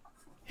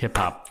hip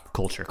hop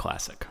culture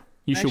classic.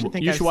 You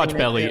should watch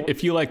Belly.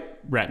 If you like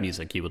rap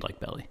music, you would like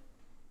Belly.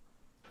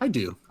 I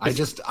do. I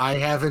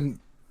haven't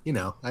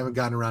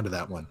gotten around to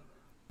that one.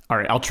 All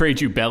right, I'll trade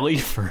you Belly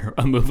for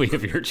a movie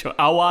of your choice.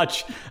 I'll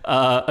watch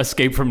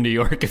Escape from New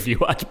York if you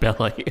watch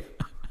Belly.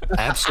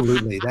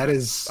 Absolutely. That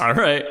is all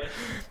right.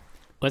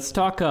 Let's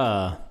talk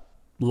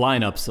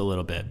lineups a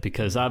little bit,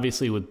 because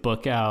obviously with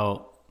Book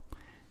out,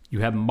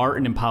 you have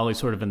Martin and Polly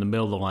sort of in the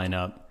middle of the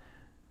lineup.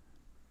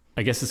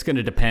 I guess it's going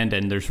to depend,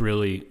 and there's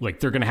really like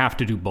they're going to have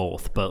to do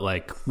both. But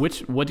like,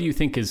 what do you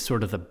think is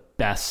sort of the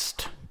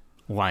best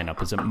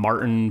lineup? Is it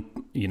Martin,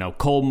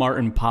 Cole,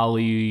 Martin,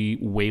 Polly,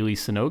 Whaley,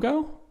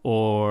 Sanogo,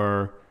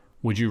 or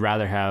would you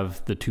rather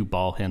have the two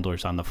ball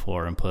handlers on the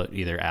floor and put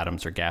either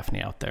Adams or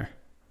Gaffney out there?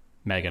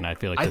 Megan, I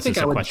feel like this is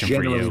a question for you.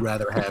 I think I would generally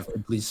rather have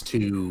at least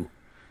two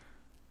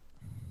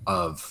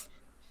of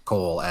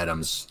Cole,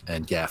 Adams,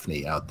 and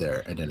Gaffney out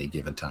there at any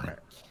given time.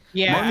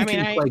 Yeah,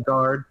 Martin can play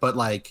guard, but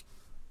like,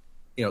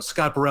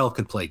 Scott Burrell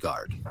could play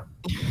guard,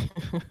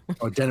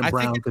 or Denham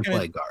Brown could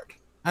play guard.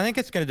 I think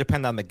it's going to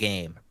depend on the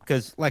game,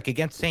 because like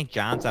against St.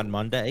 John's on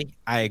Monday,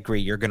 I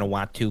agree you're going to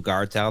want two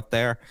guards out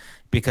there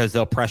because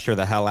they'll pressure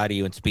the hell out of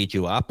you and speed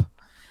you up.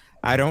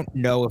 I don't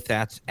know if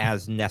that's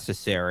as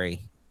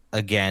necessary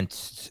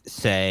against,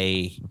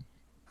 say,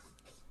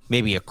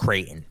 maybe a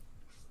Creighton.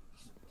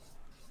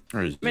 I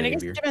mean, I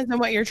guess it depends on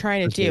what you're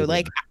trying to do.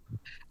 Like,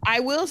 I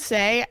will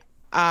say,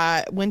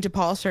 when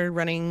DePaul started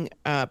running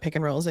pick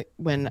and rolls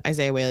when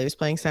Isaiah Whaley was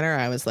playing center,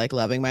 I was like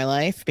loving my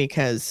life,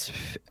 because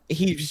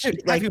he's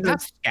like, have you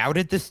not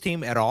scouted this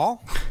team at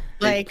all?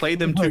 They played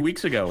them 2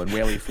 weeks ago, and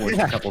Whaley forced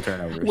a couple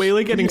turnovers.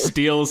 Whaley getting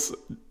steals,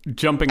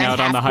 jumping out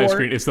on the high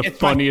screen is the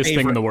funniest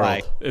thing in the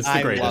world. It's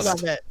the greatest. I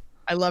love it.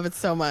 I love it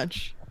so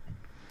much.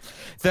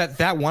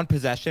 That one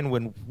possession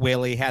when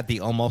Whaley had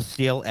the almost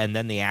steal and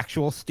then the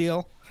actual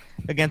steal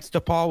against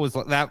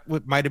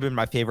DePaul might have been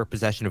my favorite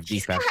possession of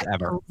defense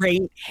ever.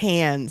 Great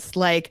hands.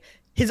 Like,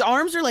 his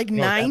arms are like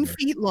 9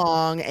 feet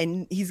long,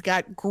 and he's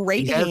got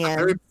great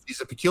hands.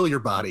 He's a peculiar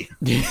body.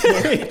 Yeah,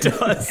 he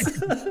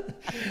does.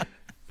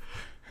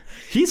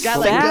 He's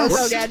got fast.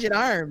 like go gadget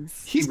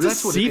arms. He's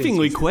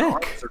deceivingly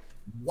quick.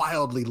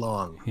 Wildly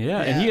long.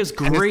 Yeah, and he has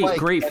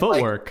great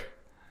footwork.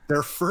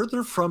 They're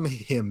further from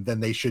him than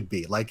they should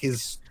be. Like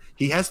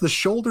he has the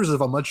shoulders of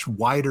a much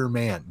wider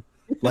man.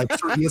 Like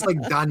he has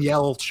like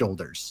Danielle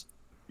shoulders.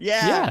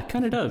 Yeah,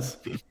 kind of does.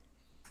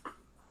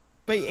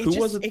 But who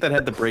was it that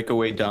had the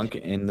breakaway dunk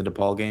in the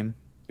DePaul game?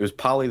 It was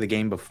Poly the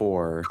game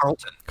before.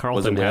 Carlton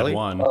Was it had really?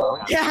 one.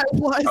 Yeah, it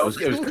was. Oh,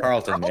 it was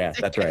Carlton. Yeah,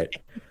 that's right.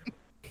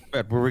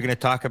 Were we going to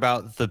talk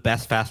about the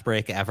best fast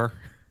break ever?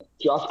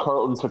 Josh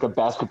Carlton took a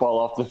basketball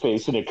off the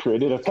face and it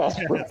created a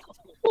fast break.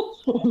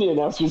 The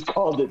announcers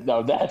called it,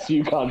 no, that's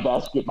UConn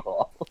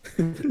basketball.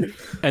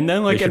 And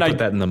then They should put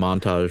that in the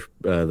montage,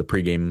 the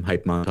pregame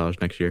hype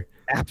montage next year.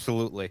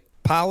 Absolutely.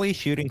 Poly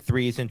shooting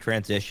threes in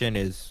transition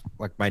is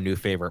like my new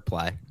favorite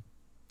play.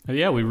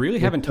 Yeah, we really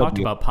haven't talked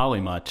about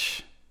Poly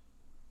much.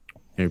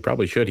 You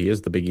probably should. He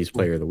is the Big East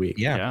player of the week.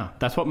 Yeah,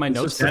 that's what my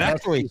notes That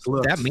said.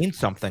 that means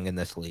something in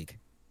this league.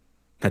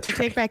 That's I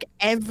take back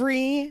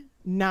every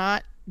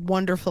not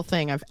wonderful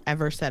thing I've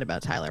ever said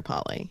about Tyler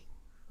Poly.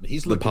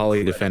 He's the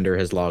Poly defender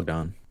has logged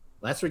on.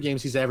 Last 3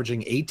 games, he's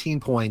averaging 18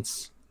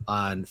 points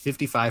on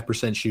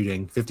 55%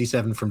 shooting,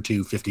 57 from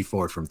 2,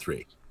 54 from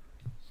 3.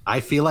 I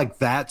feel like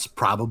that's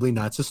probably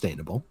not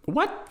sustainable.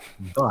 What?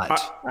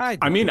 But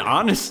I mean,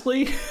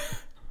 honestly,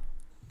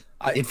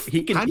 if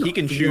he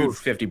can shoot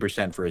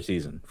 50% for a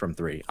season from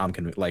 3. I'm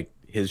convinced. Like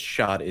his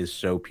shot is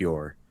so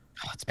pure,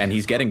 and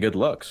he's getting good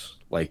looks.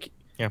 Like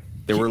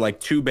there were like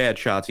 2 bad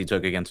shots he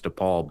took against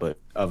DePaul, but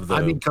of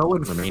the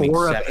going remaining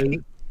 4 7, of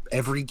 8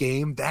 every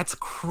game. That's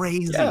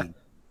crazy. Yeah,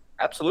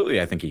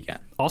 absolutely. I think he can.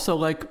 also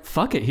like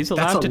fuck it, he's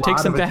allowed to take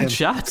some bad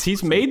shots.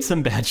 He's made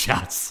some bad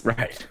shots.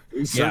 Right.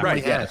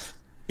 Right. Yes.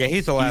 Yeah,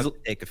 he's allowed to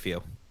take a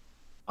few.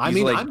 I He's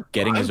mean, like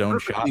getting his own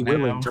shot perfectly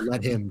willing now. to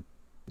let him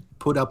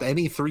put up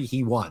any 3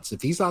 he wants.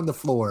 If he's on the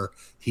floor,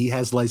 he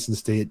has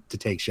license to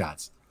take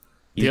shots.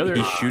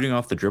 He's shooting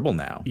off the dribble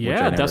now.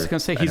 Yeah, that's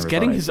gonna say he's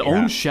getting his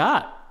own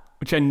shot,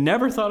 which I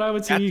never thought I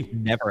would see. That's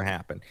never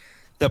happened.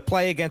 The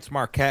play against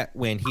Marquette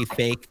when he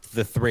faked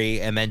the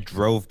 3 and then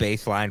drove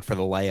baseline for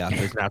the layup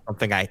is not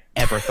something I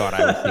ever thought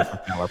I would see from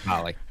Tyler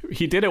Poly.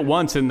 He did it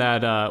once in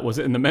that was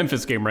it in the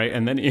Memphis game, right?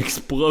 And then he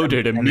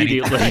exploded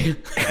immediately.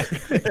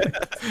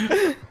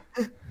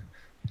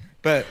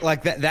 But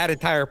like that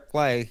entire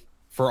play,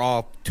 for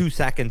all 2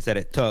 seconds that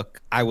it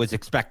took, I was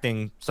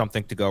expecting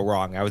something to go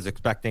wrong. I was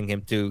expecting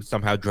him to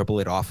somehow dribble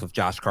it off of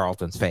Josh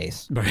Carlton's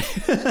face.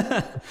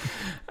 I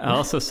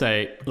also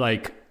say,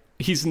 like,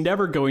 he's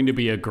never going to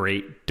be a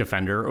great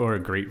defender or a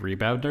great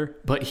rebounder,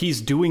 but he's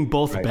doing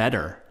both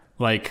better.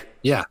 Like,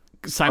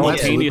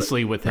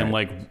 simultaneously with him,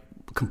 like,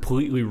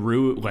 completely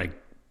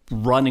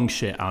running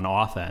shit on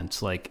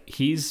offense. Like,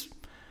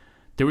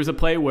 there was a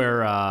play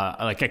where,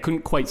 like, I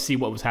couldn't quite see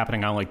what was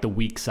happening on, like, the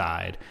weak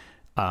side.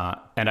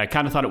 And I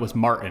kind of thought it was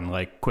Martin,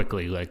 like,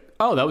 quickly, like,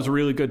 oh, that was a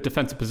really good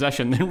defensive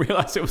possession. Then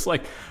realized it was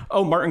like,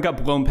 oh, Martin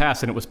got blown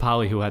past, and it was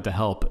Poly who had to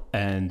help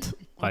and,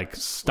 like,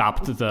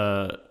 stopped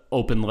the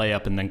open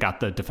layup and then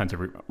got the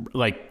defensive.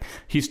 Like,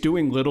 he's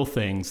doing little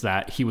things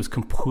that he was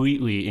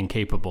completely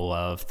incapable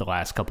of the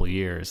last couple of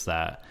years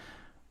that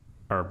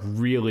are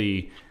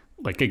really,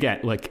 like, again,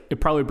 like,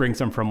 it probably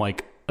brings him from,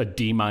 like, a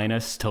D-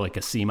 to, like,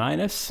 a C-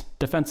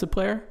 defensive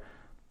player.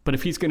 But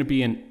if he's going to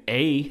be an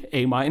A-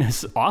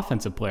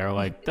 offensive player,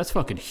 like, that's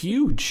fucking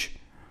huge.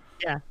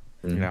 Yeah.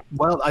 Yeah.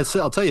 Well,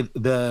 I'll tell you,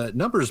 the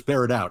numbers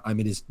bear it out. I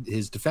mean,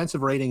 his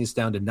defensive rating is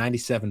down to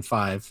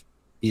 97.5.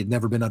 He had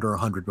never been under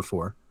 100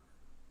 before.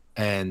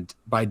 And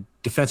by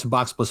defensive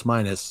box plus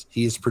minus,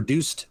 he has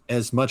produced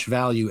as much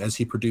value as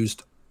he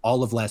produced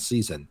all of last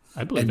season.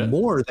 I believe and it.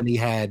 more than he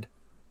had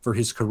for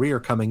his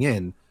career coming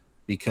in,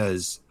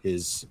 because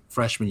his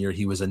freshman year,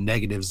 he was a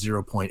negative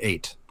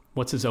 0.8.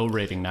 What's his O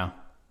rating now?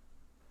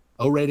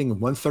 O rating of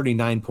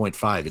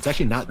 139.5. It's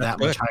actually not that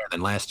much higher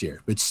than last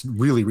year. It's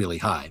really, really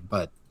high,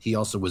 but he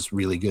also was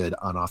really good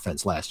on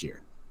offense last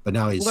year. But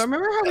now he's... Well,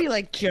 remember how we,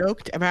 like,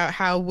 joked about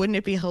how wouldn't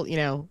it be, you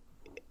know,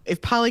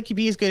 if Poly could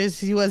be as good as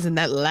he was in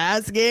that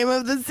last game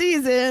of the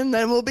season,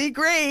 then we'll be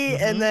great.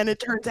 Mm-hmm. And then it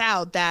turns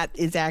out that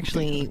is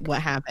actually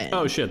what happened.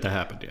 Oh, shit, that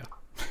happened, yeah.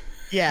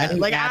 Yeah, And he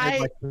like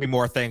added like 3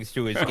 more things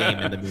to his game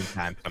in the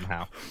meantime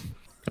somehow.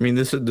 I mean,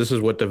 this is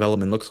what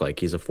development looks like.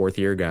 He's a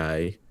 4th-year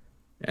guy,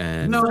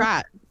 and No.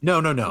 Right.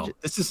 No.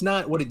 This is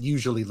not what it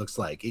usually looks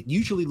like. It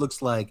usually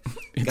looks like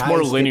It's guys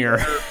more get linear.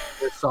 better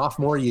their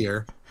sophomore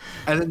year,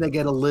 and then they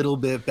get a little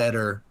bit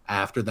better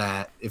after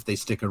that if they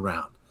stick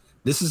around.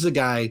 This is a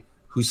guy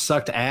who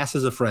sucked ass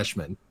as a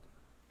freshman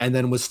and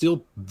then was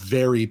still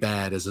very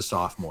bad as a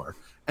sophomore,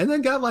 and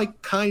then got,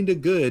 like, kind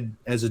of good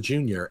as a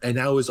junior, and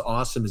now is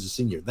awesome as a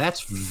senior.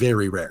 That's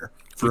very rare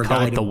for We a call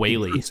guy it the to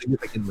Whaley. improve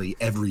significantly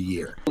every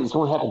year. It's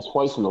only happened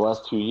twice in the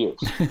last 2 years.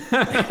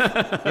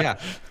 Yeah.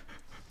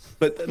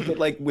 But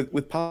like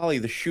with Poly,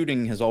 the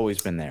shooting has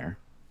always been there.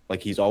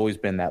 Like, he's always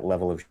been that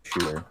level of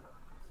shooter.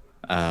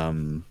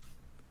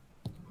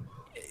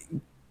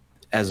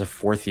 As a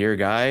 4th-year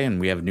guy, and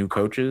we have new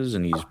coaches,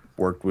 and he's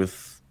worked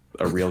with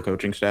a real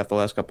coaching staff the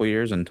last couple of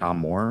years, and Tom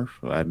Moore.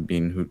 I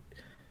mean,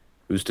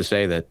 who's to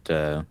say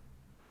that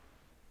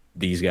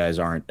these guys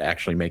aren't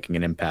actually making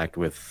an impact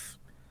with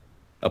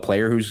a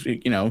player who's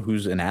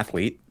an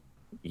athlete?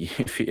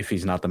 If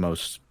he's not the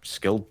most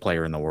skilled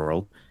player in the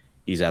world,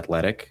 he's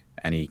athletic,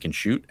 and he can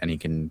shoot, and he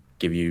can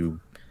give you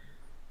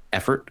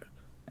effort.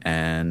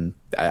 And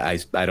I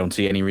don't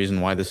see any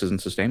reason why this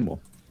isn't sustainable.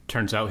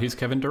 Turns out he's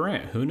Kevin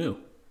Durant. Who knew?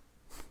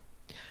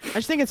 I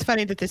just think it's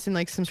funny that this, in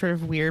like some sort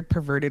of weird,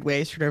 perverted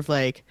way, sort of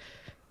like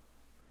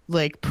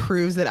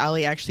proves that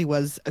Ali actually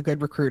was a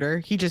good recruiter.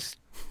 He just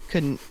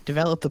couldn't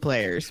develop the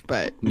players.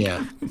 But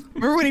Yeah.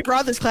 remember when he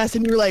brought this class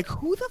and you were like,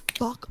 who the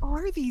fuck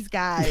are these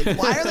guys?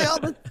 Why are they all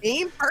the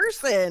same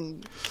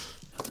person?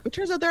 It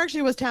turns out there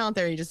actually was talent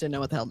there. He just didn't know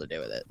what the hell to do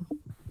with it.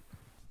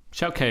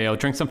 Shout KO,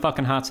 drink some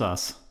fucking hot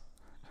sauce.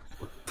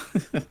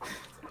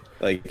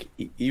 Like,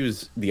 he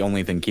was the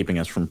only thing keeping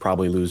us from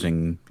probably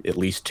losing at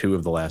least 2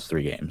 of the last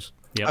 3 games.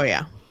 Yep. Oh,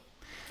 yeah.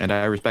 And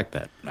I respect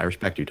that. I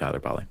respect you, Tyler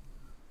Polley.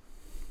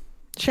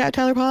 Shout out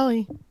Tyler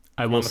Polley.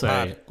 I will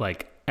say,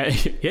 like,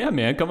 yeah,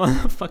 man, come on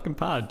the fucking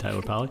pod,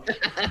 Tyler Polley.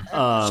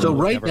 So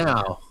right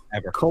now,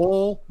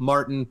 Cole,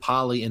 Martin,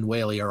 Polley, and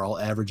Whaley are all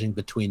averaging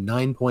between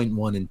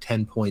 9.1 and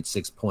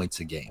 10.6 points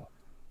a game.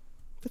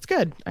 That's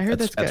good. I heard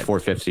that's good. That's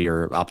 450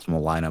 your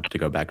optimal lineup to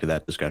go back to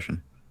that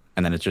discussion.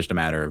 And then it's just a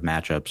matter of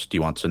matchups. Do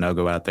you want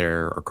Sonogo out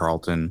there or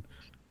Carlton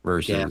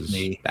versus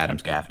Gaffney.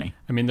 Adams Gaffney?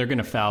 I mean, they're going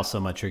to foul so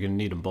much, you're going to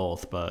need them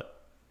both, but...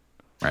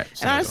 Right.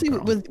 And honestly,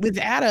 with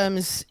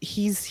Adams,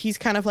 he's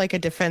kind of like a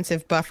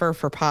defensive buffer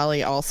for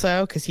Polley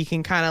also, because he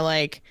can kind of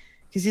like...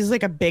 Because he's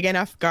like a big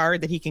enough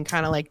guard that he can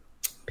kind of like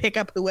pick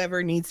up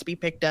whoever needs to be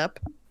picked up.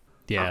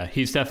 Yeah,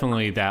 he's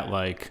definitely that,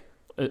 like,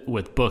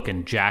 with Book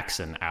and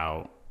Jackson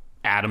out,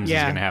 Adams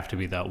is going to have to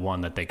be that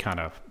one that they kind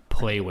of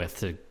play with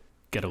to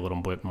get a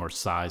little bit more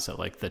size at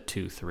like the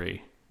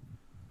 2-3.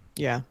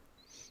 Yeah.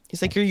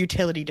 He's like your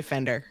utility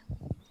defender.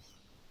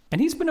 And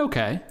he's been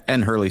okay.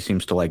 And Hurley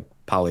seems to like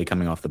Polley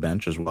coming off the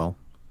bench as well.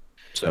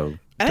 So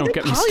don't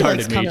get me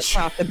started, coming Meech.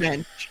 off the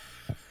bench.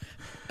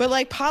 But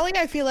like Polley,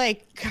 I feel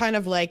like kind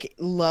of like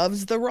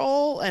loves the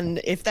role.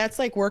 And if that's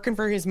like working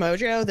for his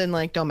mojo, then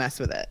like don't mess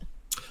with it.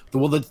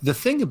 Well, the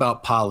thing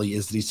about Polley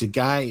is that he's a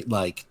guy,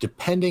 like,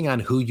 depending on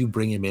who you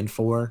bring him in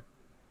for,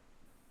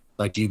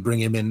 like, do you bring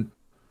him in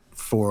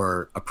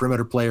for a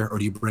perimeter player or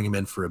do you bring him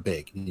in for a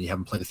big? And you have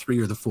him play the 3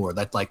 or the 4.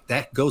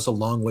 That goes a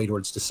long way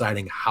towards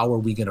deciding how are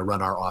we going to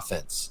run our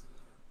offense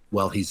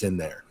while he's in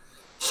there.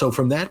 So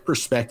from that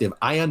perspective,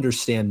 I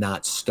understand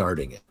not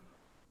starting it.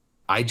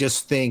 I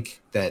just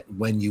think that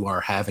when you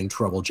are having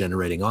trouble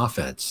generating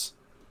offense,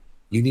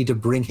 you need to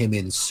bring him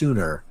in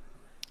sooner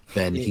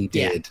than he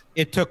did.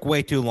 It took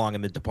way too long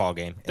in the DePaul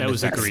game. That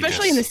was egregious.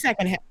 Especially in the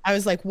second half. I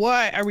was like,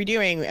 what are we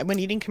doing? When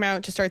he didn't come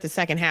out to start the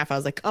second half, I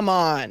was like, come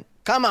on.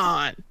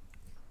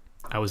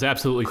 I was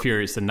absolutely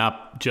furious, and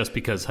not just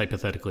because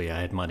hypothetically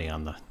I had money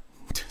on the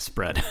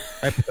spread.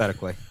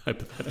 Hypothetically.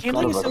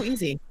 Gambling is so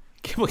easy.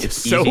 Gambling is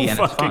so easy and it's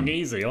fucking fun.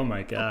 easy. Oh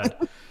my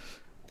god.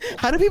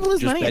 How do people lose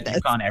just money at bet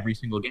this? on every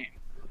single game.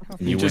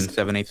 And You you win just-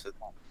 7/8 of the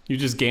time. You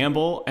just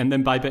gamble and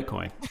then buy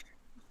Bitcoin.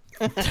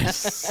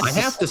 I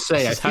have to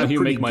say, I That's how feel you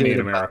pretty make money good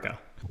in about- America.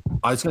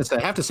 I was going to say,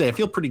 I have to say, I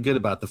feel pretty good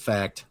about the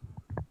fact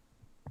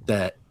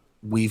that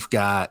we've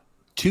got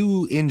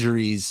 2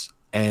 injuries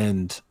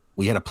and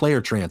we had a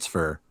player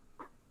transfer,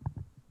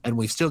 and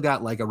we've still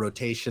got like a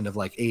rotation of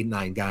like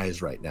 8-9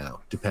 guys right now,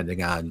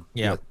 depending on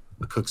what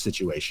the Cook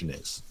situation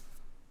is.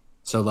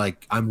 So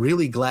like, I'm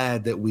really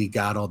glad that we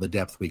got all the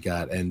depth we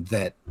got and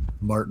that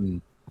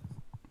Martin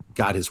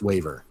got his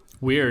waiver.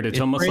 Weird. It's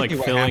almost like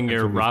filling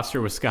your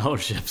roster with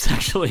scholarships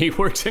actually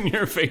works in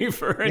your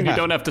favor, and you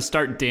don't have to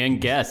start Dan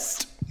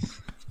Guest.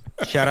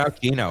 Shout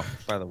out Gino,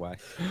 by the way.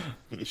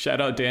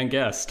 Shout out Dan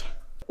Guest.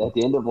 At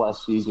the end of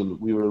last season,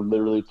 we were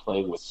literally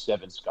playing with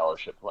 7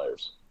 scholarship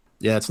players.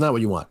 Yeah, it's not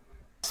what you want.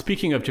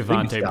 Speaking of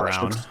Javonte Brown,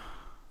 scholarships.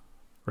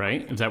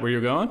 right? Is that where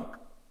you're going?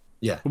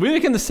 Yeah. Are we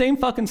making the same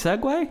fucking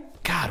segue?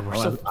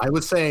 God, I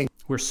was saying,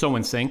 we're so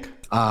in sync.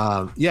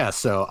 yeah,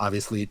 so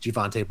obviously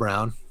Javonte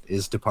Brown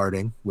is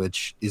departing,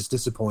 which is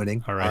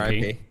disappointing.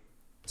 R.I.P.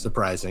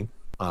 Surprising.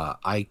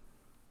 I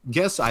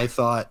guess I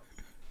thought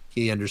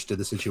he understood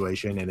the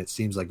situation, and it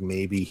seems like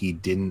maybe he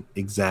didn't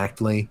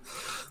exactly.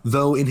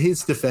 Though in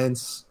his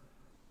defense,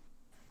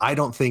 I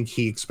don't think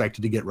he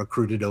expected to get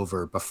recruited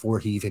over before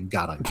he even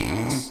got on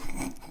campus.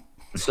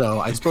 So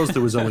I suppose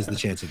there was always the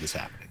chance of this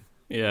happening.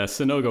 Yeah,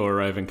 Sonogo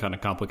arriving kind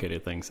of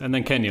complicated things, and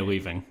then Kenya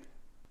leaving.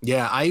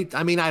 Yeah,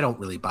 I mean, I don't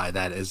really buy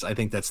that. As I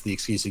think that's the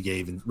excuse he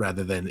gave,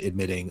 rather than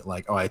admitting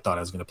like, oh, I thought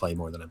I was going to play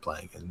more than I'm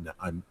playing, and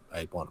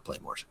I want to play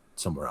more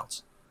somewhere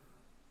else.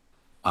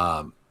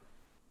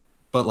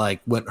 But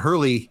like when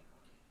Hurley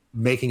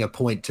making a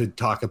point to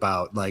talk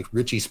about like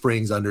Richie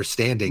Springs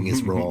understanding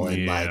his role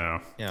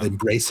and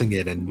embracing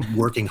it and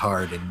working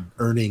hard and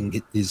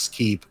earning his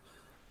keep,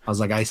 I was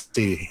like, I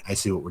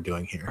see what we're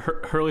doing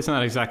here. Hurley's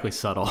not exactly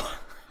subtle.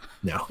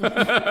 No, we're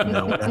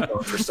not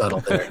going for subtle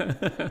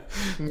there.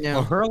 No.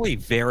 Well, Hurley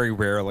very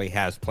rarely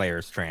has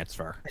players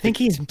transfer. I think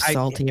he's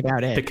salty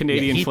about it. The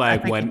Canadian flag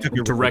I think went he took it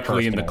really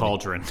directly in the personally.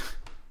 cauldron.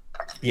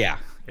 Yeah.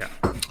 Yeah.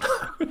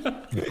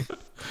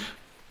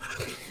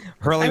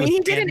 Hurley I mean, was he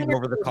did it standing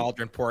over the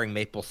cauldron pouring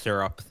maple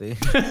syrup.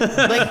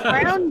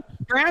 Like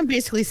Brown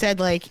basically said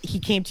like he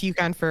came to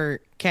UConn for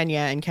Kenya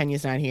and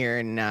Kenya's not here,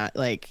 and not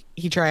like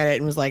he tried it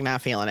and was like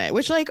not feeling it,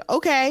 which like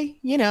okay,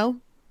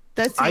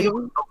 that's I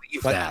don't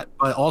believe that,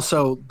 but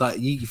also,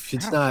 if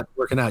it's not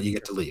working out, you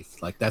get to leave.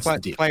 Like that's the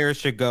deal. Players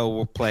should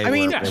go play. I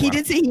mean, he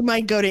did say he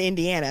might go to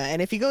Indiana,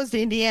 and if he goes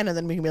to Indiana,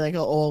 then we can be like,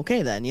 oh,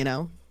 okay, then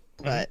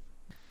But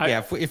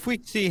if we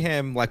see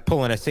him like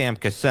pulling a Sam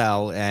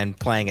Cassell and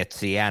playing at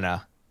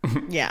Siena,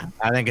 yeah,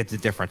 I think it's a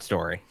different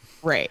story.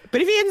 Right,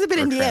 but if he ends up in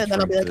Indiana, then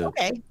I'll be like,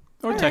 okay,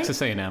 or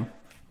Texas A&M.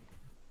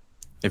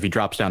 If he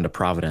drops down to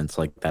Providence,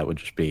 like that would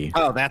just be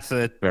that's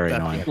very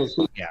annoying.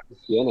 Yeah,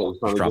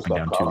 He's dropping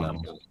down 2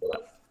 levels.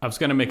 I was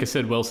gonna make a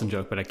Sid Wilson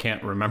joke, but I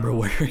can't remember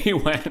where he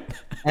went.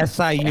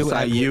 SIU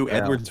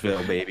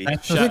Edwardsville, baby.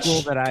 That's the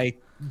school that I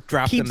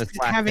dropped in the keeps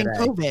Slack having today.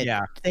 COVID.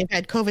 Yeah, They've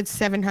had COVID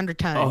 700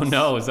 times. Oh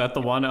no, is that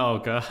the one? Oh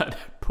god,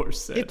 poor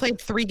Sid. They played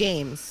 3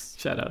 games.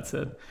 Shout out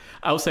Sid.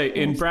 I will say,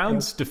 in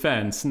Brown's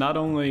defense, not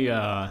only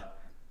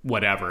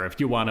whatever, if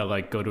you want to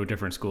like go to a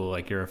different school,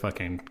 like you're a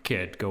fucking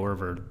kid, go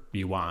wherever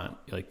you want.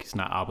 Like he's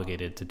not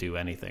obligated to do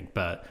anything.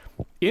 But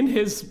in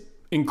his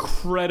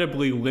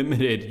incredibly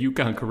limited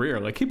UConn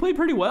career, like he played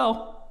pretty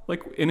well.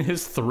 Like in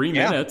his 3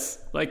 minutes,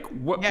 like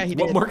what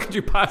more could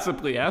you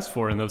possibly ask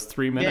for in those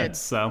 3 minutes?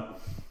 So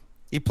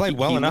he played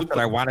well enough that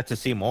I wanted to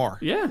see more.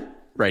 Yeah,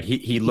 right.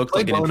 He looked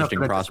like an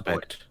interesting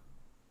prospect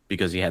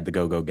because he had the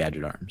go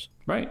gadget arms.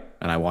 Right.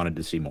 And I wanted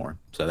to see more.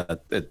 So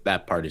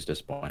that part is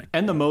disappointing.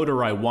 And the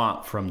motor I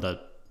want from the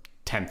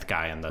 10th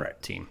guy in the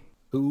team.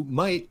 Who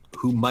might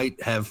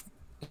have,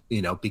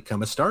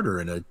 become a starter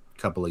in a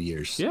couple of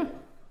years. Yeah.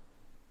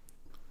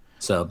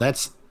 So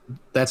that's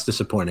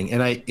disappointing.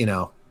 And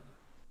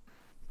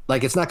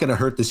like it's not going to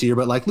hurt this year,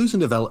 but like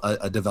losing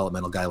a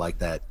developmental guy like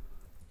that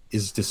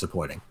is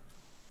disappointing.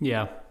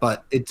 Yeah.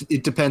 But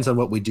it depends on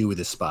what we do with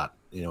this spot,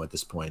 at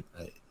this point.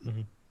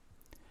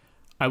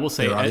 I will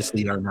say,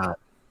 obviously are not.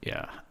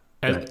 Yeah.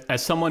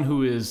 As someone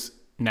who is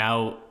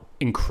now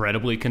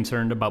incredibly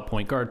concerned about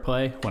point guard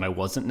play when I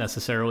wasn't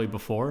necessarily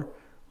before,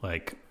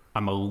 like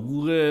I'm a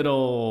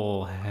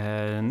little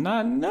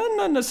not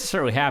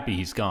necessarily happy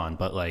he's gone,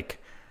 but like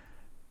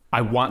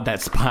I want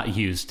that spot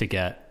used to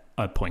get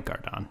a point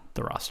guard on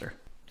the roster.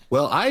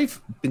 Well,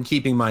 I've been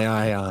keeping my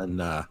eye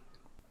on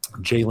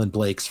Jalen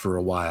Blakes for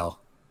a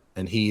while,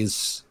 and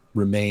he's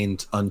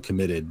remained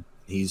uncommitted.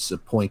 He's a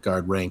point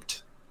guard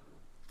ranked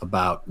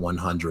about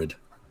 100.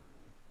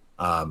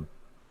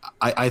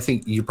 I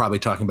think you're probably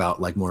talking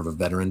about like more of a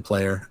veteran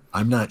player.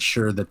 I'm not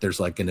sure that there's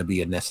like going to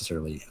be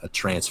necessarily a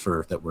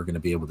transfer that we're going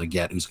to be able to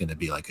get who's going to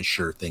be like a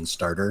sure thing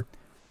starter.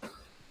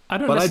 I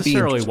don't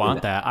necessarily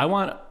want that. I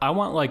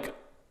want like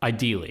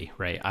ideally,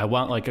 right? I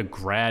want like a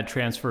grad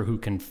transfer who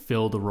can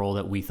fill the role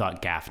that we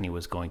thought Gaffney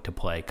was going to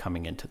play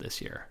coming into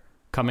this year.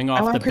 Coming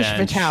off the Christian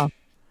bench. Fatale.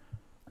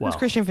 Well, Who's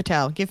Christian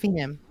Fatale? Give me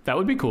him. That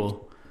would be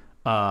cool.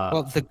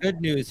 Well, the good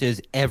news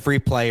is every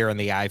player in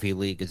the Ivy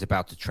League is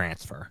about to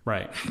transfer.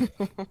 Right.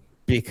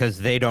 Because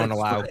they don't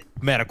allow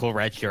medical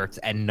red shirts,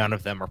 and none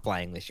of them are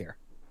playing this year.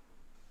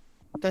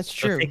 That's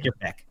true. So take your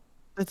pick.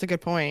 That's a good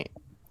point.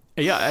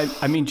 Yeah,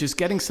 I mean, just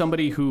getting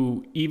somebody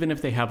who, even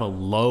if they have a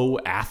low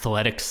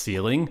athletic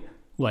ceiling,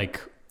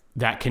 like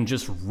that can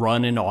just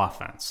run an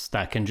offense,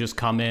 that can just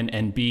come in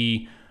and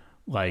be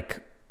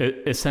like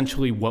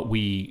essentially what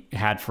we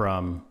had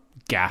from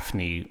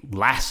Gaffney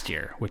last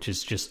year, which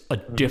is just a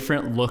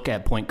different look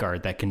at point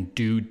guard that can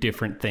do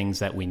different things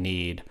that we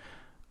need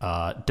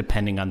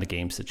depending on the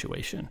game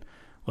situation.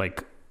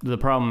 Like the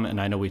problem, and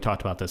I know we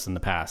talked about this in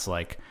the past,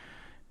 like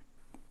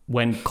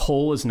when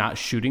Cole is not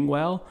shooting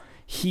well,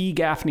 he,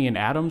 Gaffney, and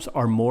Adams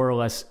are more or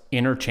less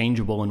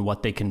interchangeable in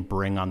what they can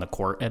bring on the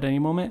court at any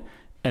moment.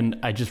 And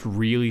I just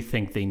really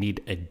think they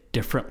need a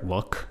different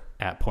look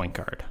at point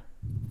guard.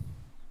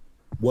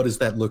 What does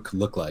that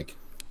look like?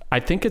 I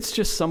think it's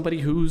just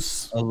somebody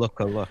who's a look.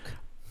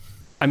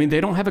 I mean,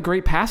 they don't have a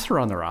great passer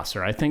on the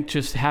roster. I think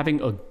just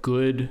having a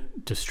good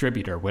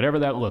distributor, whatever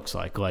that looks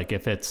like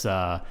if it's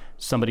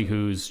somebody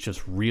who's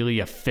just really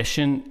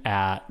efficient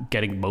at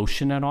getting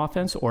motion at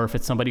offense, or if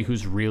it's somebody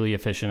who's really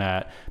efficient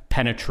at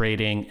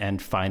penetrating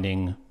and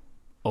finding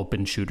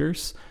open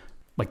shooters,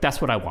 like that's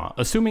what I want.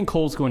 Assuming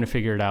Cole's going to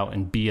figure it out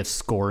and be a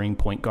scoring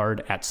point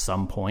guard at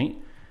some point,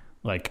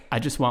 like I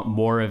just want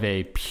more of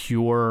a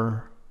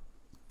pure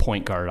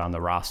point guard on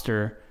the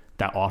roster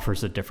that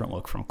offers a different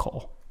look from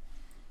Cole.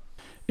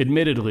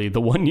 Admittedly,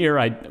 the one year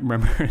I don't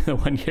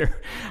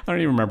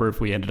even remember if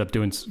we ended up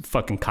doing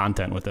fucking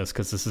content with this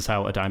because this is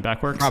how a dime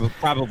back works.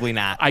 Probably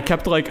not. I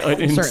kept like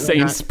an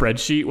insane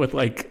spreadsheet with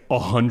like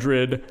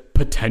 100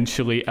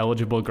 potentially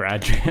eligible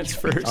grad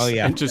transfers. Oh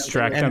yeah, and just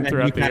tracked them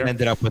throughout the year.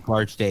 Ended up with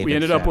Large Dave. We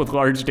ended up with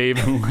Large Dave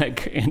and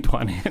like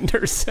Antoine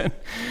Anderson,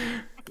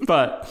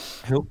 but.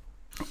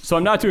 So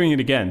I'm not doing it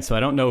again. So I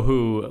don't know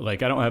who,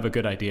 like, I don't have a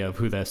good idea of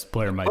who this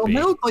player might be.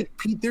 No, like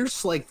Pete,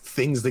 there's like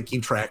things that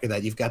keep track of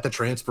that. You've got the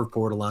transfer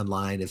portal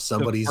online. If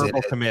somebody's in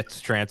it, commits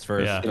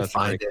transfers,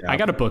 find it. I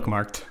got it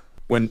bookmarked.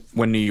 When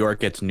New York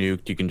gets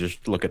nuked, you can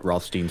just look at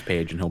Rothstein's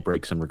page and he'll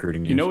break some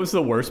recruiting news. You know what was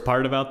the worst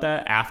part about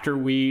that? After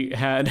we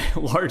had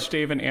Large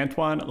Dave and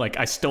Antoine, like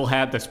I still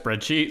had the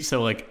spreadsheet.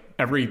 So like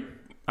every,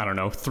 I don't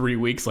know, 3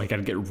 weeks, like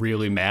I'd get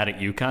really mad at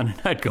UConn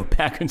and I'd go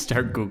back and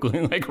start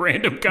Googling like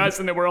random guys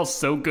and they were all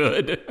so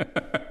good.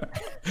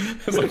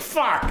 was like,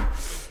 fuck.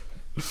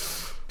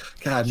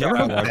 God,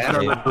 remember how bad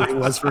our recruiting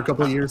was for a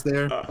couple of years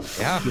there?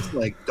 Yeah. Just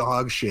like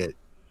dog shit.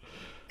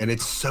 And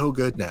it's so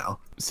good now.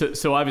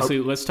 So obviously,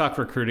 let's talk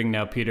recruiting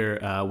now, Peter.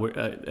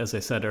 As I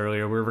said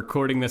earlier, we're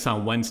recording this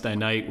on Wednesday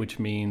night, which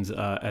means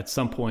at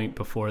some point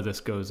before this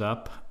goes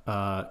up,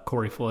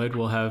 Corey Floyd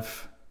will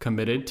have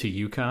committed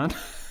to UConn.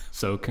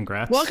 So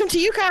congrats. Welcome to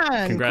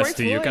UConn. Congrats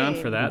Corey to Floyd. UConn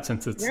for that,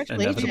 since it's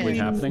inevitably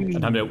happening.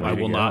 And I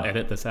will not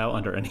edit this out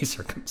under any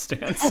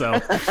circumstance.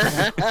 So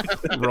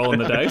rolling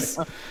the dice.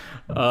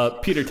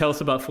 Peter, tell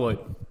us about Floyd.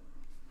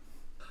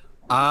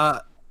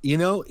 I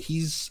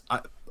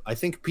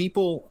think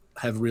people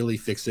have really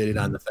fixated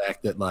on the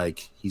fact that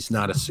like he's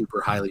not a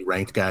super highly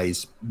ranked guy.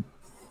 He's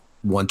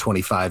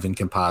 125 in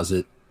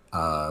composite,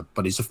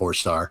 but he's a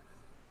 4-star.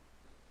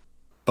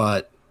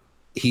 But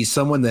he's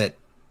someone that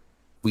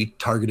we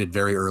targeted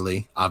very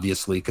early,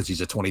 obviously, because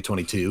he's a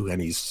 2022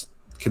 and he's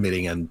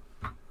committing on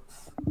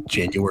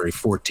January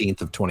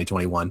 14th of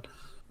 2021.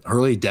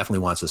 Hurley definitely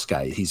wants this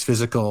guy. He's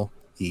physical.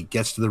 He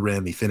gets to the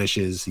rim. He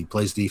finishes. He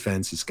plays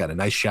defense. He's got a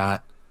nice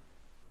shot.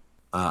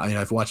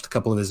 I've watched a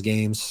couple of his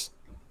games.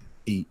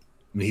 He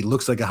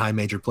looks like a high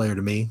major player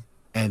to me.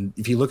 And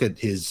if you look at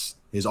his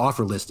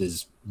offer list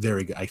is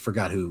very good. I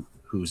forgot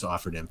who's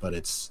offered him, but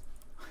it's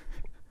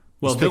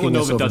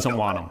Villanova doesn't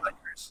want him.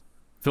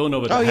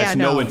 Villanova has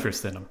no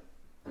interest in him.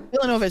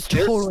 Villanova is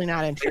totally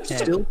not interested.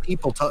 There's still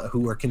people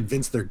who are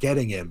convinced they're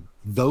getting him.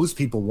 Those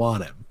people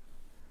want him.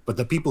 But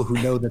the people who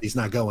know that he's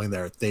not going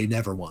there, they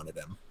never wanted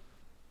him.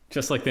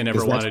 Just like they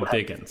never wanted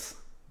Diggins.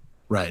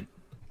 Right.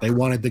 They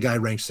wanted the guy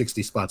ranked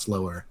 60 spots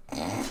lower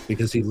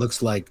because he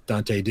looks like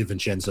Dante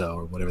DiVincenzo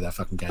or whatever that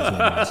fucking guy's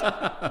name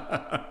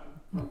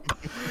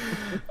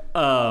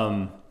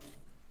is.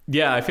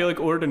 Yeah, I feel like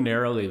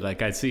ordinarily,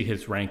 like I'd see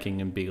his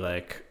ranking and be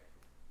like,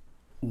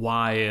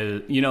 why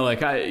is, you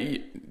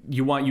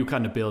want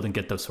UConn to build and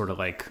get those sort of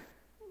like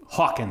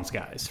Hawkins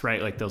guys, right?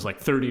 Like those like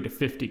 30 to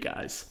 50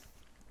 guys.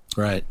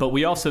 Right. But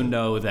we also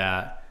know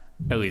that,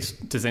 at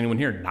least, does anyone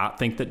here not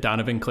think that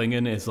Donovan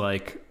Clingan is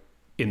like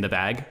in the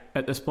bag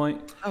at this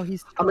point? Oh,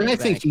 he's. I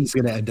think he's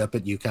going to end up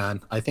at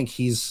UConn. I think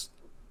he's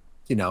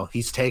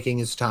taking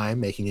his time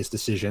making his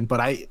decision, but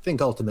I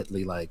think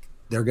ultimately, like,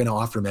 they're going to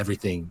offer him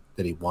everything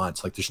that he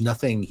wants. Like, there's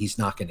nothing he's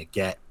not going to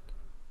get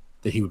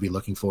that he would be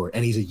looking for.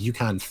 And he's a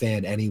UConn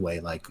fan anyway.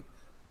 Like,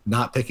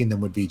 not picking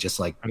them would be just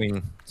like... I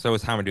mean, so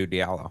is Hamidou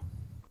Diallo.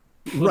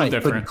 Right,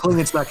 different. but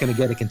Clingan's not going to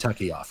get a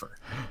Kentucky offer.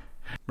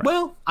 Right.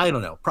 Well, I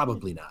don't know.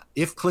 Probably not.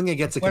 If Clingan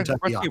gets a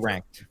Kentucky offer...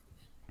 ranked?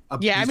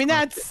 Yeah, I mean,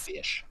 that's...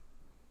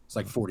 It's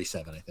like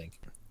 47, I think.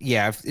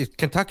 Yeah, if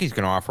Kentucky's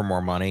going to offer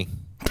more money...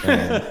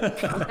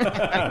 that's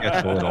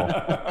a little...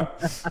 Yeah,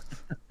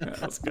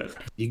 that's good.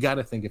 You got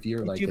to think if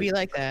you're like... You be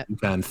like that.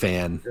 UConn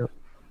fan,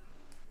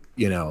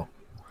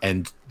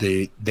 and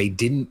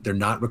they're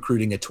not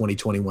recruiting a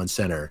 2021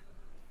 center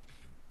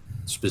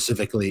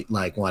specifically,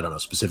 like, well, I don't know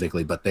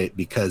specifically, but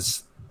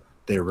because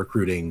they're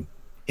recruiting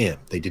him.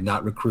 They did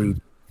not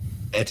recruit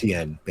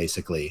Etienne,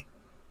 basically.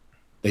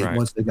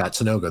 Once they got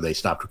Sonogo, they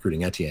stopped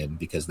recruiting Etienne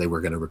because they were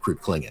going to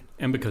recruit Clingan.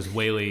 And because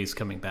Whaley's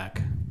coming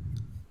back.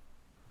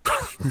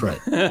 Right.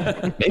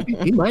 Maybe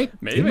he might.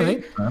 Maybe. He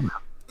might.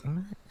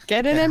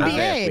 Get an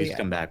MBA. Please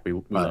come back. We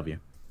love you.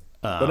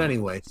 But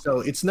anyway, so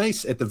it's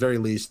nice at the very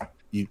least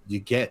you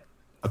get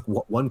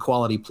one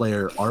quality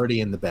player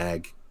already in the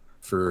bag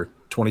for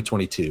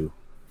 2022.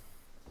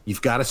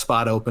 You've got a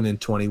spot open in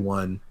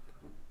 21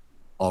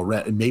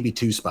 already, maybe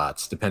 2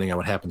 spots depending on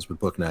what happens with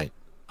Bouknight.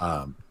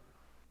 I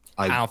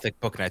don't think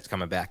Bouknight's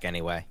coming back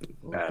anyway.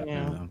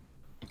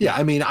 Yeah,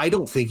 I mean, I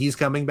don't think he's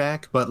coming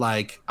back, but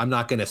like, I'm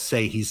not going to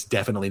say he's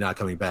definitely not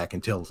coming back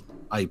until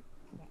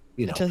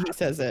until he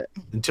says it.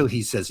 Until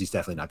he says he's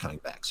definitely not coming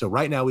back. So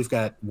right now we've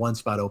got 1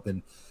 spot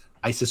open.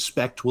 I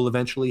suspect we'll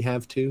eventually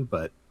have 2,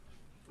 but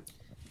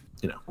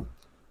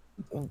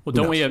Well,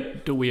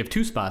 do we have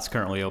 2 spots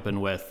currently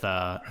open with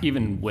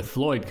even with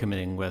Floyd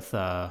committing with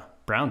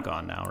Brown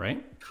gone now,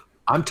 right?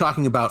 I'm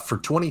talking about for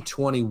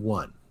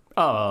 2021.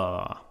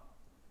 Oh.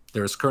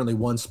 There's currently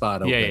 1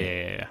 spot open.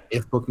 Yeah.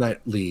 If Bouknight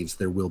leaves,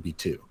 there will be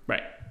 2.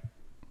 Right.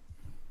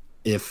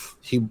 If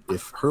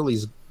Hurley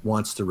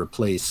wants to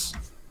replace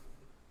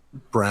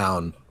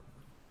Brown,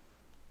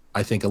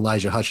 I think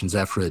Elijah Hutchins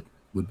Everett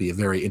would be a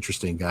very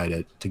interesting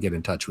guy to get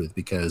in touch with,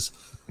 because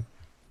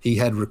he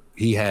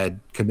had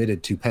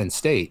committed to Penn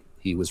State.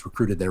 He was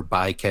recruited there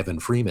by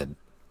Kevin Freeman.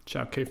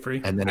 Shout K Free.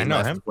 And then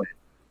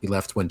he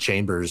left when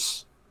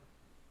Chambers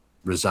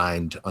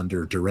resigned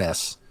under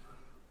duress.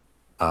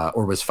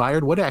 Or was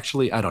fired? What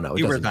actually? I don't know.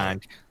 He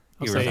resigned.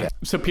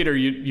 So, Peter,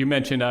 you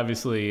mentioned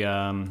obviously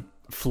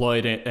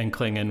Floyd and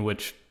Clingan,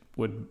 which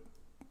would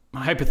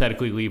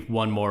hypothetically leave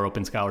 1 more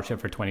open scholarship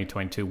for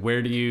 2022.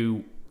 Where do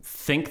you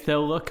think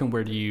they'll look, and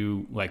where do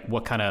you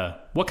what kind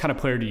of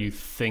player do you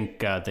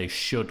think they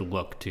should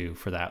look to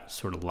for that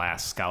sort of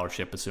last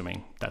scholarship,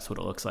 assuming that's what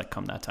it looks like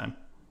come that time?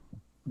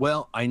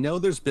 Well, I know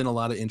there's been a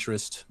lot of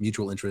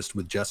mutual interest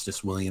with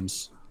Justice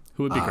Williams,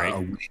 who would be great.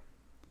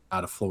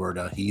 Out of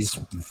Florida. He's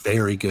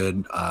very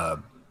good,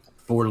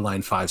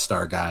 borderline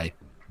 5-star guy.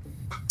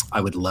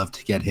 I would love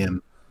to get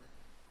him.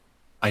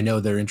 I know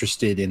they're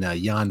interested in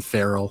Jan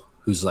Farrell,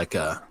 who's like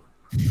a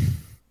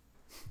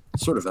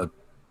sort of a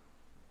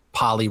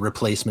poly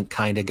replacement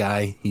kind of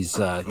guy. He's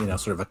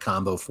sort of a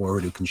combo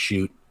forward who can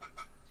shoot.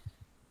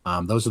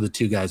 Those are the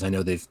two guys I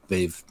know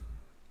they've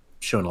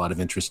shown a lot of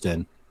interest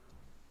in.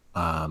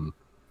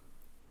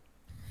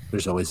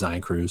 There's always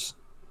Zion Cruz.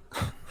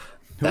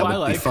 That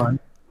would be fun,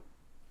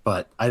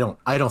 but I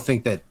don't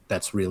think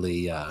that's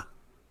really I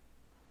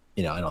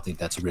don't think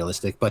that's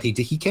realistic. But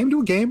he came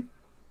to a game.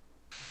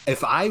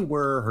 If I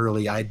were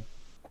Hurley,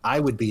 I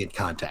would be in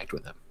contact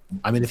with him.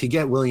 I mean, if you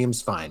get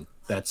Williams, fine,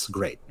 that's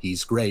great.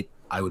 He's great.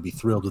 I would be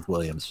thrilled with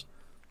Williams,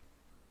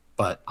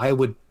 but I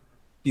would,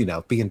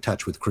 be in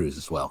touch with Cruz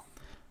as well.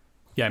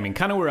 Yeah, I mean,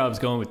 kind of where I was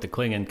going with the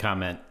Klingon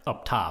comment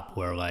up top,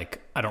 where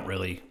like I don't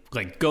really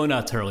like go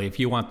nuts early. If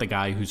you want the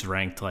guy who's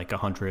ranked like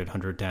 100,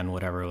 110,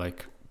 whatever,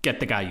 like get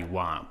the guy you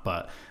want.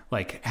 But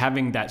like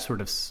having that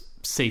sort of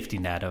safety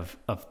net of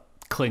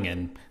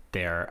Klingon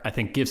there, I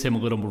think gives him a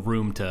little more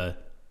room to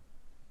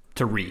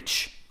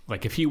reach.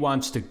 Like if he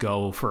wants to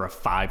go for a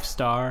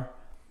 5-star,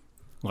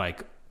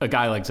 like a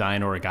guy like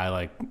Zion or a guy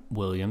like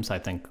Williams, I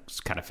think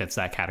kind of fits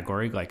that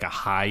category. Like a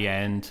high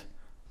end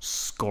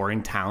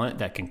scoring talent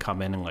that can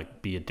come in and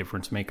like be a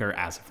difference maker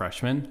as a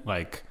freshman.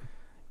 Like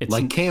it's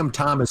like Cam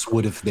Thomas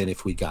would have been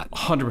if we got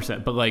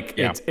 100%. But like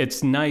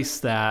it's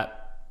nice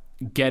that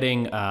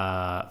getting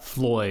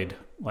Floyd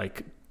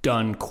like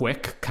done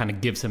quick kind of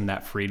gives him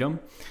that freedom.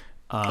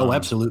 Oh,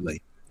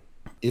 absolutely.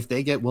 If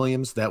they get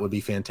Williams, that would be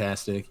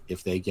fantastic.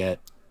 If they get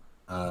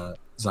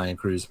Zion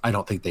Cruz, I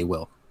don't think they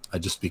will.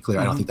 Just to be clear,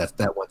 I don't think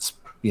that one's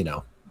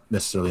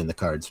necessarily in the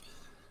cards.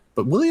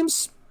 But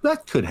Williams,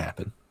 that could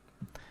happen.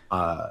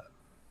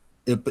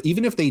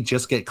 Even if they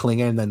just get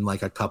Klingon and then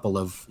like a couple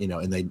of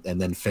and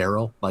then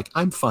Farrell, like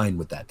I'm fine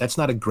with that. That's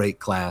not a great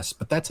class,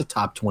 but that's a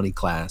top 20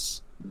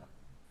 class.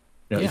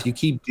 If you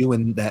keep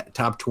doing that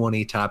top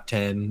 20, top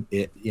 10,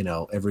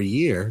 every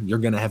year, you're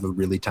going to have a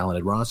really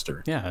talented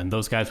roster. Yeah, and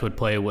those guys would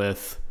play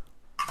with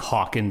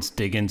Hawkins,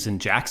 Diggins, and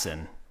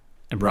Jackson,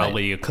 and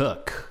probably a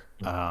Cook,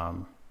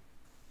 and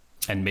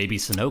maybe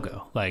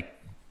Sonogo. Like,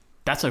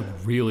 that's a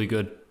really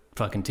good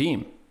fucking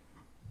team.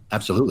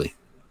 Absolutely.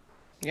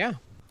 Yeah.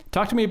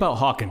 Talk to me about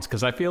Hawkins,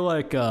 because I feel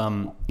like,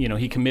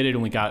 he committed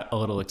and we got a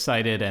little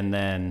excited, and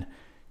then,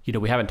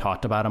 we haven't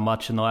talked about him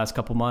much in the last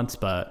couple months,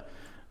 but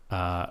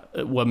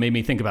what made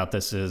me think about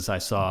this is I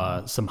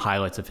saw some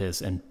highlights of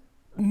his, and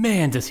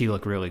man, does he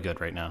look really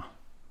good right now.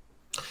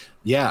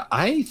 Yeah,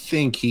 I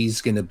think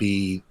he's going to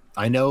be,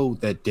 I know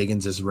that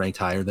Diggins is ranked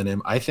higher than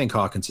him. I think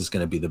Hawkins is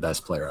going to be the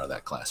best player out of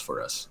that class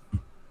for us.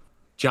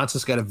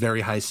 Johnson's got a very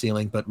high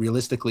ceiling, but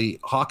realistically,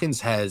 Hawkins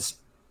has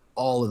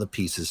all of the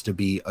pieces to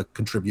be a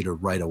contributor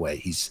right away.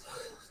 He's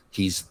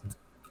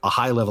a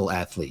high-level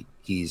athlete.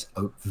 He's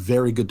a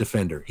very good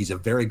defender. He's a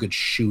very good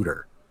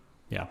shooter.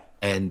 Yeah.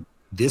 And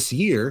this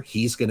year,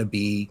 he's going to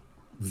be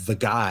the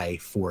guy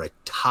for a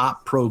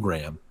top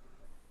program.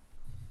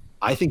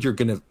 I think you're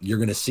going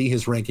to see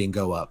his ranking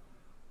go up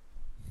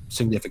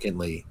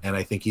significantly, and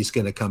I think he's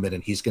going to come in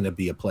and he's going to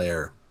be a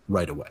player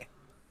right away.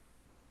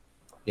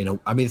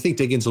 I think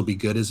Diggins will be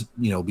good as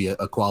be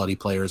a quality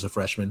player as a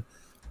freshman,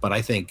 but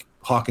I think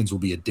Hawkins will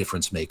be a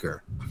difference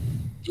maker.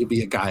 He'll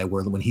be a guy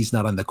where when he's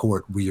not on the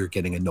court, where you're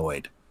getting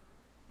annoyed.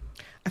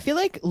 I feel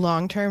like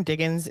long-term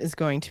Diggins is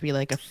going to be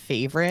like a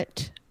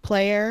favorite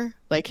player.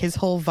 Like his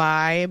whole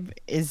vibe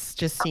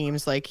just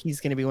seems like he's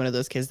going to be one of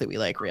those kids that we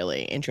like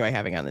really enjoy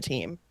having on the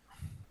team.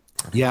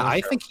 Yeah, I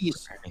think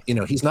he's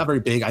not very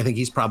big. I think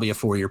he's probably a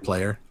 4-year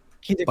player.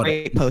 He's a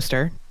great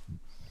poster.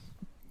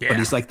 Yeah. But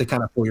he's like the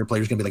kind of 4-year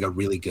player who's going to be like a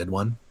really good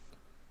one.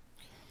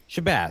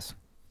 Shabazz.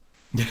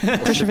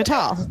 Christian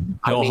Vitale.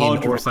 He'll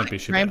 100% be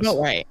Shabazz. Ryan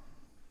Boatwright.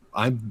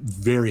 I'm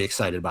very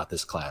excited about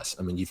this class.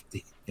 I mean,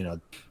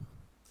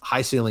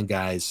 high ceiling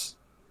guys,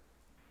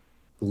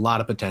 a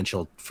lot of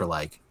potential for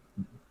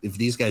if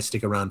these guys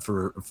stick around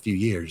for a few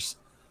years,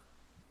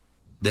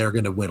 they're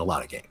going to win a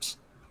lot of games.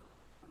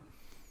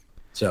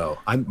 So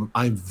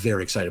I'm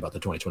very excited about the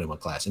 2021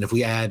 class. And if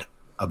we add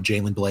a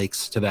Jalen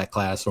Blakes to that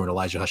class or an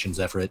Elijah Hutchins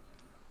Everett,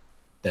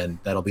 then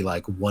that'll be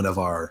like one of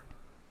our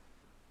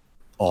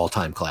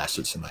all-time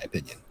classes, in my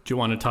opinion. Do you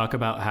want to talk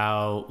about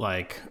how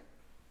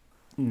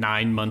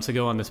 9 months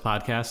ago on this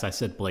podcast, I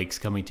said Blake's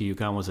coming to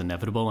UConn was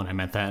inevitable, and I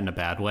meant that in a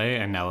bad way,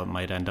 and now it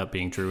might end up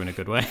being true in a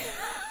good way.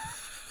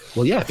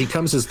 Well, yeah, if he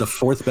comes as the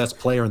 4th best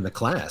player in the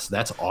class,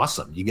 that's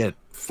awesome. You get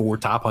 4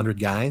 top 100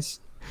 guys,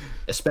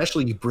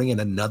 especially you bring in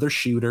another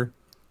shooter,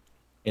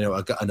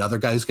 another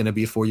guy who's going to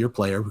be a 4-year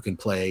player who can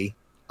play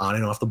on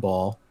and off the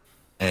ball,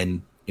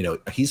 and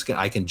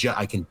I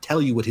can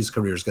tell you what his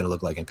career is going to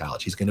look like in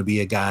college. He's going to be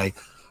a guy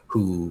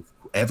who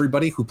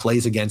everybody who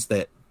plays against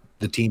the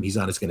team he's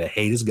on is going to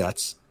hate his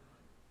guts,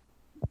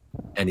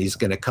 and he's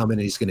going to come in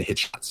and he's going to hit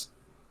shots.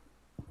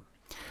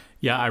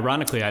 Yeah,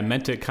 ironically, I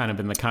meant it kind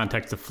of in the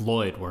context of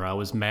Floyd, where I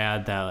was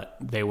mad that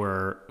they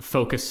were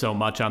focused so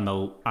much on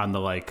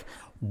the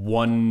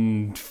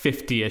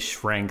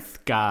 150-ish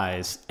ranked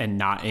guys and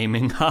not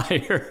aiming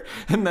higher.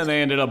 And then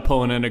they ended up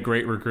pulling in a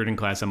great recruiting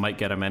class and might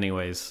get them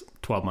anyways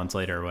 12 months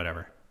later or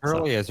whatever.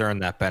 Hurley has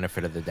earned that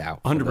benefit of the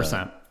doubt.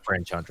 100%.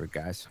 Fringe 100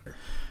 guys.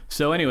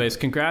 So anyways,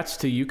 congrats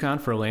to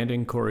UConn for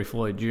landing Corey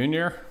Floyd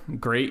Jr.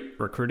 Great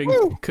recruiting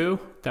coup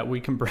that we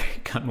can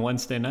break on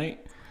Wednesday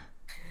night.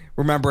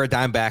 Remember, a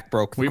dime back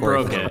broke. We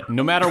broke it.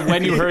 No matter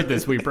when you heard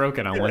this, we broke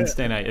it on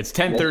Wednesday night. It's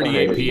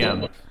 10:38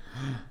 p.m.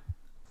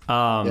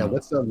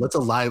 What's a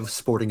live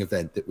sporting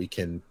event that we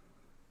can?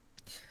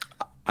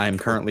 I'm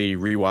currently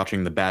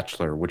rewatching The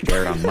Bachelor, which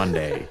aired on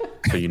Monday,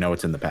 so you know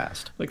it's in the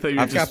past. Like that,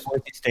 I've got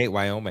Boise State,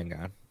 Wyoming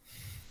on.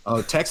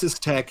 Oh, Texas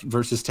Tech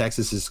versus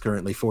Texas is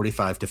currently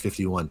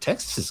 45-51.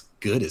 Texas is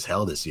good as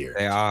hell this year.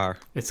 They are.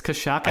 It's because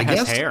Shaka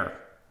has hair.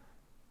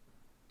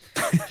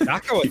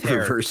 Shaka with hair.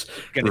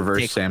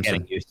 Reverse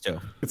Samson. Used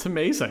to. It's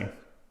amazing.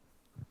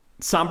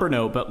 Somber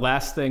note, but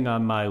last thing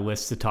on my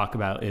list to talk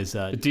about is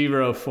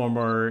D-Row,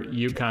 former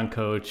UConn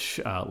coach,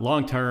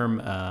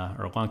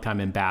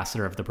 long-time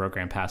ambassador of the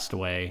program, passed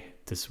away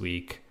this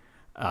week.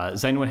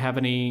 Does anyone have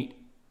any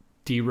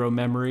D-Row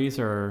memories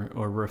or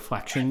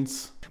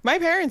reflections? My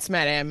parents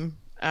met him.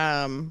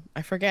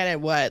 I forget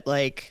at what.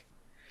 Like,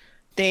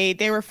 they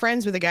were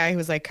friends with a guy who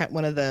was like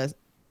one of the,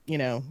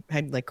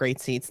 had like great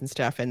seats and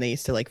stuff, and they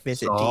used to like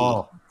visit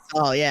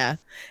Saul, yeah.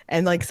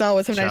 And like Saul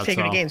would sometimes take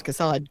him to games because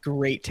Saul had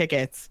great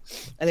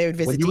tickets, and they would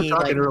visit. When you were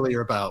talking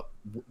earlier about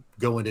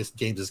going to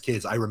games as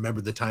kids, I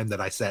remember the time that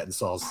I sat in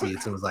Saul's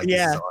seats and was like,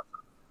 yeah. This is awesome.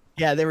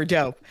 Yeah, they were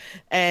dope.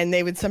 And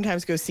they would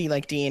sometimes go see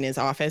like D in his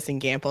office in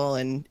Gamble.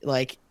 And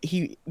like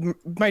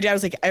my dad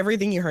was like,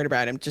 everything you heard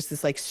about him, just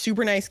this like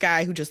super nice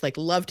guy who just like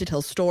loved to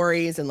tell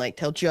stories and like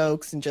tell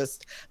jokes and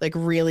just like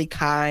really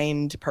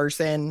kind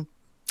person.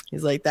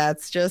 He's like,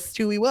 that's just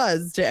who he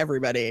was to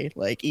everybody.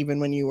 Like even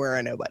when you were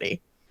a nobody.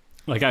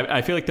 Like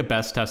I feel like the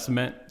best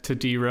testament to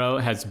D-Row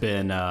has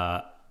been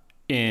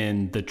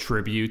in the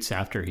tributes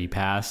after he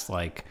passed.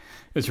 Like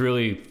it's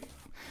really,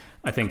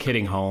 I think,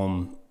 hitting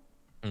home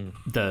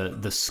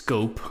the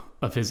scope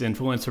of his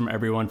influence from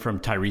everyone from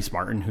Tyrese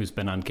Martin, who's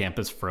been on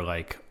campus for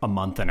like a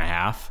month and a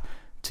half,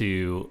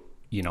 to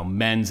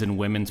men's and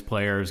women's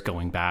players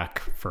going back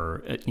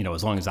for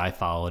as long as I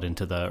followed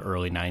into the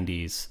early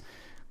 90s.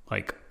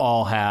 Like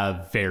all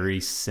have very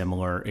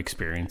similar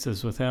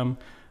experiences with him,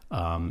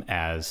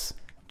 as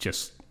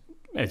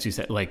you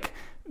said, like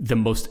the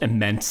most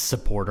immense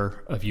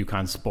supporter of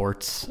UConn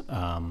sports,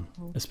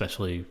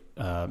 especially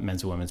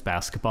men's and women's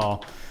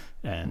basketball.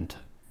 And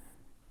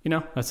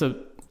that's a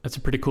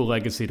pretty cool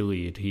legacy to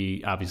lead.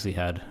 He obviously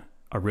had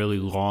a really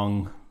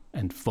long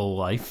and full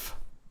life.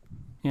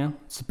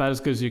 It's about as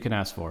good as you can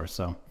ask for.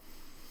 So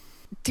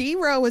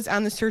D-Row was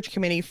on the search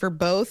committee for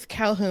both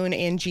Calhoun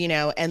and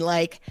Gino, and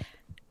like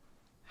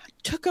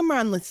took him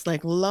on this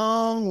like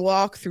long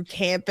walk through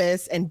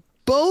campus, and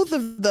both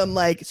of them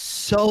like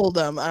sold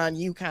him on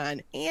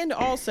UConn, and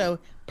also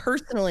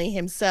personally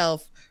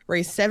himself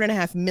raised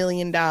 $7.5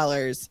 million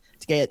to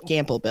get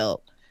Gamble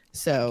built.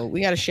 So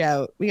we got to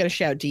shout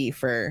D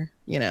for,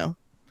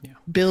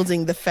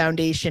 building the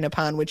foundation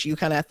upon which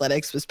UConn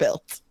athletics was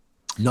built.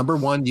 Number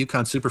one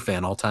UConn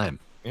superfan all time.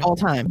 Yeah. All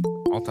time.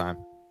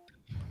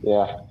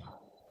 Yeah.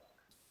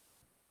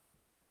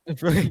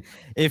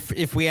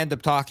 If we end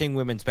up talking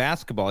women's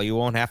basketball, you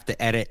won't have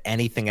to edit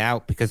anything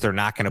out because they're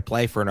not going to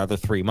play for another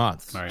 3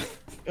 months. All right.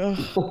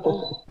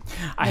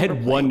 I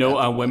had one note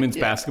on women's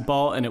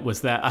basketball, and it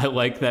was that I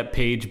like that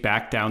Paige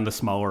backed down the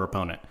smaller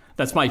opponent.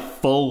 That's my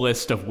full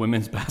list of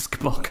women's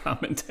basketball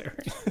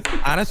commentary.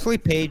 Honestly,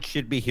 Paige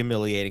should be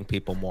humiliating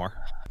people more.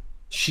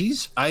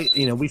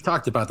 We've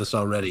talked about this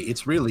already.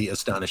 It's really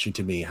astonishing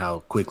to me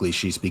how quickly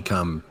she's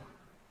become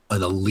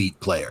an elite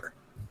player.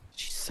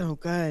 She's so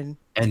good.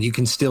 And you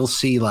can still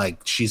see like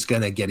she's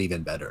going to get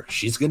even better.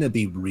 She's going to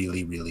be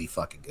really, really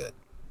fucking good.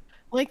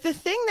 Like the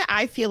thing that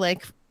I feel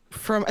like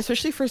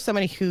especially for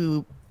somebody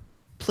who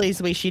plays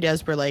the way she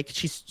does, where like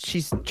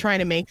she's trying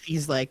to make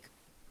these like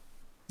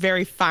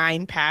very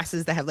fine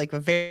passes that have like a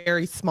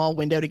very small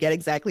window to get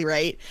exactly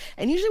right.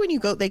 And usually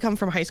when they come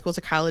from high school to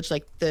college,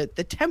 like the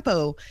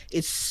tempo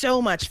is so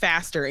much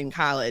faster in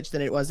college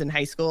than it was in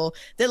high school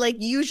that like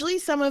usually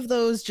some of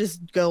those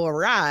just go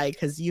awry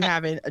because you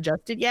haven't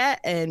adjusted yet.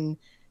 And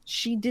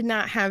she did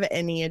not have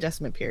any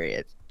adjustment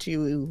period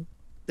to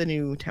the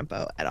new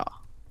tempo at all.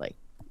 Like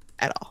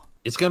at all.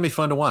 It's going to be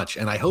fun to watch,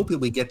 and I hope that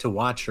we get to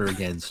watch her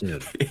again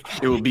soon.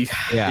 It will be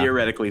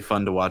theoretically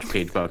fun to watch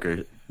Paige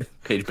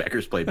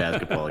Beckers play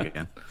basketball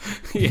again.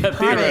 Yeah,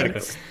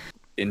 theoretically.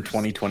 In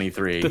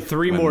 2023. The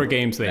 3 more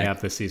games they have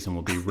this season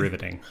will be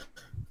riveting.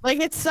 Like,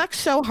 it sucks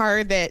so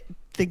hard that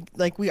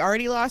we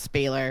already lost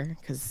Baylor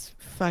because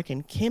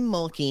fucking Kim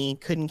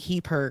Mulkey couldn't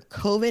keep her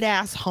COVID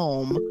ass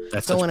home.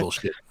 That's such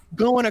bullshit.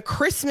 Going to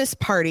Christmas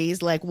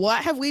parties. Like,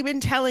 what have we been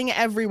telling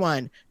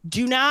everyone?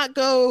 Do not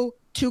go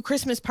to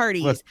Christmas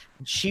parties. Look,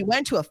 she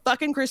went to a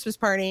fucking Christmas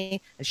party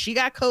and she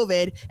got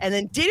COVID and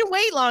then didn't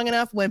wait long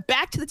enough, went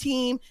back to the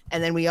team,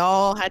 and then we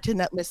all had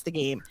to miss the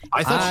game.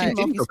 I thought she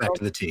didn't go back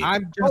to the team.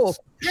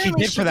 She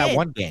did for that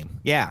one game.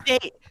 Yeah.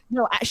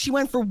 No, she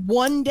went for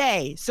 1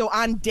 day. So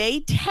on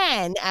day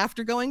 10,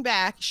 after going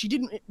back, she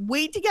didn't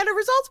wait to get her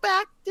results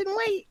back. Didn't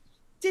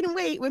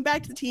wait. Went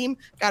back to the team,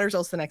 got her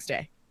results the next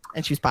day,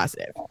 and she was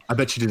positive. I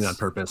bet she did it on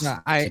purpose. No,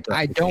 I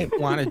don't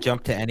want to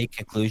jump to any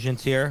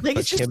conclusions here. Like,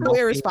 but it's just Kim so Mulkey-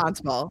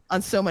 irresponsible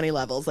on so many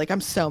levels. Like,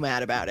 I'm so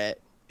mad about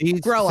it.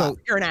 These- Grow so- up.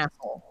 You're an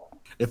asshole.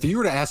 If you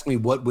were to ask me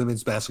what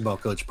women's basketball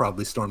coach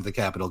probably stormed the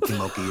Capitol, Kim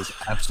Mulkey is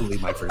absolutely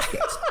my first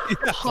guess.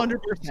 100%.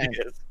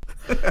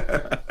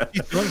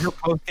 She's doing her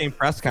post-game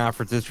press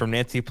conferences from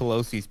Nancy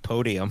Pelosi's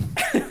podium.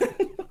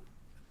 But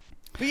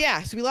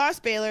yeah, so we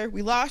lost Baylor,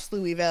 we lost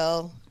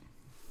Louisville,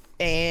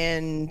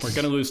 and We're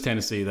gonna lose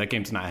Tennessee. That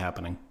game's not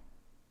happening.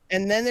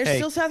 then there's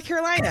still South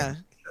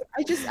Carolina.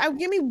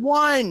 Give me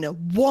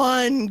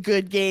one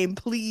good game,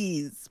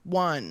 please.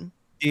 One.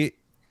 You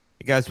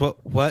guys,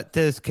 what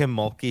does Kim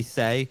Mulkey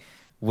say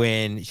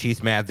when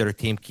she's mad that her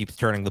team keeps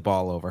turning the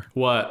ball over?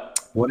 What?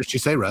 What did she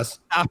say, Russ?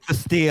 Stop the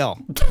steal.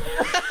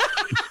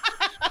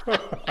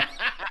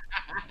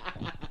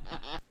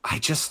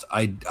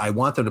 I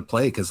want them to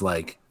play because,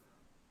 like,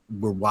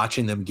 we're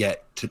watching them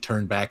get to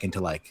turn back into,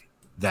 like,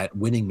 that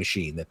winning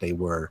machine that they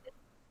were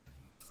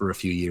for a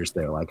few years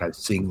there. Like, I'm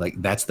seeing,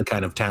 like, that's the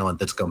kind of talent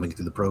that's coming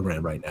through the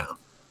program right now.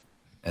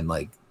 And,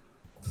 like,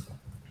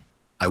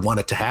 I want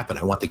it to happen.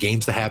 I want the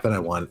games to happen. I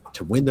want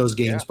to win those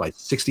games by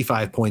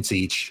 65 points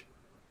each.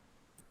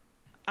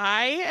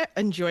 I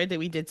enjoyed that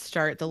we did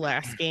start the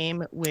last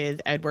game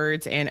with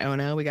Edwards and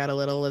Ono. We got a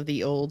little of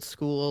the old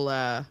school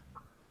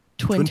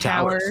Twin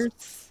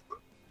Towers.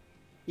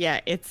 Yeah,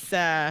 it's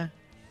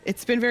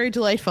been very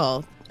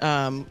delightful.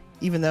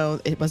 Even though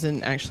it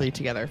wasn't actually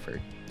together for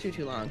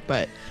too long,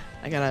 but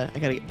I got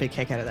a big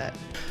kick out of that.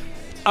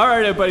 All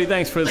right, everybody.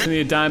 Thanks for listening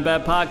to Dime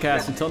Bad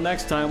Podcast. Until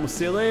next time, we'll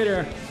see you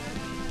later.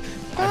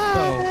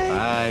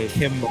 Bye.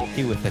 Kim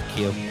Mulkey with a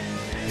Q.